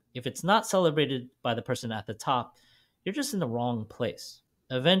top. If it's not celebrated by the person at the top, you're just in the wrong place.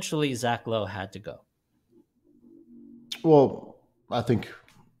 Eventually, Zach Lowe had to go. Well, I think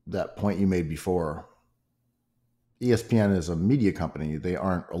that point you made before, ESPN is a media company. They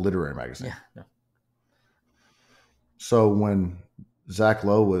aren't a literary magazine. Yeah, no. So when Zach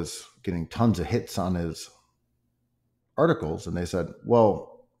Lowe was getting tons of hits on his articles, and they said,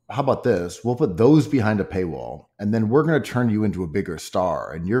 well, how about this? We'll put those behind a paywall, and then we're going to turn you into a bigger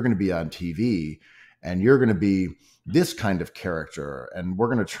star, and you're going to be on TV, and you're going to be this kind of character, and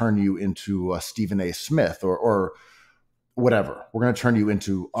we're going to turn you into a Stephen A. Smith or whatever. We're going to turn you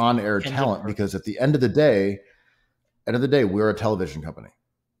into on-air talent, because at the end of the day, we're a television company.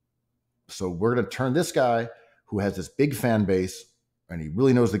 So we're going to turn this guy who has this big fan base, and he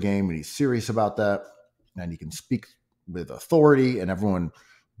really knows the game, and he's serious about that, and he can speak with authority, and everyone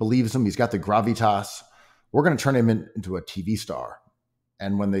believes him. He's got the gravitas. We're going to turn him into a TV star.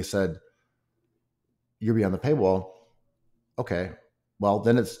 And when they said, you're beyond the paywall, okay, well,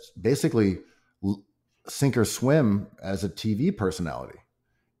 then it's basically sink or swim as a TV personality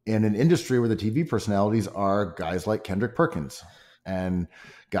in an industry where the TV personalities are guys like Kendrick Perkins and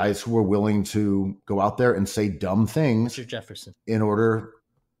guys who are willing to go out there and say dumb things. Mr. Jefferson.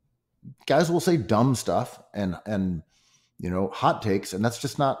 Guys will say dumb stuff and hot takes, and that's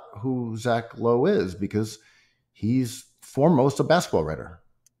just not who Zach Lowe is, because he's foremost a basketball writer.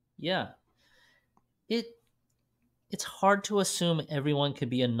 Yeah. It's hard to assume every player can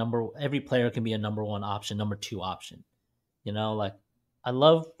be a number one option, number two option. Like I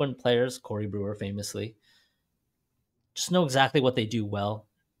love when players, Corey Brewer famously, just know exactly what they do well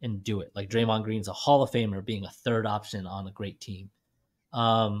and do it. Like Draymond Green's a Hall of Famer being a third option on a great team.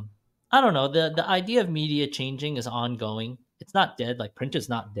 I don't know. The idea of media changing is ongoing. It's not dead. Like print is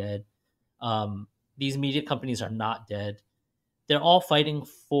not dead. These media companies are not dead. They're all fighting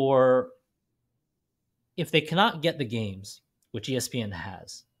for, if they cannot get the games, which ESPN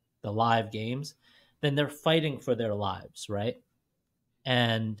has, the live games, then they're fighting for their lives, right?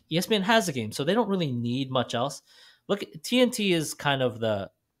 And ESPN has the game, so they don't really need much else. Look, TNT is kind of the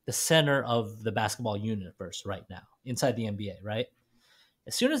center of the basketball universe right now inside the NBA, right?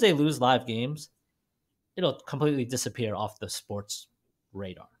 As soon as they lose live games, it'll completely disappear off the sports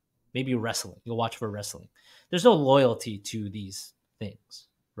radar. Maybe wrestling. You'll watch for wrestling. There's no loyalty to these things,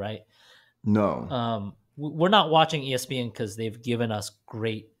 right? No. We're not watching ESPN because they've given us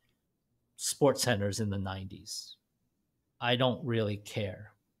great sports centers in the 90s. I don't really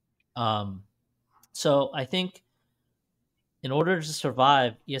care. So I think in order to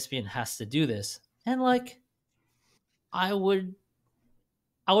survive, ESPN has to do this. And like, I would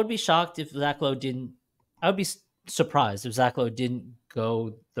be shocked if Zach Lowe didn't. I would be surprised if Zach Lowe didn't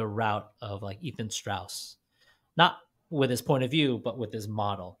go the route of like Ethan Strauss, not with his point of view, but with his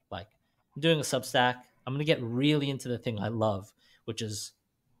model. Like, I'm doing a Substack. I'm going to get really into the thing I love, which is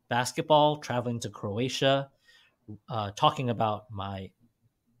basketball, traveling to Croatia, talking about my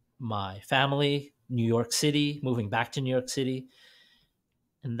family, New York City, moving back to New York City.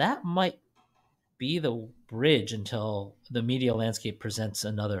 And that might be the bridge until the media landscape presents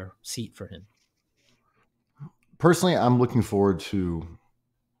another seat for him. Personally, I'm looking forward to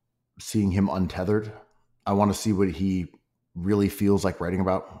seeing him untethered. I want to see what he really feels like writing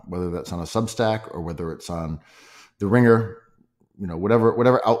about, whether that's on a Substack or whether it's on The Ringer,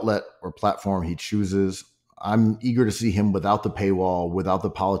 whatever outlet or platform he chooses. I'm eager to see him without the paywall, without the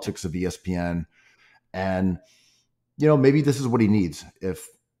politics of ESPN. And, maybe this is what he needs. If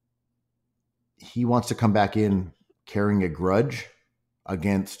he wants to come back in carrying a grudge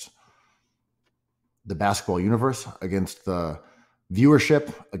against the basketball universe, against the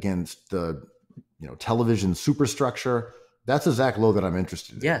viewership, against the television superstructure, that's a Zach Lowe that I'm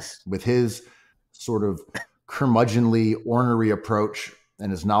interested in. Yes. With his sort of curmudgeonly, ornery approach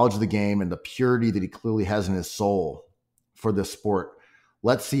and his knowledge of the game and the purity that he clearly has in his soul for this sport.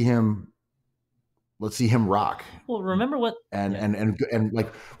 Let's see him Let's see him rock. Well, remember what and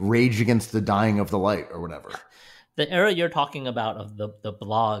like rage against the dying of the light or whatever. The era you're talking about of the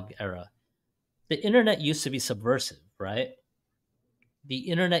blog era, the internet used to be subversive, right? The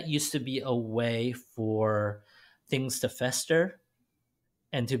internet used to be a way for things to fester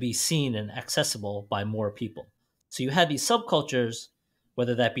and to be seen and accessible by more people. So you had these subcultures,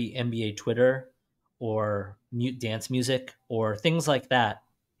 whether that be NBA Twitter or dance music or things like that,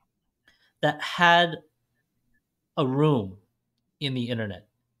 that had a room in the internet.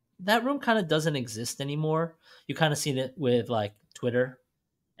 That room kind of doesn't exist anymore. You kind of seen it with like Twitter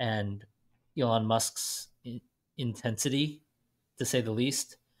and Elon Musk's intensity, to say the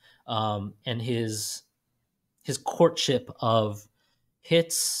least, and his courtship of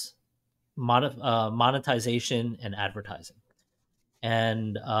hits, monetization, and advertising.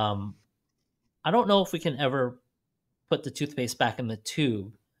 And I don't know if we can ever put the toothpaste back in the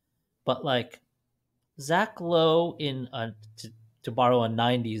tube, but like Zach Lowe to borrow a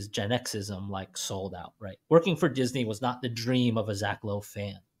 90s Gen Xism, like sold out, right? Working for Disney was not the dream of a Zach Lowe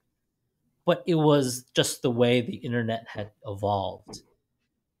fan, but it was just the way the internet had evolved.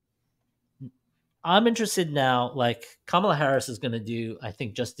 I'm interested now, like Kamala Harris is going to do, I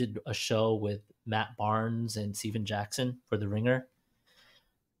think just did a show with Matt Barnes and Steven Jackson for The Ringer.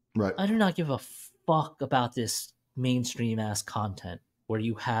 Right. I do not give a fuck about this mainstream ass content where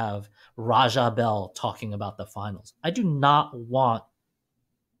you have Raja Bell talking about the finals. I do not want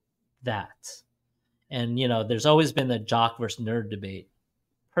that. And, you know, there's always been the jock versus nerd debate.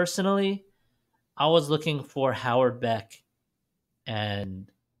 Personally, I was looking for Howard Beck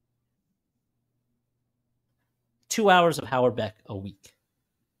and 2 hours of Howard Beck a week,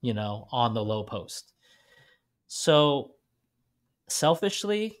 you know, on the low post. So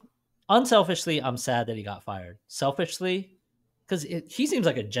unselfishly, I'm sad that he got fired. Selfishly, because he seems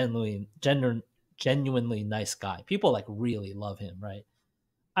like a genuinely nice guy. People like really love him, right?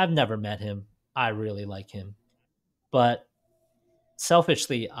 I've never met him. I really like him. But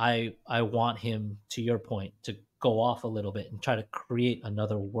selfishly, I want him, to your point, to go off a little bit and try to create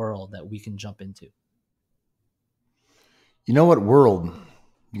another world that we can jump into. You know what world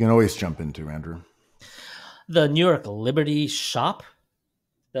you can always jump into, Andrew? The New York Liberty shop.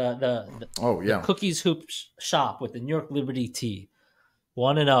 The Cookies Hoop shop with the New York Liberty tea.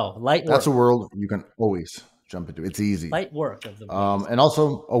 1-0. Light work. That's a world you can always jump into. It's easy. Light work of the and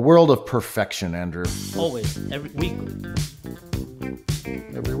also a world of perfection, Andrew. Always. Every week.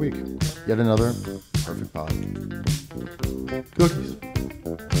 Every week. Yet another perfect pod. Cookies.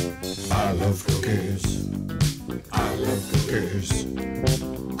 I love cookies. I love cookies.